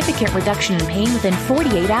significant reduction in pain within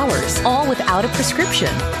 48 hours, all without a prescription.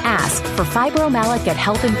 Ask for Fibromalic at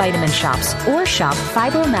health and vitamin shops or shop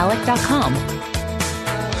fibromalic.com.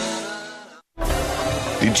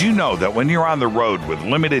 Did you know that when you're on the road with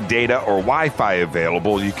limited data or Wi-Fi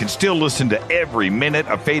available, you can still listen to every minute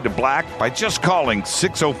of Fade to Black by just calling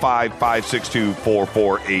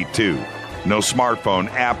 605-562-4482. No smartphone,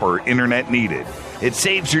 app, or internet needed. It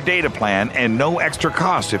saves your data plan and no extra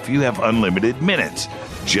cost if you have unlimited minutes.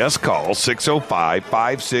 Just call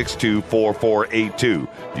 605-562-4482.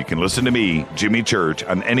 You can listen to me, Jimmy Church,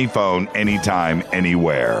 on any phone, anytime,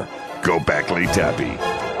 anywhere. Go Beckley Tappy.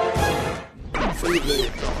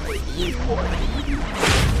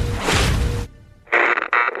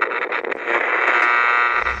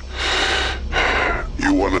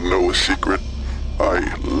 You want to know a secret? I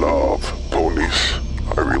love ponies.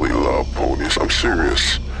 I really love ponies. I'm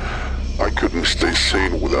serious. I couldn't stay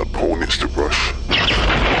sane without ponies to brush.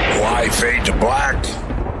 Why Fade to Black?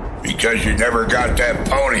 Because you never got that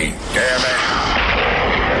pony, damn it.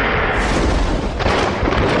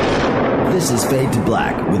 This is Fade to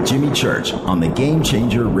Black with Jimmy Church on the Game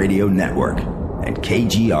Changer Radio Network and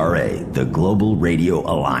KGRA, the Global Radio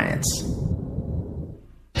Alliance.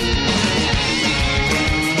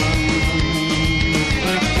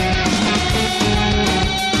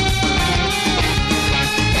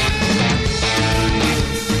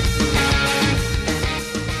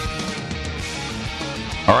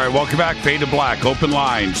 All right, welcome back. Fade to Black. Open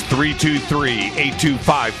lines,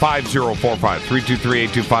 323-825-5045.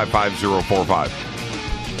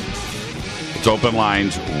 323-825-5045. It's open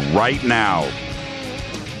lines right now.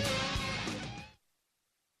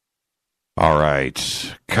 All right.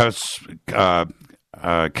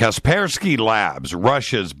 Kaspersky Labs,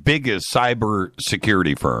 Russia's biggest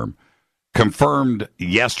cybersecurity firm, confirmed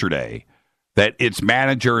yesterday that its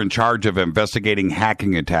manager in charge of investigating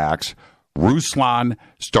hacking attacks, Ruslan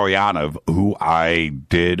Stoyanov, who I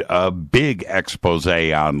did a big expose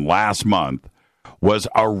on last month, was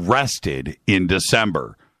arrested in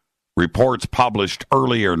December. Reports published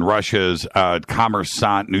earlier in Russia's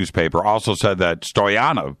Kommersant newspaper also said that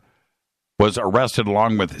Stoyanov was arrested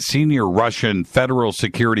along with senior Russian Federal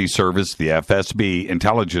Security Service, the FSB,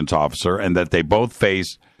 intelligence officer, and that they both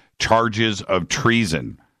face charges of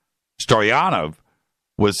treason. Stoyanov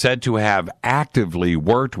was said to have actively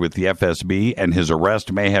worked with the FSB, and his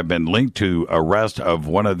arrest may have been linked to arrest of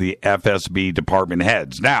one of the FSB department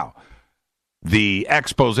heads. Now, the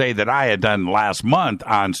expose that I had done last month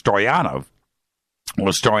on Stoyanov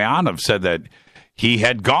said that he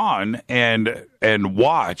had gone and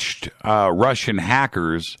watched Russian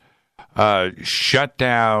hackers shut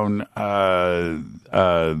down the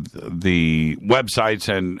websites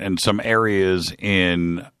and some areas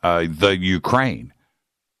in the Ukraine.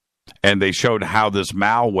 And they showed how this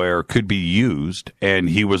malware could be used, and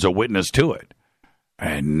he was a witness to it.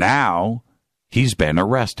 And now he's been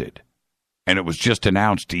arrested. And it was just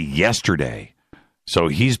announced yesterday. So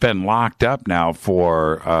he's been locked up now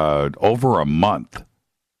for over a month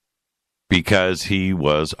because he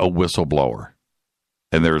was a whistleblower.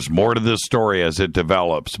 And there's more to this story as it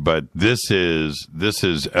develops, but this is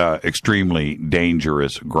extremely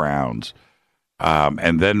dangerous grounds.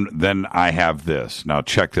 And then I have this. Now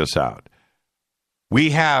check this out.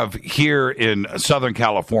 We have here in Southern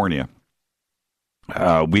California,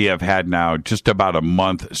 we have had now just about a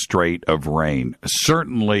month straight of rain.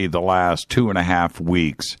 Certainly the last 2.5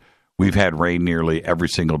 weeks, we've had rain nearly every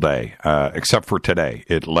single day, except for today.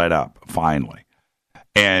 It let up finally.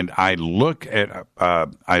 And I look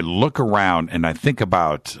around and I think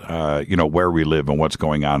about, where we live and what's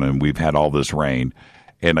going on. And we've had all this rain.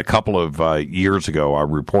 And a couple of years ago, I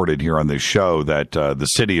reported here on this show that the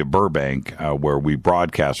city of Burbank, where we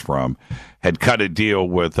broadcast from, had cut a deal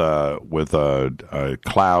with a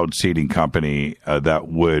cloud seeding company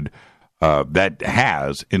that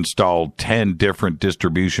has installed 10 different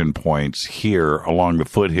distribution points here along the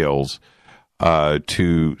foothills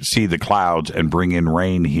to see the clouds and bring in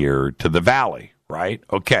rain here to the valley, right?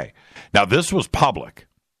 Okay. Now, this was public.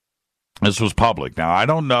 Now, I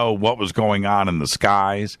don't know what was going on in the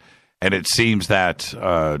skies, and it seems that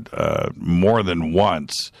more than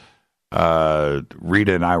once,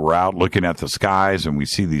 Rita and I were out looking at the skies, and we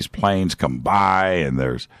see these planes come by, and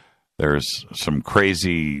there's some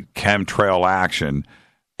crazy chemtrail action,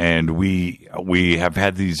 and we have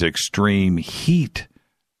had these extreme heat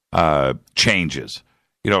changes.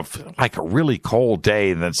 Like a really cold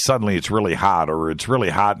day, and then suddenly it's really hot, or it's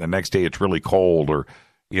really hot, and the next day it's really cold, or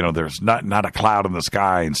there's not a cloud in the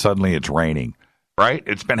sky, and suddenly it's raining. Right?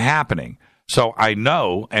 It's been happening. So I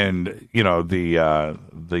know, and the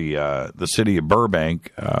city of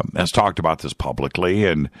Burbank has talked about this publicly,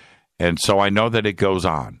 and so I know that it goes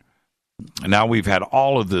on. Now we've had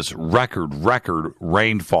all of this record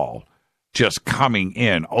rainfall just coming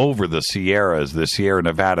in over the Sierras, the Sierra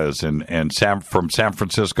Nevadas, and from San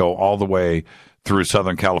Francisco all the way through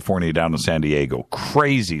Southern California down to San Diego.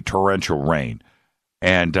 Crazy torrential rain.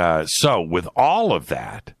 And so with all of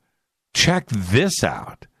that, check this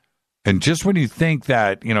out. And just when you think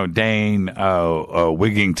that, Dane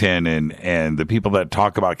Wigington and the people that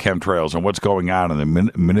talk about chemtrails and what's going on in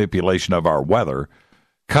the manipulation of our weather,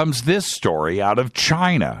 comes this story out of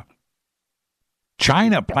China.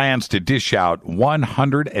 China plans to dish out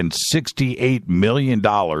 $168 million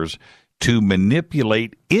to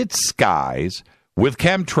manipulate its skies with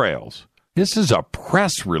chemtrails. This is a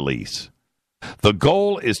press release. The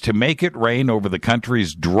goal is to make it rain over the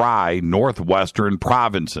country's dry northwestern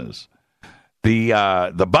provinces.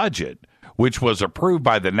 The budget, which was approved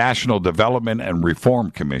by the National Development and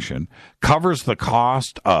Reform Commission, covers the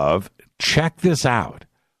cost of, check this out,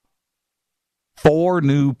 4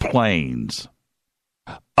 new planes,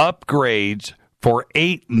 upgrades for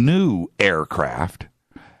 8 new aircraft,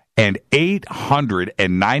 and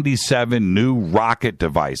 897 new rocket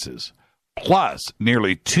devices, plus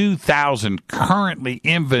nearly 2,000 currently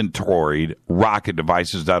inventoried rocket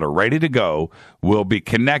devices that are ready to go will be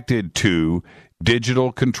connected to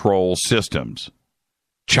digital control systems.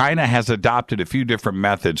 China has adopted a few different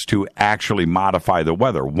methods to actually modify the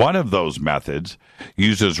weather. One of those methods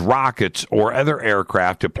uses rockets or other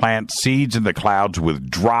aircraft to plant seeds in the clouds with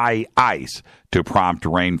dry ice to prompt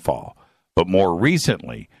rainfall. But more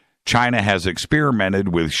recently, China has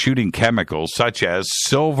experimented with shooting chemicals such as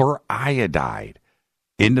silver iodide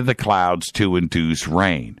into the clouds to induce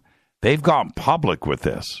rain. They've gone public with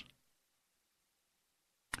this.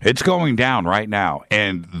 It's going down right now.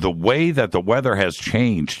 And the way that the weather has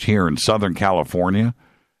changed here in Southern California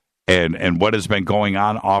and what has been going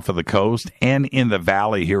on off of the coast and in the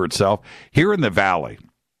valley here itself, here in the valley,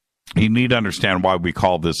 you need to understand why we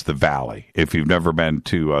call this the Valley, if you've never been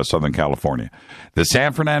to Southern California. The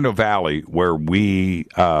San Fernando Valley, where we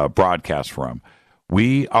broadcast from,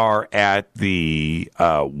 we are at the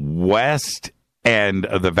west end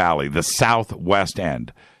of the valley, the southwest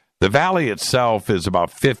end. The valley itself is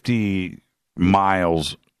about 50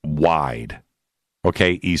 miles wide,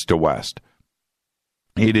 okay, east to west.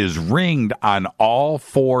 It is ringed on all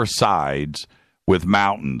 4 sides with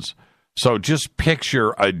mountains. So just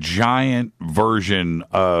picture a giant version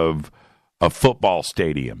of a football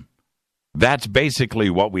stadium. That's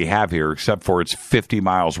basically what we have here, except for it's 50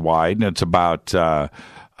 miles wide, and it's about, it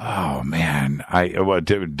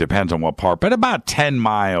depends on what part, but about 10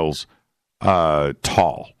 miles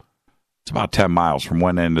tall. It's about 10 miles from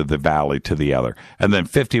one end of the valley to the other, and then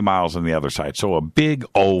 50 miles on the other side. So a big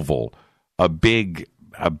oval, a big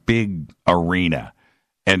arena.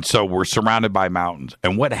 And so we're surrounded by mountains.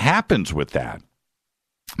 And what happens with that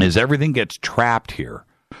is everything gets trapped here.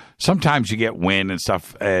 Sometimes you get wind and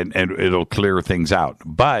stuff, and it'll clear things out.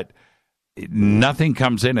 But nothing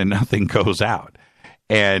comes in and nothing goes out.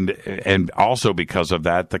 And also because of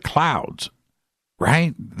that, the clouds,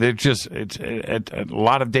 right? They're just, it's a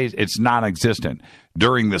lot of days, it's non-existent.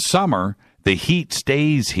 During the summer, the heat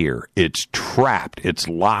stays here. It's trapped. It's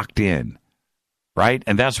locked in, right?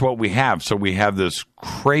 And that's what we have. So we have this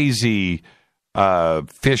crazy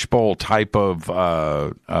fishbowl type of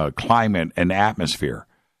climate and atmosphere.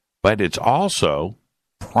 But it's also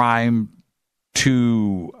prime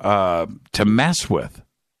to mess with,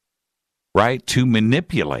 right? To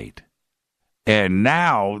manipulate. And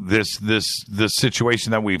now this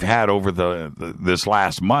situation that we've had over this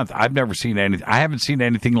last month, I haven't seen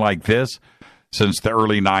anything like this since the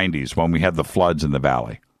early 90s when we had the floods in the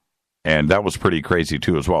valley. And that was pretty crazy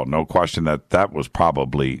too as well. No question that was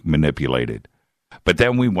probably manipulated. But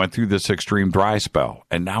then we went through this extreme dry spell,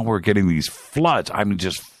 and now we're getting these floods. I mean,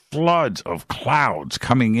 just floods of clouds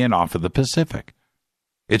coming in off of the Pacific.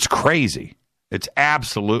 It's crazy. It's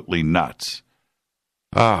absolutely nuts.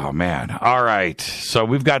 Oh, man. All right. So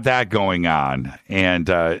we've got that going on, and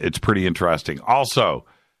it's pretty interesting. Also,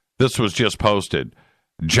 this was just posted.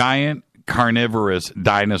 Giant carnivorous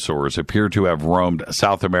dinosaurs appear to have roamed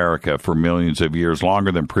South America for millions of years,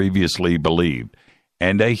 longer than previously believed.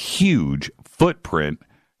 And a huge footprint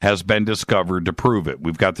has been discovered to prove it.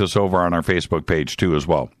 We've got this over on our Facebook page, too, as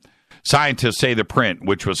well. Scientists say the print,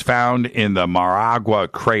 which was found in the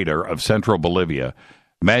Maragua crater of central Bolivia,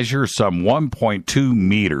 measures some 1.2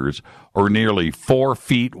 meters or nearly 4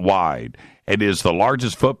 feet wide. It is the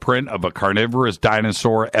largest footprint of a carnivorous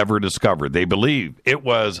dinosaur ever discovered. They believe it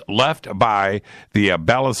was left by the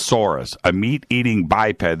Abelisaurus, a meat-eating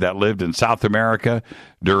biped that lived in South America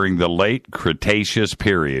during the late Cretaceous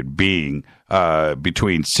period, being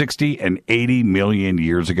between 60 and 80 million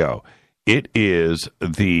years ago. It is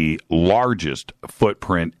the largest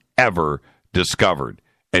footprint ever discovered,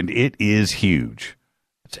 and it is huge.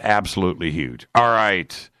 It's absolutely huge. All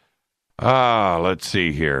right. Let's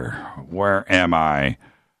see here. Where am I?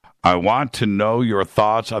 I want to know your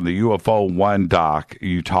thoughts on the UFO 1 doc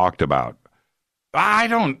you talked about.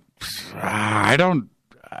 I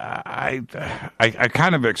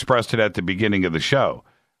kind of expressed it at the beginning of the show.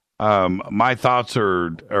 My thoughts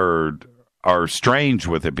are strange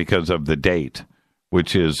with it because of the date,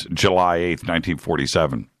 which is July 8th,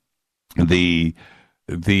 1947. The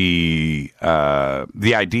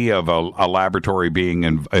idea of a laboratory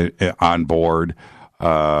being on board,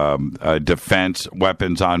 defense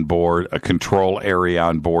weapons on board, a control area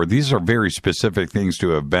on board. These are very specific things to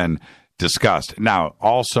have been discussed. Now,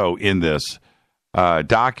 also in this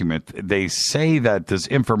document, they say that this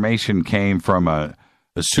information came from a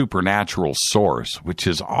supernatural source, which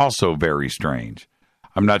is also very strange.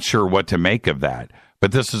 I'm not sure what to make of that.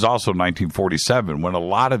 But this is also 1947, when a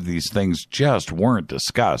lot of these things just weren't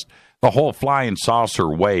discussed. The whole flying saucer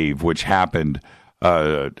wave, which happened,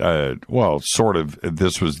 this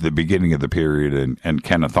was the beginning of the period, and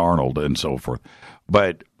Kenneth Arnold and so forth.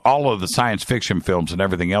 But all of the science fiction films and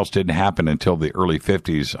everything else didn't happen until the early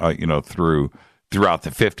 50s, throughout the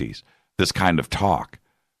 50s, this kind of talk.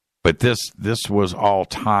 But this was all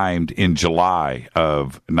timed in July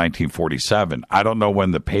of 1947. I don't know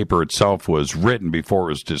when the paper itself was written before it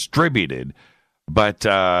was distributed, but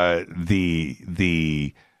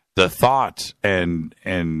the thoughts and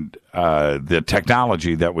the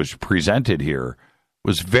technology that was presented here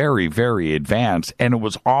was very, very advanced, and it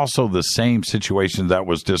was also the same situation that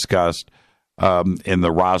was discussed in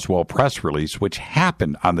the Roswell press release, which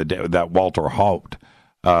happened on the day that Walter Haut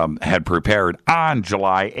had prepared on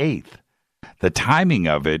July 8th. The timing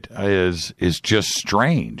of it is just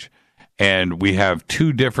strange. And we have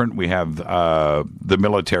we have the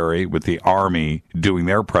military with the Army doing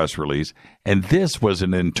their press release, and this was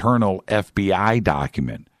an internal FBI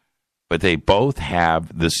document. But they both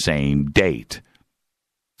have the same date.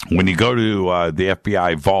 When you go to the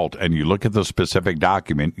FBI vault and you look at the specific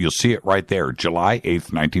document, you'll see it right there, July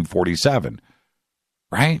 8th, 1947.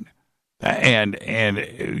 Right? And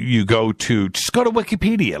you go to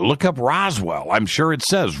Wikipedia, look up Roswell. I'm sure it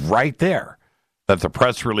says right there that the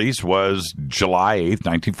press release was July 8th,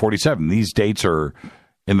 1947. These dates are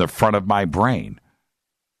in the front of my brain.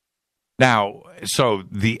 Now, so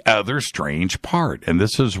the other strange part, and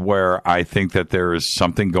this is where I think that there is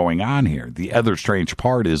something going on here. The other strange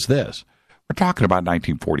part is this. We're talking about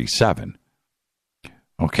 1947.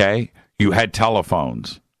 Okay? You had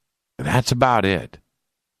telephones. That's about it.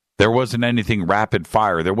 There wasn't anything rapid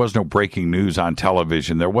fire. There was no breaking news on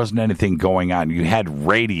television. There wasn't anything going on. You had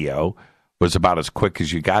radio, was about as quick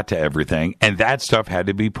as you got to everything, and that stuff had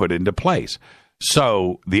to be put into place.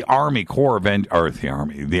 So the Army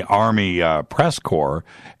the Army Press Corps,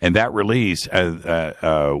 and that release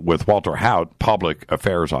with Walter Haut, Public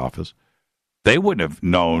Affairs Office, they wouldn't have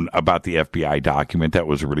known about the FBI document that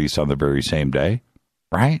was released on the very same day,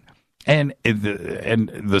 right? And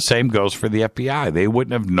the same goes for the FBI. They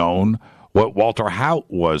wouldn't have known what Walter Haut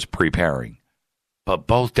was preparing. But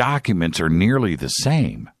both documents are nearly the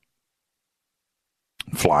same.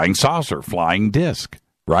 Flying saucer, flying disc,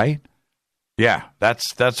 right? Yeah,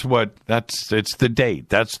 it's the date.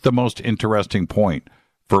 That's the most interesting point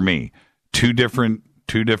for me. Two different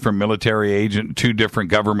military two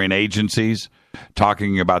different government agencies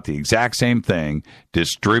talking about the exact same thing,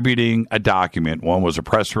 distributing a document. One was a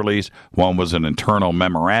press release, one was an internal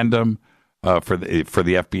memorandum for the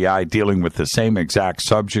FBI dealing with the same exact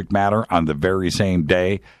subject matter on the very same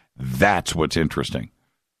day. That's what's interesting.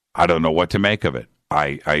 I don't know what to make of it.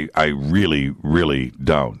 I really, really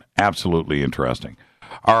don't. Absolutely interesting.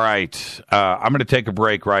 All right. I'm going to take a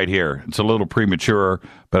break right here. It's a little premature,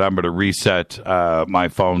 but I'm going to reset my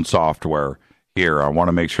phone software here. I want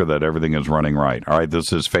to make sure that everything is running right. All right.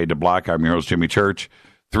 This is Fade to Black. I'm your host, Jimmy Church.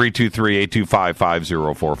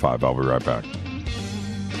 323-825-5045. I'll be right back.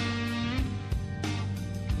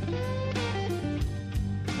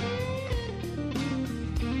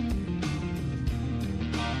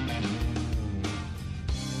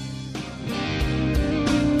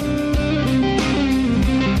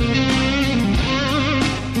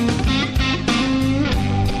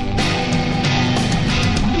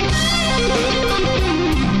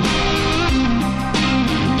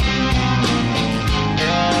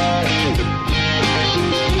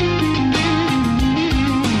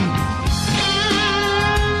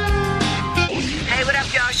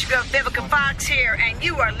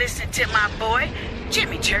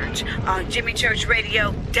 On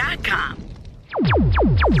JimmyChurchRadio.com.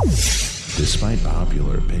 Despite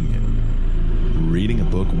popular opinion, reading a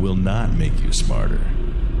book will not make you smarter.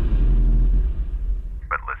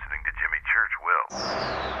 But listening to Jimmy Church will.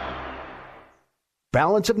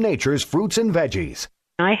 Balance of Nature's fruits and veggies.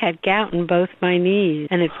 I had gout in both my knees,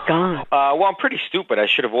 and it's gone. Well, I'm pretty stupid. I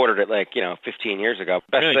should have ordered it 15 years ago.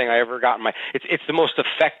 Best thing I ever got in my... It's the most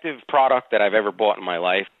effective product that I've ever bought in my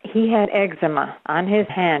life. He had eczema on his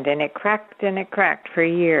hand, and it cracked for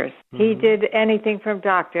years. Mm-hmm. He did anything from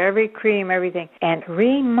doctor, every cream, everything. And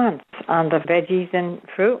 3 months on the veggies and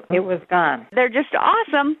fruit, it was gone. They're just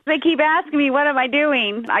awesome. They keep asking me, what am I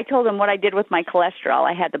doing? I told them what I did with my cholesterol.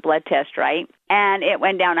 I had the blood test, right? And it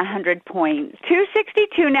went down 100 points.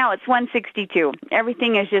 262, now it's 162.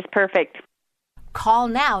 Everything is just perfect. Call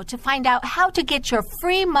now to find out how to get your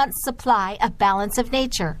free month's supply of Balance of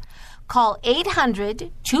Nature. Call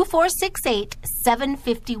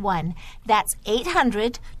 800-2468-751. That's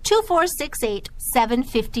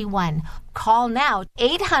 800-2468-751. Call now,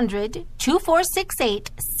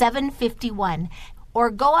 800-2468-751.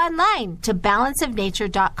 Or go online to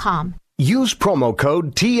balanceofnature.com. Use promo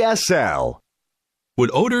code TSL.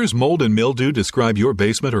 Would odors, mold, and mildew describe your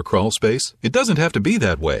basement or crawl space? It doesn't have to be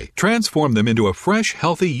that way. Transform them into a fresh,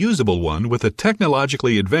 healthy, usable one with the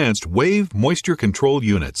technologically advanced Wave moisture control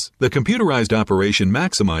units. The computerized operation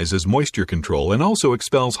maximizes moisture control and also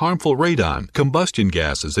expels harmful radon, combustion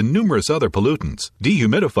gases, and numerous other pollutants.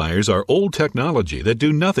 Dehumidifiers are old technology that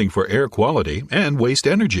do nothing for air quality and waste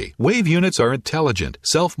energy. Wave units are intelligent,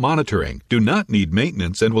 self-monitoring, do not need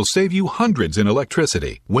maintenance, and will save you hundreds in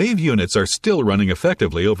electricity. Wave units are still running effectively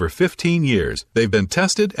over 15 years. They've been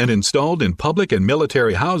tested and installed in public and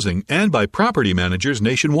military housing and by property managers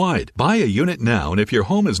nationwide. Buy a unit now, and if your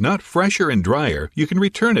home is not fresher and drier, you can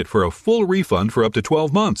return it for a full refund for up to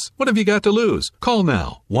 12 months. What have you got to lose? Call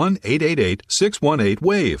now.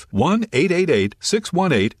 1-888-618-WAVE.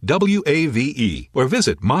 1-888-618-WAVE. Or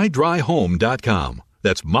visit mydryhome.com.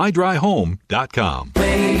 That's mydryhome.com.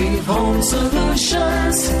 Wave Home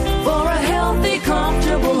Solutions for a healthy,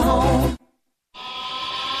 comfortable home.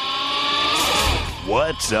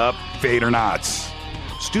 What's up, Fadernauts?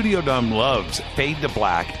 Studio Dome loves Fade to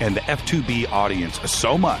Black and the F2B audience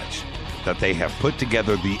so much that they have put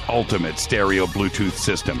together the ultimate stereo Bluetooth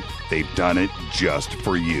system. They've done it just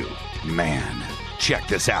for you. Man, check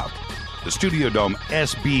this out. The Studio Dome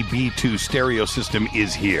SBB2 stereo system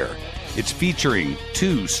is here. It's featuring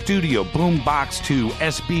 2 Studio Boombox 2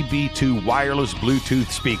 SBB2 wireless Bluetooth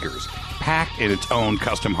speakers, packed in its own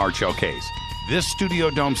custom hardshell case. This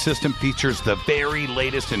Studio Dome system features the very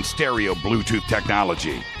latest in stereo Bluetooth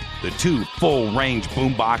technology. The 2 full-range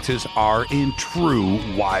boomboxes are in true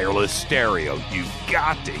wireless stereo. You've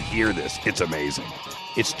got to hear this. It's amazing.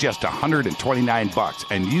 It's just $129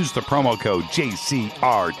 and use the promo code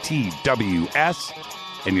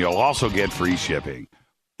JCRTWS and you'll also get free shipping.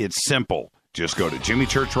 It's simple. Just go to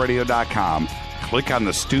jimmychurchradio.com, click on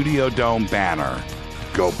the Studio Dome banner.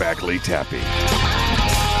 Go Beckley Tepe.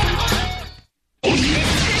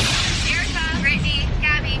 Brittany,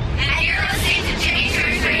 Gabby, and you're listening to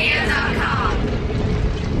JimmyChurchRadio.com.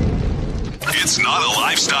 It's not a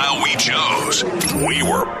lifestyle we chose. We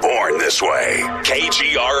were born this way.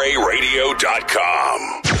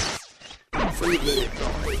 KGRARadio.com.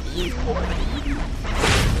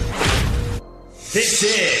 This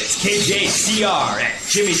is KJCR at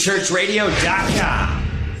JimmyChurchRadio.com.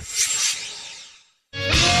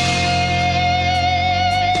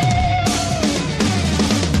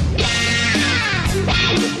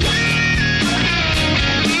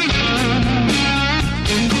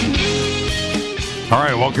 All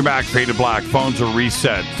right, welcome back. Faded Black. Phones are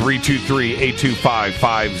reset.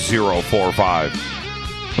 323-825-5045.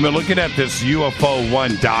 I've been looking at this UFO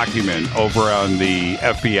 1 document over on the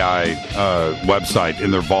FBI website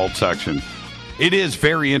in their vault section. It is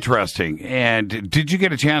very interesting. And did you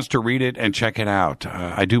get a chance to read it and check it out?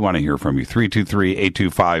 I do want to hear from you.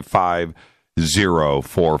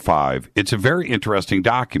 323-825-5045. It's a very interesting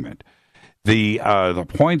document. The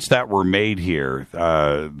points that were made here,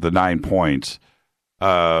 the 9 points,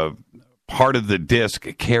 part of the disc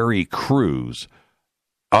carry crews.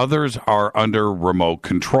 Others are under remote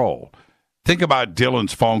control. Think about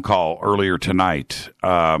Dylan's phone call earlier tonight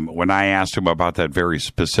when I asked him about that very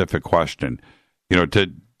specific question. You know,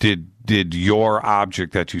 did your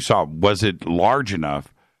object that you saw, was it large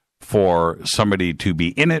enough for somebody to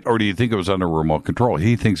be in it, or do you think it was under remote control?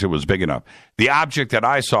 He thinks it was big enough. The object that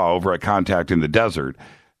I saw over at Contact in the Desert,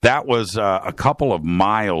 that was a couple of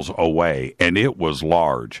miles away, and it was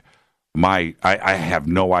large. I have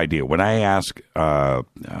no idea. When I ask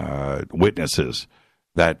witnesses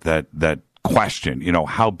that question, you know,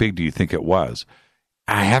 how big do you think it was?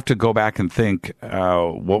 I have to go back and think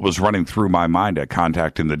what was running through my mind at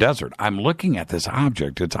Contact in the Desert. I'm looking at this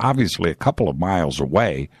object. It's obviously a couple of miles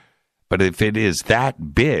away, but if it is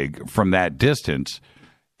that big from that distance,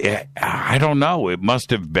 I don't know. It must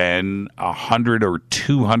have been 100 or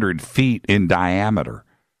 200 feet in diameter,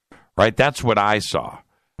 right? That's what I saw.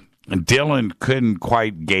 And Dylan couldn't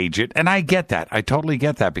quite gauge it, and I get that. I totally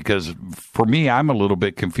get that, because for me, I'm a little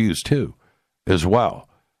bit confused too, as well.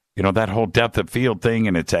 You know, that whole depth of field thing,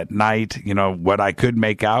 and it's at night. You know, what I could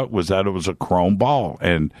make out was that it was a chrome ball,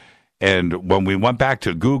 and when we went back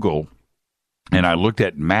to Google, and I looked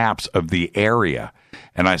at maps of the area,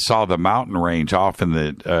 and I saw the mountain range off in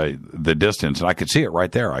the distance, and I could see it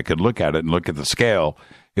right there. I could look at it and look at the scale.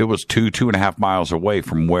 It was 2.5 miles away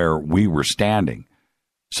from where we were standing.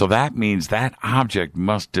 So that means that object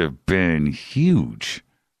must have been huge,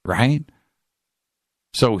 right?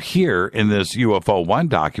 So here in this UFO 1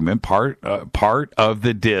 document, part of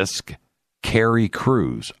the disc carry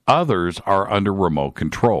crews. Others are under remote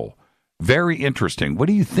control. Very interesting. What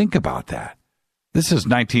do you think about that? This is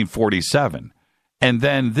 1947. And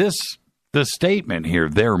then the statement here,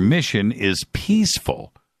 their mission is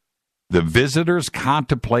peaceful. The visitors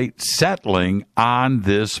contemplate settling on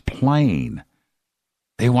this plane.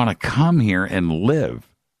 They want to come here and live.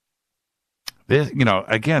 This, you know,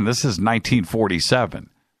 again, this is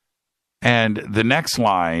 1947. And the next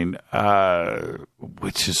line,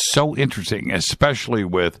 which is so interesting, especially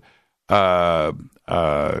with not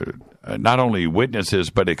only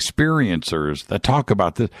witnesses, but experiencers that talk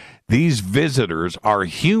about this. These visitors are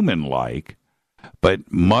human-like,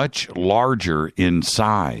 but much larger in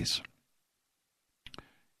size.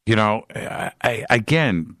 You know,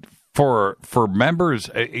 again, for members,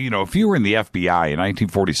 you know, if you were in the FBI in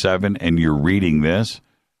 1947 and you're reading this,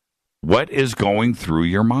 what is going through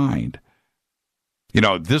your mind? You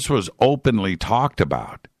know, this was openly talked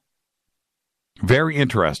about. Very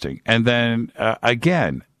interesting. And then,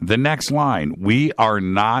 again, the next line, we are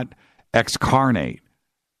not excarnate.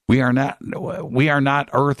 We are not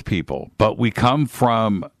Earth people, but we come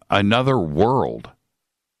from another world,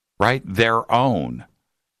 right? Their own.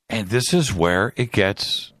 And this is where it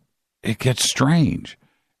gets strange,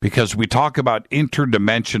 because we talk about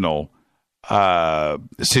interdimensional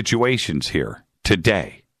situations here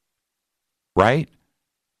today, right?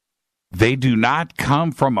 They do not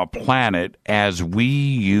come from a planet as we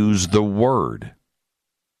use the word,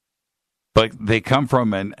 but they come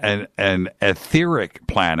from an etheric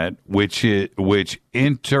planet which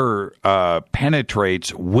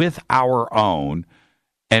penetrates with our own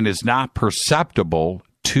and is not perceptible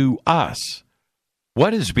to us.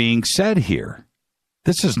 What is being said here?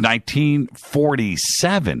 This is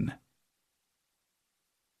 1947.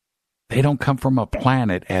 They don't come from a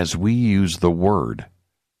planet as we use the word.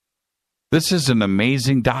 This is an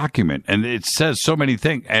amazing document, and it says so many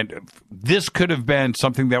things. And this could have been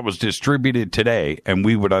something that was distributed today, and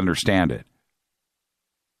we would understand it.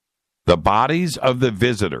 The bodies of the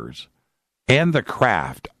visitors and the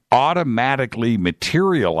craft automatically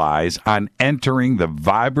materialize on entering the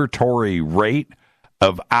vibratory rate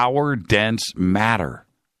of our dense matter.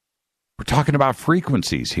 We're talking about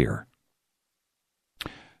frequencies here.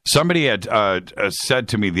 Somebody had said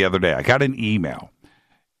to me the other day, I got an email,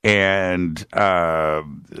 and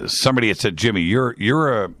somebody had said, Jimmy,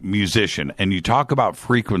 you're a musician, and you talk about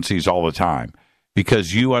frequencies all the time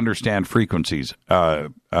because you understand frequencies.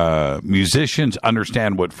 Musicians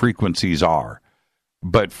understand what frequencies are.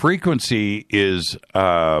 But frequency is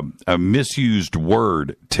a misused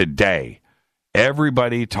word today.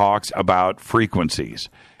 Everybody talks about frequencies,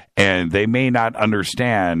 and they may not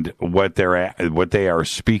understand what they are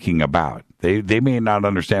speaking about. They may not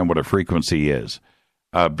understand what a frequency is.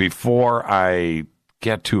 Before I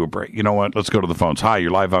get to a break, you know what? Let's go to the phones. Hi,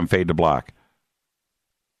 you're live on Fade to Black.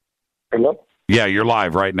 Hello? Yeah, you're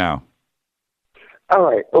live right now. All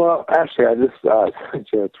right. Well, actually, I just sent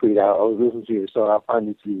you a tweet out. I was listening to you, so I find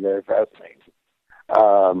it to be very fascinating.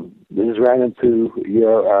 Just ran into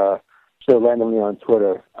your show randomly on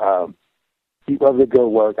Twitter. Keep up the good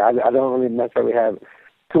work. I don't really necessarily have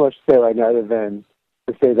too much to say right now other than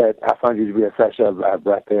to say that I find you to be a fresh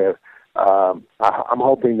breath there. I'm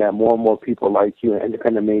hoping that more and more people like you in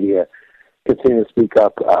independent media continue to speak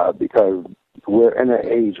up because we're in an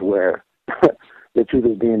age where the truth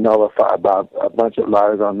is being nullified by a bunch of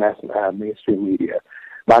liars on mainstream media.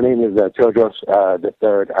 My name is Teodros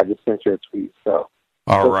III. I just sent you a tweet. So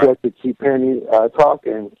look forward to keep hearing you talk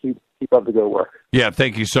and keep up the good work. Yeah,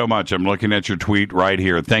 thank you so much. I'm looking at your tweet right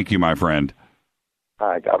here. Thank you, my friend. All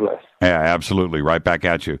right, God bless. Yeah, absolutely. Right back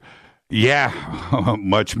at you. Yeah,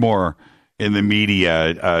 much more in the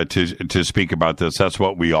media to speak about this. That's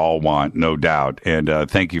what we all want, no doubt. And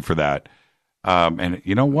thank you for that. And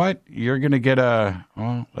you know what? You're going to get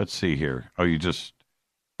let's see here. Oh, you just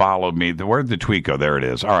followed me. Where'd the tweet go? There it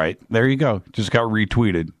is. All right. There you go. Just got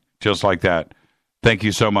retweeted just like that. Thank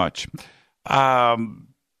you so much. The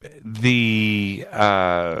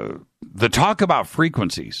talk about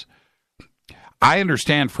frequencies. I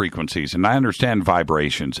understand frequencies and I understand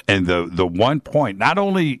vibrations. And the one point, not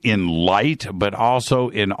only in light, but also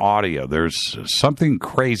in audio, there's something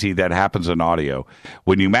crazy that happens in audio.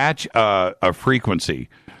 When you match a frequency,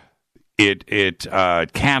 it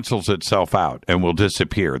cancels itself out and will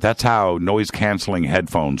disappear. That's how noise-canceling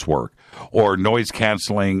headphones work, or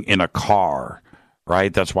noise-canceling in a car,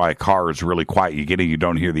 right? That's why a car is really quiet. You get in, you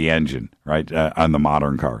don't hear the engine, right, on the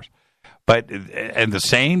modern cars. And the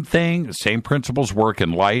same principles work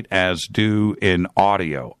in light as do in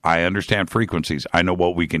audio. I understand frequencies. I know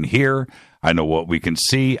what we can hear. I know what we can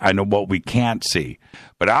see. I know what we can't see.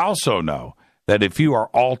 But I also know that if you are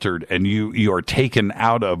altered and you are taken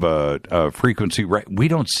out of a frequency, we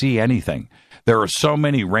don't see anything. There are so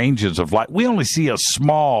many ranges of light. We only see a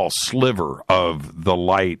small sliver of the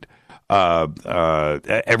light,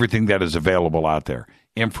 everything that is available out there.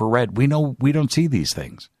 Infrared, we know we don't see these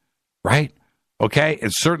things. Right? Okay?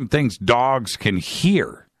 And certain things dogs can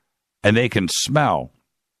hear and they can smell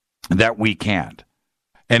that we can't.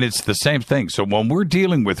 And it's the same thing. So when we're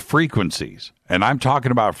dealing with frequencies, and I'm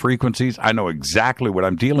talking about frequencies, I know exactly what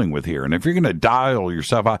I'm dealing with here. And if you're going to dial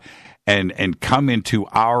yourself out and come into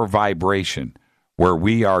our vibration where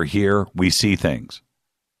we are here, we see things.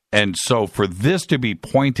 And so for this to be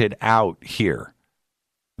pointed out here,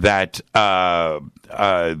 that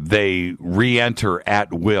they re-enter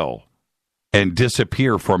at will and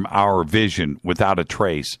disappear from our vision without a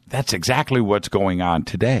trace. That's exactly what's going on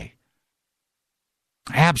today.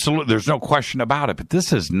 Absolutely. There's no question about it. But this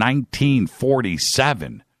is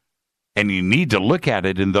 1947, and you need to look at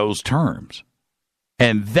it in those terms.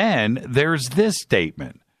 And then there's this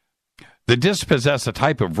statement. The discs possess a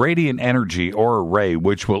type of radiant energy or array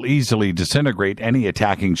which will easily disintegrate any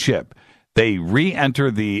attacking ship. They re-enter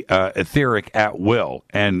the etheric at will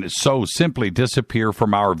and so simply disappear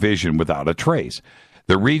from our vision without a trace.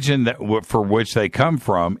 The region for which they come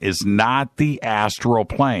from is not the astral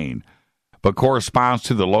plane, but corresponds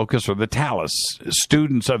to the locus or the talus.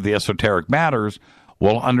 Students of the esoteric matters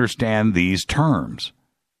will understand these terms.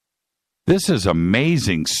 This is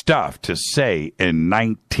amazing stuff to say in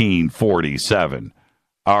 1947.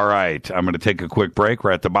 All right, I'm going to take a quick break.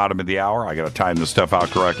 We're at the bottom of the hour. I got to time this stuff out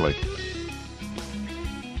correctly.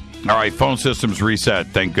 All right, phone system's reset.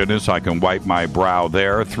 Thank goodness I can wipe my brow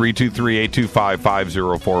there.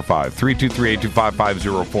 323-825-5045.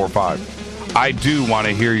 323-825-5045. I do want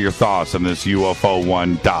to hear your thoughts on this UFO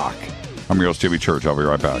 1 doc. I'm your host, Jimmy Church. I'll be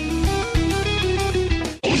right back.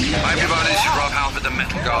 with the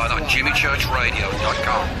Metal Guard on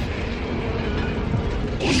JimmyChurchRadio.com.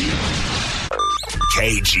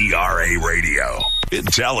 KGRA Radio.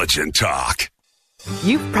 Intelligent talk.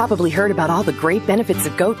 You've probably heard about all the great benefits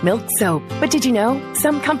of goat milk soap, but did you know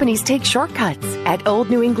some companies take shortcuts? At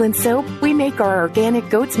Old New England Soap, we make our organic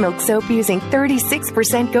goat's milk soap using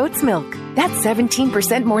 36% goat's milk. That's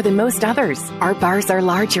 17% more than most others. Our bars are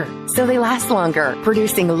larger, so they last longer,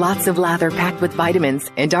 producing lots of lather packed with vitamins.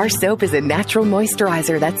 And our soap is a natural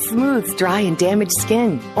moisturizer that smooths dry and damaged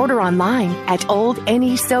skin. Order online at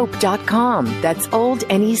oldnesoap.com. That's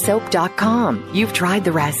oldnesoap.com. You've tried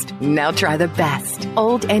the rest. Now try the best.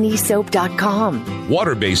 oldnesoap.com.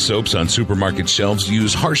 Water-based soaps on supermarket shelves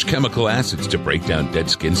use harsh chemical acids to break down dead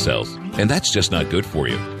skin cells. And that's just not good for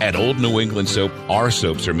you. At Old New England Soap, our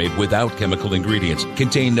soaps are made without chemical ingredients,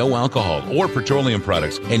 contain no alcohol or petroleum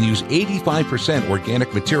products, and use 85%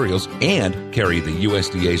 organic materials and carry the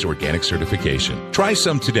USDA's organic certification. Try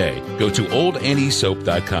some today. Go to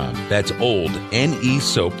oldnesoap.com. That's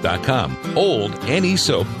oldnesoap.com.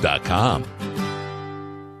 oldnesoap.com.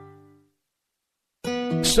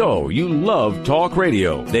 So, you love talk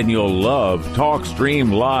radio? Then you'll love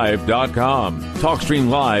TalkStreamLive.com. TalkStream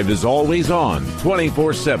Live is always on,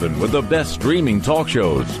 24/7 with the best streaming talk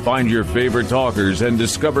shows. Find your favorite talkers and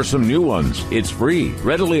discover some new ones. It's free,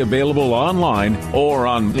 readily available online or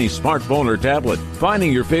on any smartphone or tablet.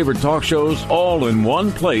 Finding your favorite talk shows all in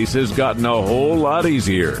one place has gotten a whole lot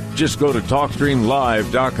easier. Just go to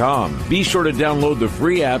TalkStreamLive.com. Be sure to download the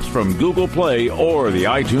free apps from Google Play or the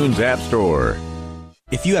iTunes App Store.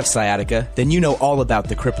 If you have sciatica, then you know all about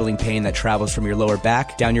the crippling pain that travels from your lower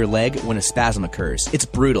back down your leg when a spasm occurs. It's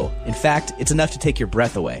brutal. In fact, it's enough to take your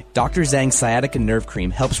breath away. Dr. Zhang's Sciatica Nerve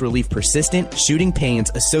Cream helps relieve persistent, shooting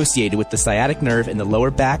pains associated with the sciatic nerve in the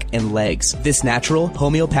lower back and legs. This natural,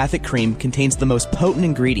 homeopathic cream contains the most potent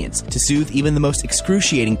ingredients to soothe even the most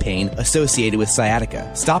excruciating pain associated with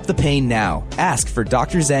sciatica. Stop the pain now. Ask for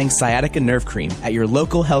Dr. Zhang's Sciatica Nerve Cream at your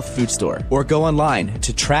local health food store or go online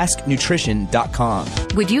to trasknutrition.com.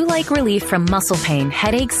 Would you like relief from muscle pain,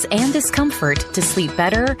 headaches, and discomfort to sleep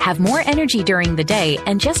better, have more energy during the day,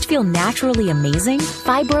 and just feel naturally amazing?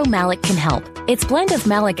 Fibromalic can help. Its blend of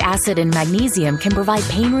malic acid and magnesium can provide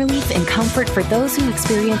pain relief and comfort for those who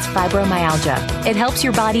experience fibromyalgia. It helps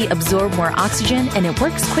your body absorb more oxygen, and it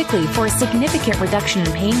works quickly for a significant reduction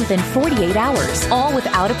in pain within 48 hours, all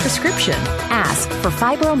without a prescription. Ask for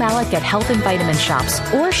Fibromalic at health and vitamin shops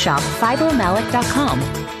or shop fibromalic.com.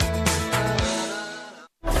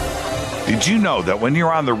 Did you know that when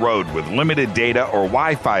you're on the road with limited data or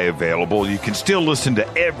Wi-Fi available, you can still listen to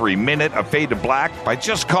every minute of Fade to Black by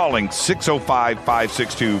just calling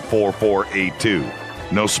 605-562-4482.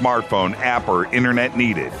 No smartphone, app, or internet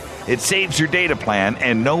needed. It saves your data plan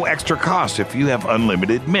and no extra cost if you have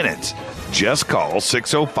unlimited minutes. Just call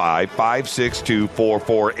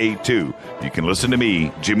 605-562-4482. You can listen to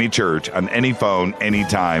me, Jimmy Church, on any phone,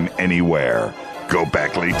 anytime, anywhere. Go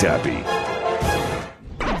Beckley Tappy.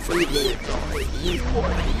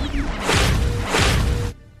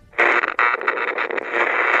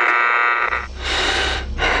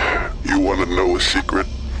 You want to know a secret?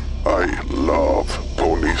 I love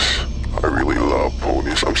ponies. I really love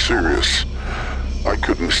ponies. I'm serious. I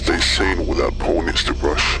couldn't stay sane without ponies to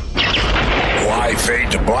brush. Why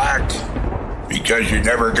fade to black? Because you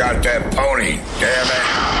never got that pony, damn it.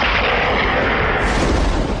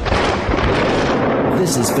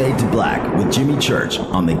 This is Fade to Black with Jimmy Church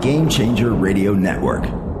on the Game Changer Radio Network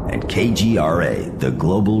and KGRA, the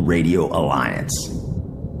Global Radio Alliance.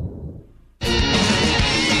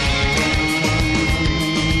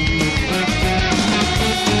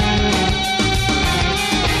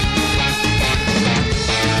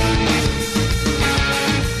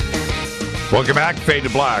 Welcome back, Fade to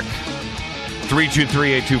Black.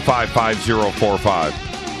 323-825-5045.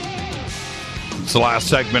 It's the last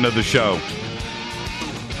segment of the show.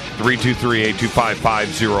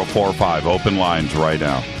 323-825-5045. Open lines right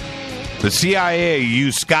now. The CIA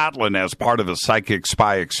used Scotland as part of a psychic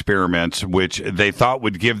spy experiment, which they thought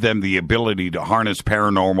would give them the ability to harness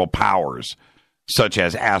paranormal powers, such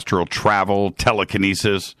as astral travel,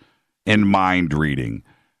 telekinesis, and mind reading.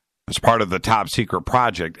 As part of the top-secret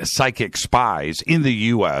project, psychic spies in the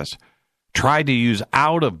U.S. tried to use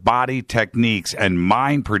out-of-body techniques and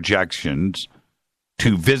mind projections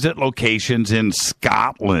to visit locations in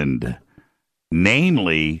Scotland,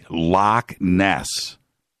 namely Loch Ness.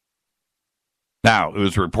 Now, it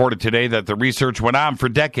was reported today that the research went on for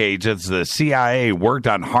decades as the CIA worked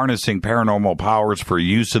on harnessing paranormal powers for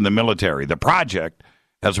use in the military. The project,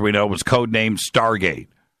 as we know, was codenamed Stargate.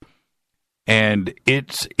 And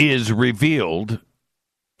it is revealed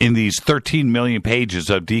in these 13 million pages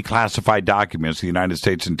of declassified documents the United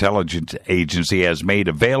States Intelligence Agency has made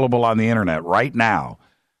available on the internet right now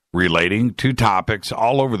relating to topics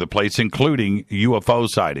all over the place, including UFO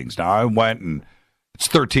sightings. Now, I went and it's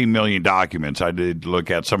 13 million documents. I did look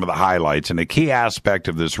at some of the highlights, and a key aspect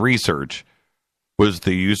of this research was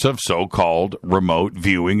the use of so-called remote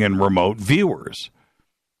viewing and remote viewers.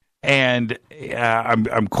 And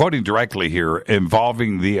I'm quoting directly here,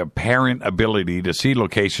 involving the apparent ability to see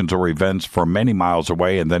locations or events from many miles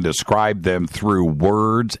away and then describe them through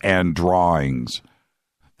words and drawings.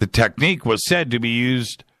 The technique was said to be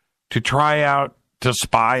used to try out to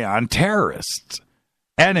spy on terrorists,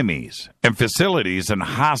 enemies, and facilities in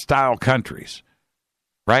hostile countries,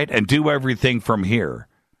 right? And do everything from here.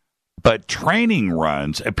 But training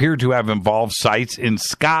runs appear to have involved sites in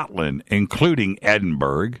Scotland, including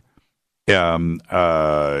Edinburgh, in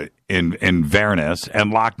Inverness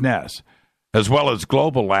and Loch Ness, as well as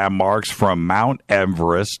global landmarks from Mount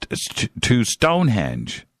Everest to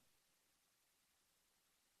Stonehenge.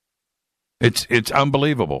 It's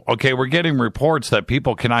unbelievable. Okay, we're getting reports that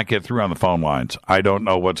people cannot get through on the phone lines. I don't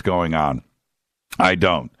know what's going on. I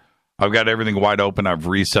don't. I've got everything wide open. I've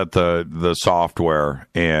reset the software,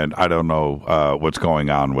 and I don't know what's going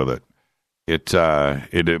on with it. It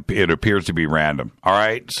appears to be random. All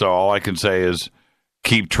right, so all I can say is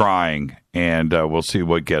keep trying, and we'll see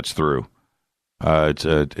what gets through.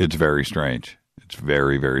 It's very strange. It's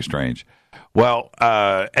very, very strange. Well,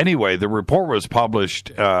 anyway, the report was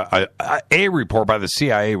published. A report by the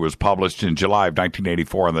CIA was published in July of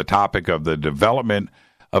 1984 on the topic of the development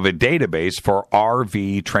of a database for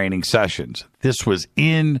RV training sessions. This was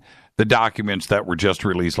in the documents that were just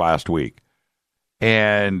released last week.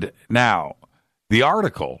 And now, the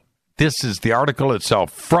article, this is the article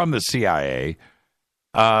itself from the CIA.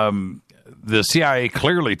 The CIA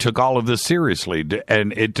clearly took all of this seriously,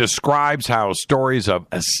 and it describes how stories of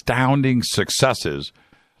astounding successes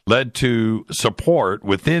led to support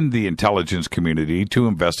within the intelligence community to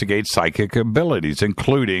investigate psychic abilities,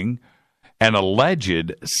 including an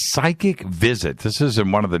alleged psychic visit. This is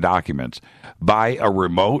in one of the documents by a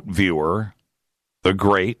remote viewer, the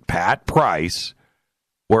great Pat Price,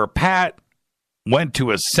 where Pat went to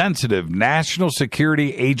a sensitive National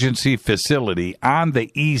Security Agency facility on the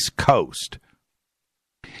East Coast.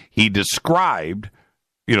 He described,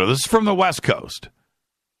 this is from the West Coast.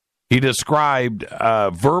 He described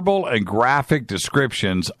verbal and graphic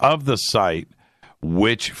descriptions of the site,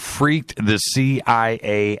 which freaked the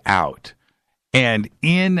CIA out. And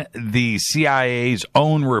in the CIA's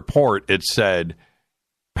own report, it said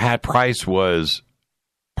Pat Price was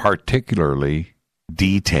particularly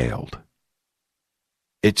detailed.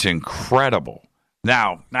 It's incredible.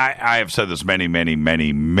 Now, I have said this many, many,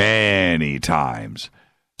 many, many times.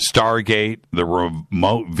 Stargate, the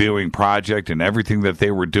remote viewing project, and everything that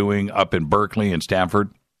they were doing up in Berkeley and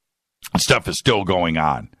Stanford, stuff is still going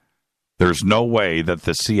on. There's no way that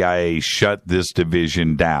the CIA shut this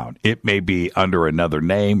division down. It may be under another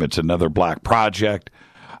name. It's another black project.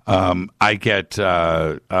 I get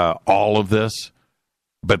all of this.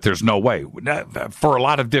 But there's no way, for a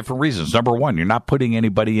lot of different reasons. Number one, you're not putting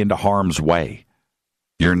anybody into harm's way.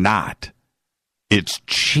 You're not. It's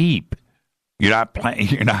cheap. You're not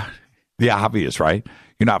the obvious, right?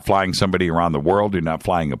 You're not flying somebody around the world. You're not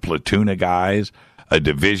flying a platoon of guys, a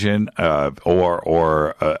division,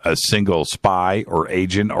 or a single spy or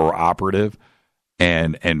agent or operative,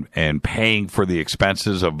 and paying for the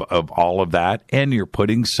expenses of all of that. And you're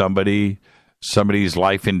putting somebody's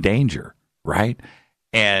life in danger, right?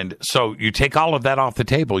 And so you take all of that off the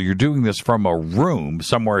table. You're doing this from a room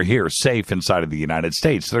somewhere here, safe inside of the United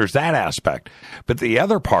States. There's that aspect. But the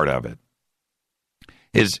other part of it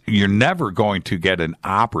is you're never going to get an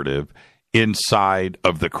operative inside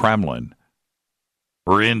of the Kremlin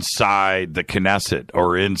or inside the Knesset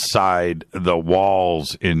or inside the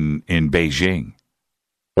walls in Beijing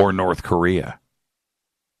or North Korea.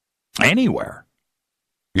 Anywhere.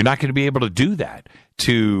 You're not going to be able to do that.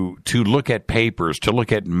 To look at papers, to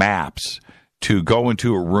look at maps, to go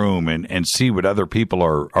into a room and see what other people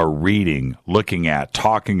are reading, looking at,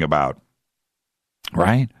 talking about,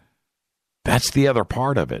 right? That's the other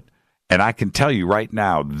part of it. And I can tell you right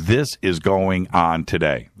now, this is going on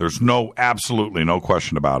today. There's absolutely no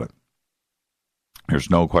question about it. There's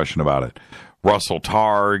no question about it. Russell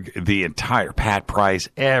Targ, the entire Pat Price,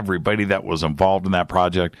 everybody that was involved in that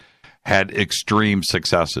project had extreme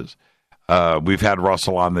successes. We've had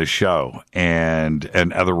Russell on this show and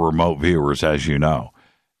other remote viewers, as you know.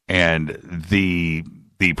 And the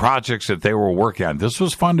projects that they were working on, this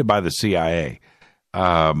was funded by the CIA.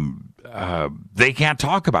 They can't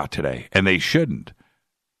talk about today, and they shouldn't.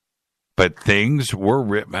 But things were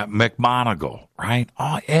McMonagle, right?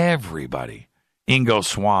 Oh, everybody. Ingo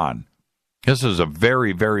Swann. This is a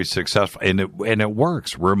very, very successful, and it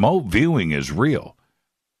works. Remote viewing is real.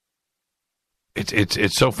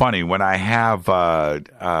 It's so funny when I have Dax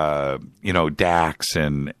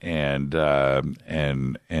and Dick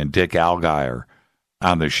Allgaier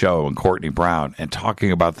on the show and Courtney Brown and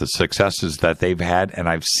talking about the successes that they've had, and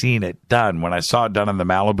I've seen it done. When I saw it done on the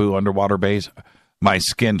Malibu underwater base, my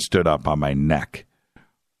skin stood up on my neck.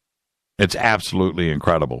 It's absolutely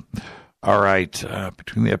incredible. All right,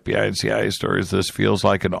 between the FBI and CIA stories, this feels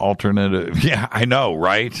like an alternative. Yeah, I know,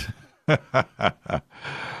 right?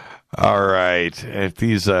 All right. If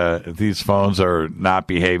these phones are not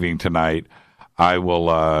behaving tonight, I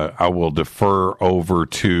will defer over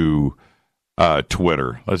to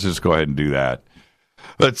Twitter. Let's just go ahead and do that.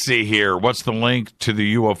 Let's see here. What's the link to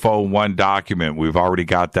the UFO 1 document? We've already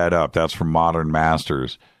got that up. That's from Modern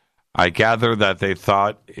Masters. I gather that they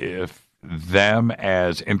thought if them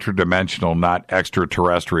as interdimensional, not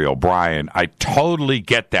extraterrestrial. Brian, I totally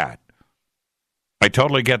get that.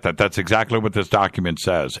 That's exactly what this document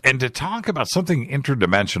says. And to talk about something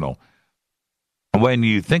interdimensional, when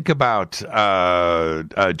you think about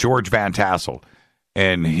George Van Tassel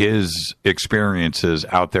and his experiences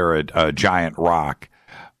out there at Giant Rock,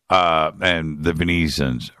 and the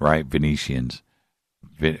Venetians, right? Venetians.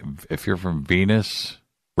 If you're from Venus,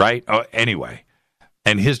 right? Oh, anyway.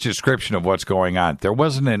 And his description of what's going on. There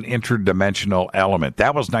wasn't an interdimensional element.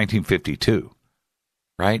 That was 1952,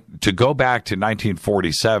 right? To go back to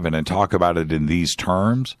 1947 and talk about it in these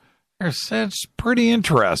terms, it's pretty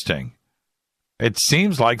interesting. It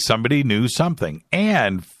seems like somebody knew something.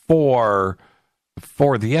 And for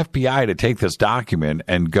the FBI to take this document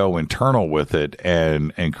and go internal with it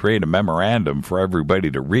and create a memorandum for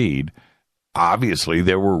everybody to read, obviously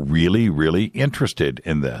they were really, really interested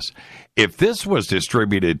in this. If this was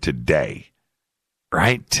distributed today,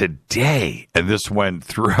 right, and this went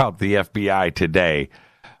throughout the FBI today,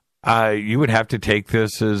 you would have to take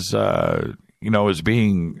this as, as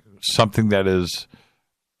being something that is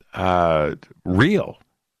real.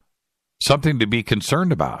 Something to be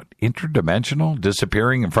concerned about. Interdimensional,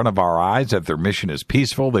 disappearing in front of our eyes, that their mission is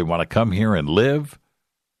peaceful. They want to come here and live,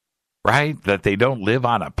 right? That they don't live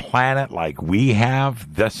on a planet like we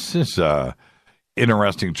have. This is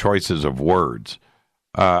interesting choices of words.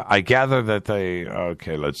 I gather that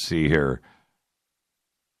okay, let's see here.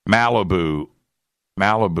 Malibu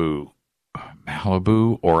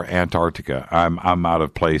or Antarctica. I'm out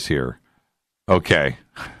of place here. Okay.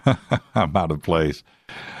 I'm out of place.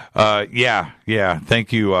 Yeah.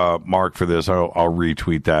 Thank you, Mark, for this. I'll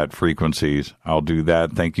retweet that. Frequencies. I'll do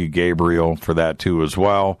that. Thank you, Gabriel, for that too as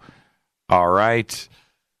well. All right.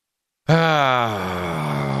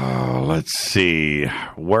 Let's see.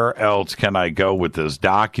 Where else can I go with this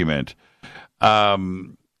document?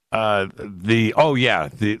 The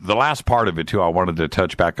last part of it too, I wanted to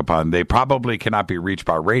touch back upon. They probably cannot be reached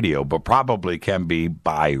by radio, but probably can be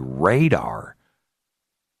by radar.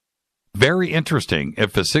 Very interesting.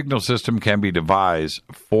 If a signal system can be devised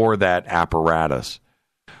for that apparatus,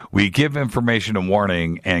 we give information and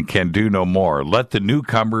warning and can do no more. Let the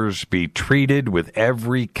newcomers be treated with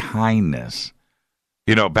every kindness.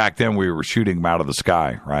 Back then we were shooting them out of the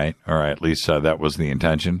sky, right? Or at least that was the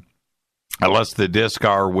intention. Unless the disc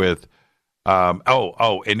are with, and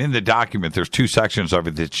in the document, there's 2 sections of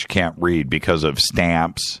it that you can't read because of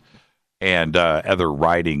stamps and other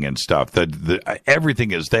writing and stuff.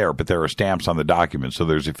 Everything is there, but there are stamps on the document, so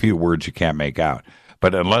there's a few words you can't make out.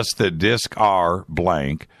 But unless the disc are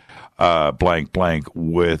blank, blank,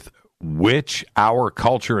 with which our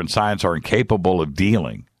culture and science are incapable of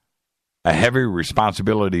dealing, a heavy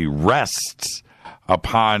responsibility rests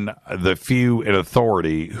upon the few in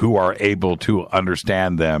authority who are able to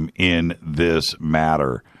understand them in this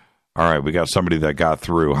matter. All right, we got somebody that got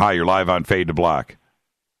through. Hi, you're live on Fade to Black.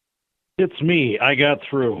 It's me. I got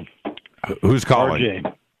through. Who's calling?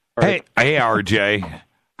 RJ. Hey, RJ.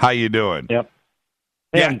 How you doing? Yep.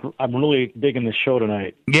 Hey, yeah. I'm really digging the show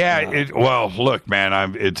tonight. Yeah. Look,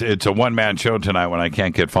 man. It's a one-man show tonight when I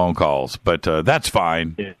can't get phone calls, but that's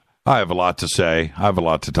fine. Yeah. I have a lot to say. I have a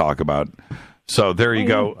lot to talk about. So there you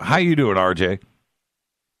go. How you doing, RJ?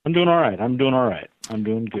 I'm doing all right. I'm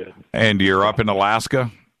doing good. And you're up in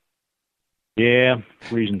Alaska? Yeah,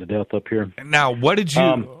 freezing to death up here. Now, what did you...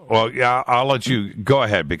 I'll let you go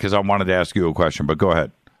ahead because I wanted to ask you a question, but go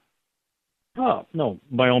ahead. Oh, no,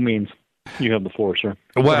 by all means. You have the floor, sir.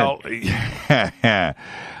 Well, with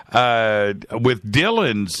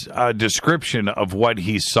Dylan's description of what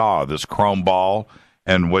he saw, this chrome ball,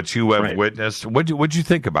 and what you have witnessed, what'd you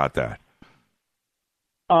think about that?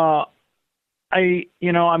 I'm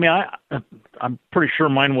pretty sure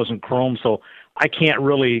mine wasn't chrome, so I can't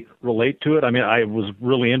really relate to it. I mean, I was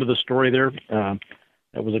really into the story there.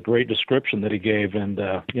 That was a great description that he gave, and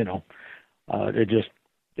it just,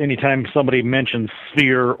 anytime somebody mentions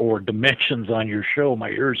sphere or dimensions on your show, my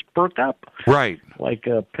ears perk up. Right. Like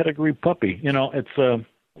a pedigree puppy. It's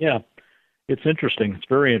it's interesting. It's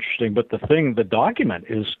very interesting. But the document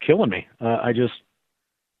is killing me.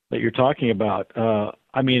 That you're talking about.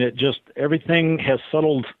 Everything has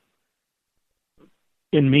settled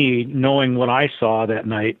in me, knowing what I saw that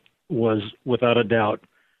night was without a doubt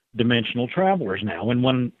dimensional travelers now. And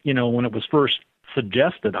when it was first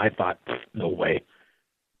suggested, I thought, no way.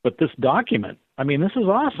 But this document, this is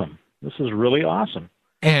awesome. This is really awesome.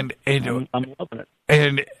 And I'm loving it.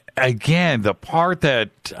 And again, the part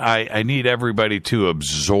that I need everybody to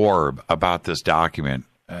absorb about this document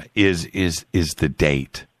is the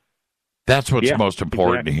date. That's what's most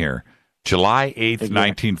important to hear. July 8th,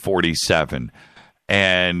 1947.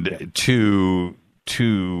 And to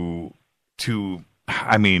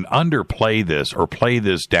underplay this or play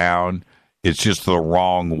this down is just the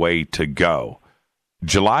wrong way to go.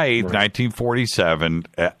 July 8th, 1947,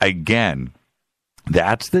 again,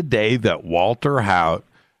 that's the day that Walter Haut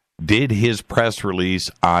did his press release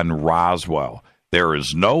on Roswell. There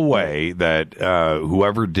is no way that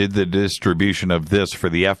whoever did the distribution of this for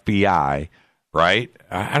the FBI, right?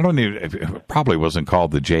 It probably wasn't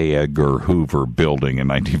called the J. Edgar Hoover building in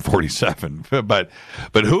 1947, but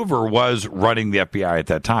Hoover was running the FBI at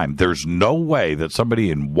that time. There's no way that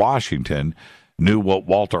somebody in Washington knew what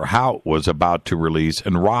Walter Haut was about to release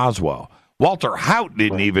in Roswell. Walter Haut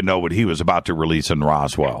didn't even know what he was about to release in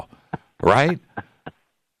Roswell, right?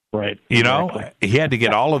 Right. He had to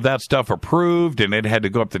get all of that stuff approved, and it had to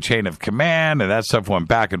go up the chain of command, and that stuff went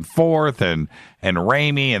back and forth, and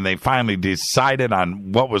Ramey, and they finally decided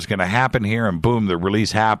on what was going to happen here, and boom, the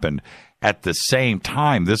release happened. At the same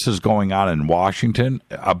time, this is going on in Washington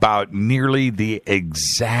about nearly the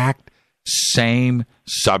exact same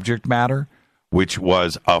subject matter, which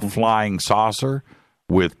was a flying saucer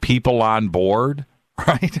with people on board,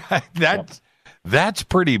 right? That's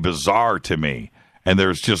pretty bizarre to me. And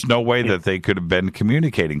there's just no way that they could have been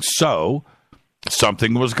communicating. So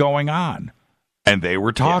something was going on, and they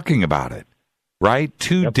were talking about it, right?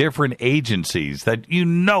 Two different agencies that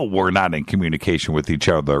were not in communication with each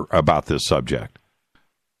other about this subject.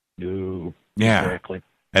 No, yeah, exactly.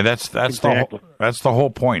 And that's the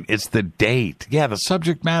whole point. It's the date. Yeah, the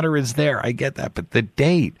subject matter is there. I get that, but the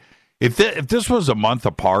date. If this was a month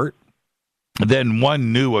apart, then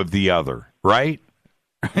one knew of the other, right?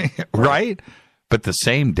 Right? But the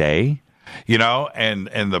same day,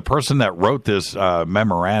 and the person that wrote this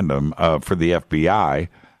memorandum for the FBI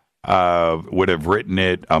would have written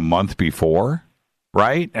it a month before,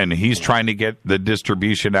 right? And he's trying to get the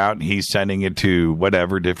distribution out, and he's sending it to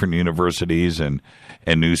whatever different universities and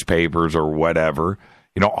newspapers or whatever.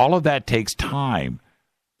 All of that takes time.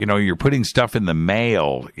 You're putting stuff in the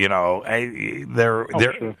mail.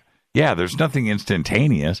 There's nothing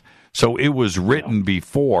instantaneous. So it was written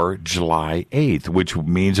before July 8th, which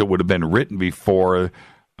means it would have been written before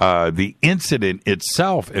the incident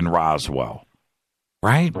itself in Roswell,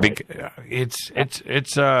 right?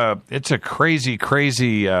 It's a crazy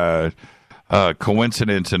coincidence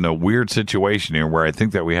and a weird situation here where I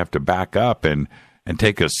think that we have to back up and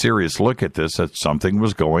take a serious look at this, that something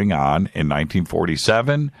was going on in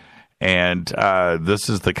 1947. And this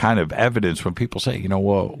is the kind of evidence when people say,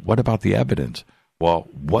 well, what about the evidence? Well,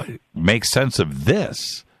 what makes sense of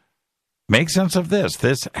this? Make sense of this.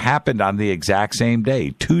 This happened on the exact same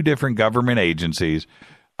day. Two different government agencies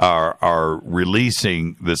are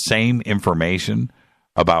releasing the same information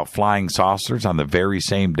about flying saucers on the very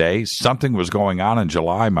same day. Something was going on in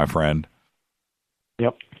July, my friend.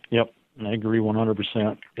 Yep. I agree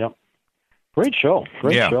 100%. Yep. Great show.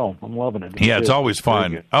 Great show. I'm loving it. It's always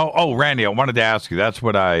fun. Oh, Randy, I wanted to ask you. That's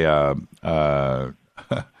what I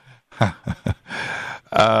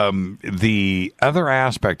the other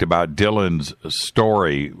aspect about Dylan's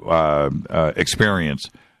story experience,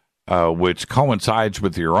 which coincides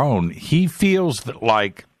with your own, he feels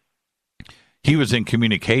like he was in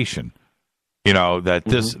communication. That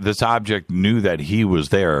this object knew that he was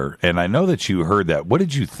there, and I know that you heard that. What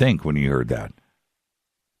did you think when you heard that?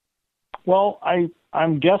 Well,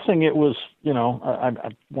 I'm guessing it was,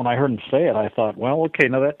 when I heard him say it, I thought, well, okay,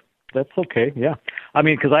 no, that's okay, yeah.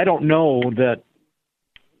 Because I don't know that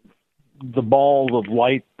the ball of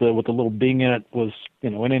light with the little ding in it was,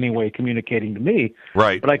 in any way communicating to me.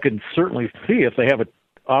 Right. But I could certainly see if they have an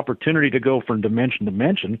opportunity to go from dimension to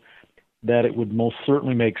dimension, that it would most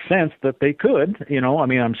certainly make sense that they could. I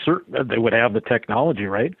mean, I'm certain that they would have the technology,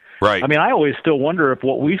 right? Right. I mean, I always still wonder if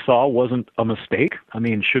what we saw wasn't a mistake. I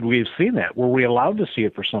mean, should we have seen that? Were we allowed to see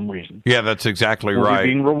it for some reason? Yeah, that's exactly Were right.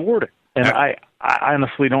 we being rewarded? And I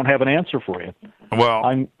honestly don't have an answer for you. Well,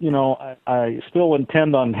 I still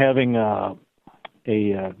intend on having go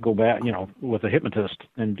back, with a hypnotist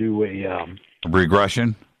and do a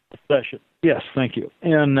regression session. Yes, thank you,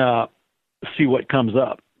 and see what comes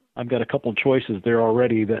up. I've got a couple of choices there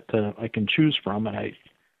already that I can choose from, and I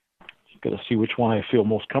got to see which one I feel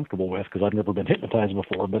most comfortable with because I've never been hypnotized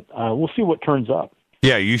before. But we'll see what turns up.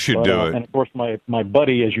 Yeah, you should do it. And of course, my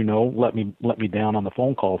buddy, as you know, let me down on the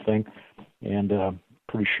phone call thing, and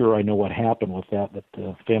pretty sure I know what happened with that. That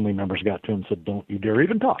family members got to him and said, "Don't you dare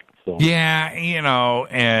even talk." So yeah,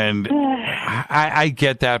 and I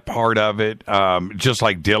get that part of it. Just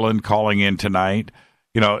like Dylan calling in tonight.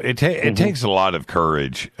 It takes a lot of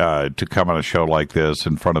courage to come on a show like this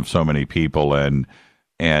in front of so many people and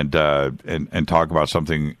talk about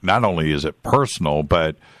something. Not only is it personal,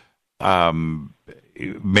 but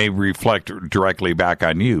it may reflect directly back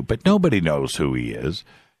on you. But nobody knows who he is,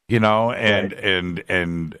 and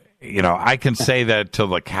I can say that till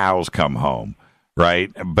the cows come home,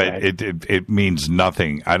 right? But it means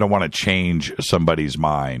nothing. I don't want to change somebody's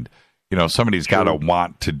mind. Somebody's got to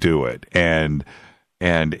want to do it, and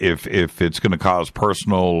if it's going to cause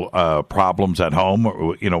personal problems at home,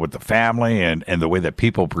 with the family and the way that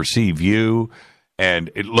people perceive you,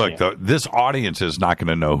 this audience is not going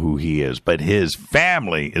to know who he is, but his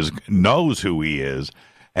family knows who he is,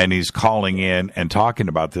 and he's calling in and talking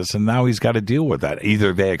about this, and now he's got to deal with that.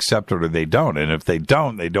 Either they accept it or they don't, and if they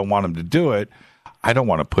don't want him to do it. I don't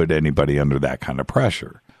want to put anybody under that kind of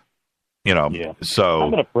pressure, Yeah. So I'm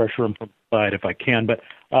going to pressure him from the side if I can, but.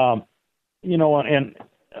 And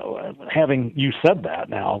having you said that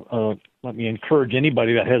now, let me encourage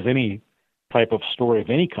anybody that has any type of story of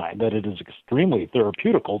any kind that it is extremely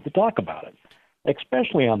therapeutical to talk about it,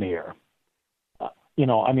 especially on the air.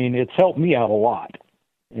 It's helped me out a lot,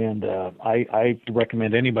 and I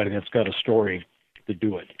recommend anybody that's got a story to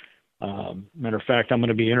do it. Matter of fact, I'm going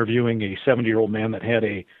to be interviewing a 70-year-old man that had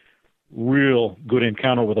a real good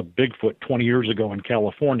encounter with a Bigfoot 20 years ago in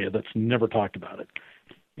California that's never talked about it.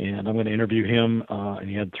 And I'm going to interview him, and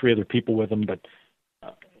he had 3 other people with him, but,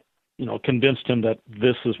 convinced him that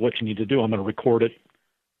this is what you need to do. I'm going to record it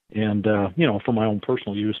and, for my own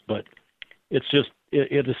personal use, but it's just,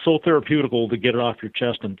 it is so therapeutical to get it off your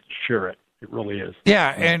chest and share it. It really is. Yeah,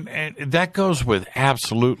 and that goes with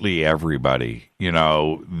absolutely everybody.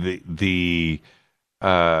 The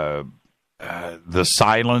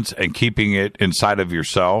silence and keeping it inside of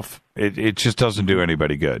yourself, it just doesn't do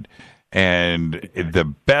anybody good. And the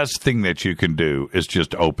best thing that you can do is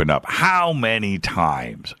just open up. How many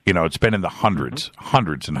times, it's been in the hundreds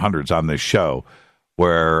and hundreds on this show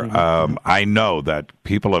where I know that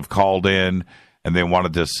people have called in and they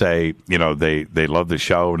wanted to say, they love the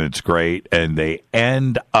show and it's great. And they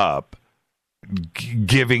end up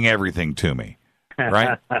giving everything to me.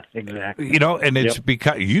 Right? Exactly. And it's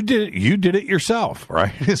because you did it yourself,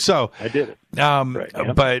 right? So I did it.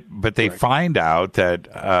 But they find out that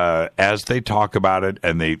as they talk about it,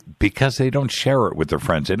 and because they don't share it with their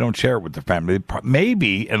friends, they don't share it with their family. They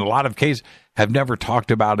maybe in a lot of cases have never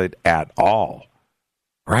talked about it at all,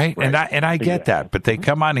 right? And I get that, but they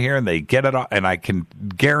come on here and they get it all, and I can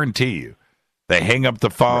guarantee you, they hang up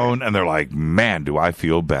the phone and they're like, "Man, do I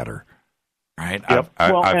feel better." Right. Yep.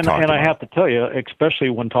 I have to tell you,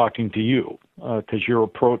 especially when talking to you, because your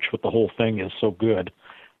approach with the whole thing is so good.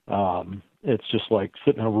 It's just like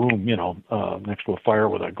sitting in a room, next to a fire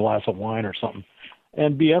with a glass of wine or something,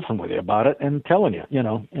 and BSing with you about it and telling you,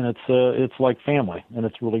 and it's like family, and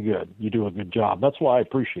it's really good. You do a good job. That's why I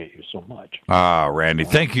appreciate you so much. Randy,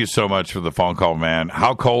 thank you so much for the phone call, man.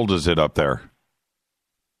 How cold is it up there?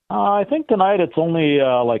 I think tonight it's only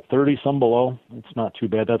like 30-some below. It's not too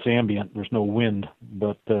bad. That's ambient. There's no wind.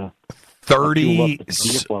 But 30.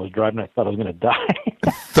 While I was driving, I thought I was going to die.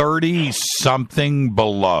 30-something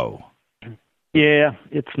below. Yeah,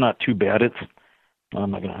 it's not too bad. I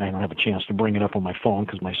don't have a chance to bring it up on my phone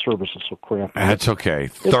because my service is so crappy. That's okay.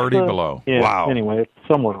 30 below. Yeah, wow. Anyway, it's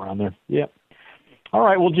somewhere around there. Yeah. All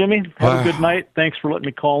right. Well, Jimmy, have a good night. Thanks for letting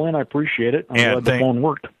me call in. I appreciate it. I'm glad the phone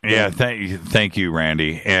worked. Yeah, thank you,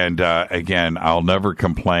 Randy. And again, I'll never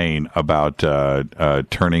complain about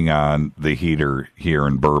turning on the heater here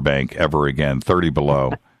in Burbank ever again. 30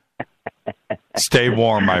 below. Stay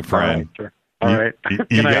warm, my friend. All right.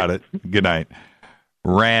 You got it. Good night.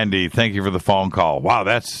 Randy, thank you for the phone call. Wow,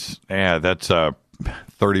 that's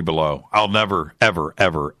 30 below. I'll never, ever,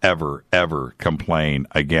 ever, ever, ever complain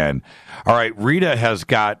again. All right, Rita has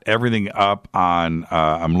got everything up on,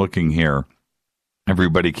 I'm looking here.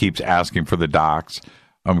 Everybody keeps asking for the docs.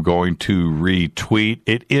 I'm going to retweet.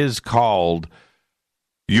 It is called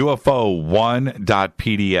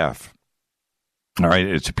UFO1.pdf. All right,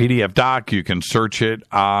 it's a PDF doc. You can search it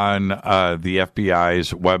on the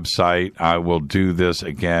FBI's website. I will do this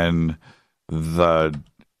again. The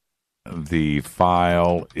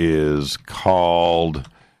file is called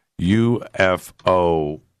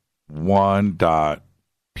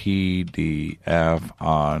UFO1.pdf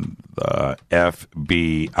on the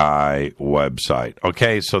FBI website.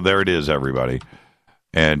 Okay, so there it is, everybody.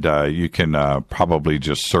 And you can probably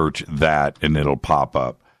just search that and it'll pop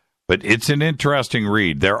up. But it's an interesting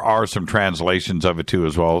read. There are some translations of it too,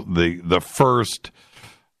 as well. The first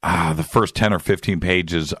 10 or 15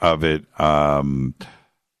 pages of it are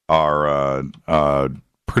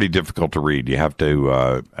pretty difficult to read. You have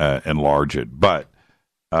to enlarge it, but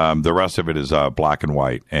the rest of it is black and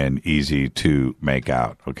white and easy to make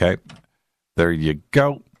out. Okay, there you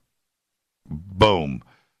go. Boom.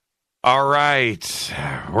 All right,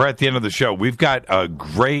 we're at the end of the show. We've got a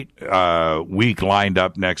great week lined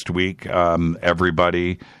up next week,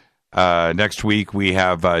 everybody. Next week, we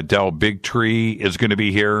have Del Bigtree is going to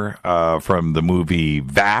be here from the movie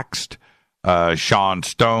Vaxxed. Sean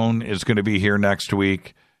Stone is going to be here next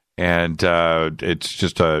week. And it's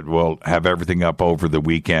just we'll have everything up over the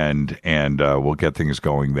weekend, and we'll get things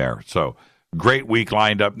going there. So great week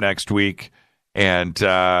lined up next week. And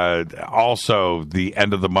also the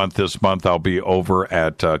end of the month this month, I'll be over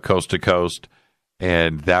at Coast to Coast,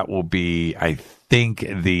 and that will be, I think,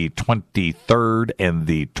 the 23rd and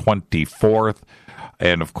the 24th.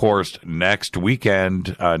 And, of course, next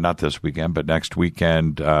weekend, not this weekend, but next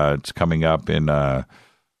weekend, it's coming up in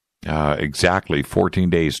exactly 14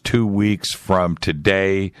 days, 2 weeks from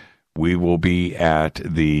today. We will be at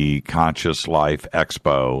the Conscious Life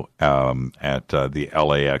Expo at the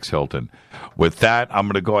LAX Hilton. With that, I'm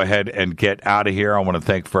going to go ahead and get out of here. I want to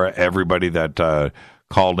thank for everybody that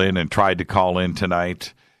called in and tried to call in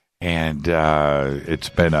tonight, and it's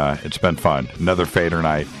been fun. Another Fader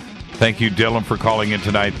night. Thank you, Dylan, for calling in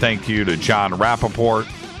tonight. Thank you to Jon Rappoport.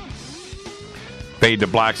 Fade to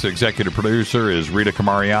Black's executive producer is Rita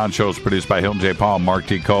Kamarian. Show is produced by Hilton J. Paul, Mark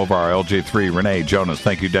D. Kovar, LJ3, Renee Jonas.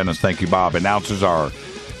 Thank you, Dennis. Thank you, Bob. Announcers are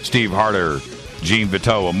Steve Harder, Gene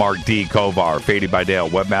Vitoa, Mark D. Kovar. Faded by Dale.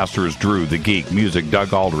 Webmaster is Drew, the Geek. Music,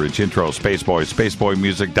 Doug Aldrich. Intro, Spaceboy,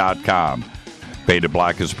 spaceboymusic.com. Fade to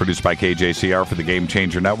Black is produced by KJCR for the Game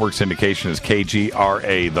Changer Network. Syndication is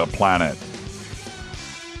KGRA, The Planet.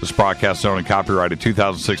 This broadcast is owned and copyrighted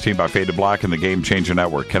 2016 by Fade to Black and the Game Changer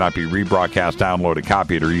Network. Cannot be rebroadcast, downloaded,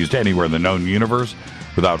 copied, or used anywhere in the known universe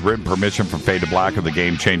without written permission from Fade to Black and the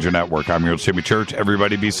Game Changer Network. I'm your Jimmy Church.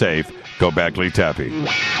 Everybody be safe. Go Bagley Tappy.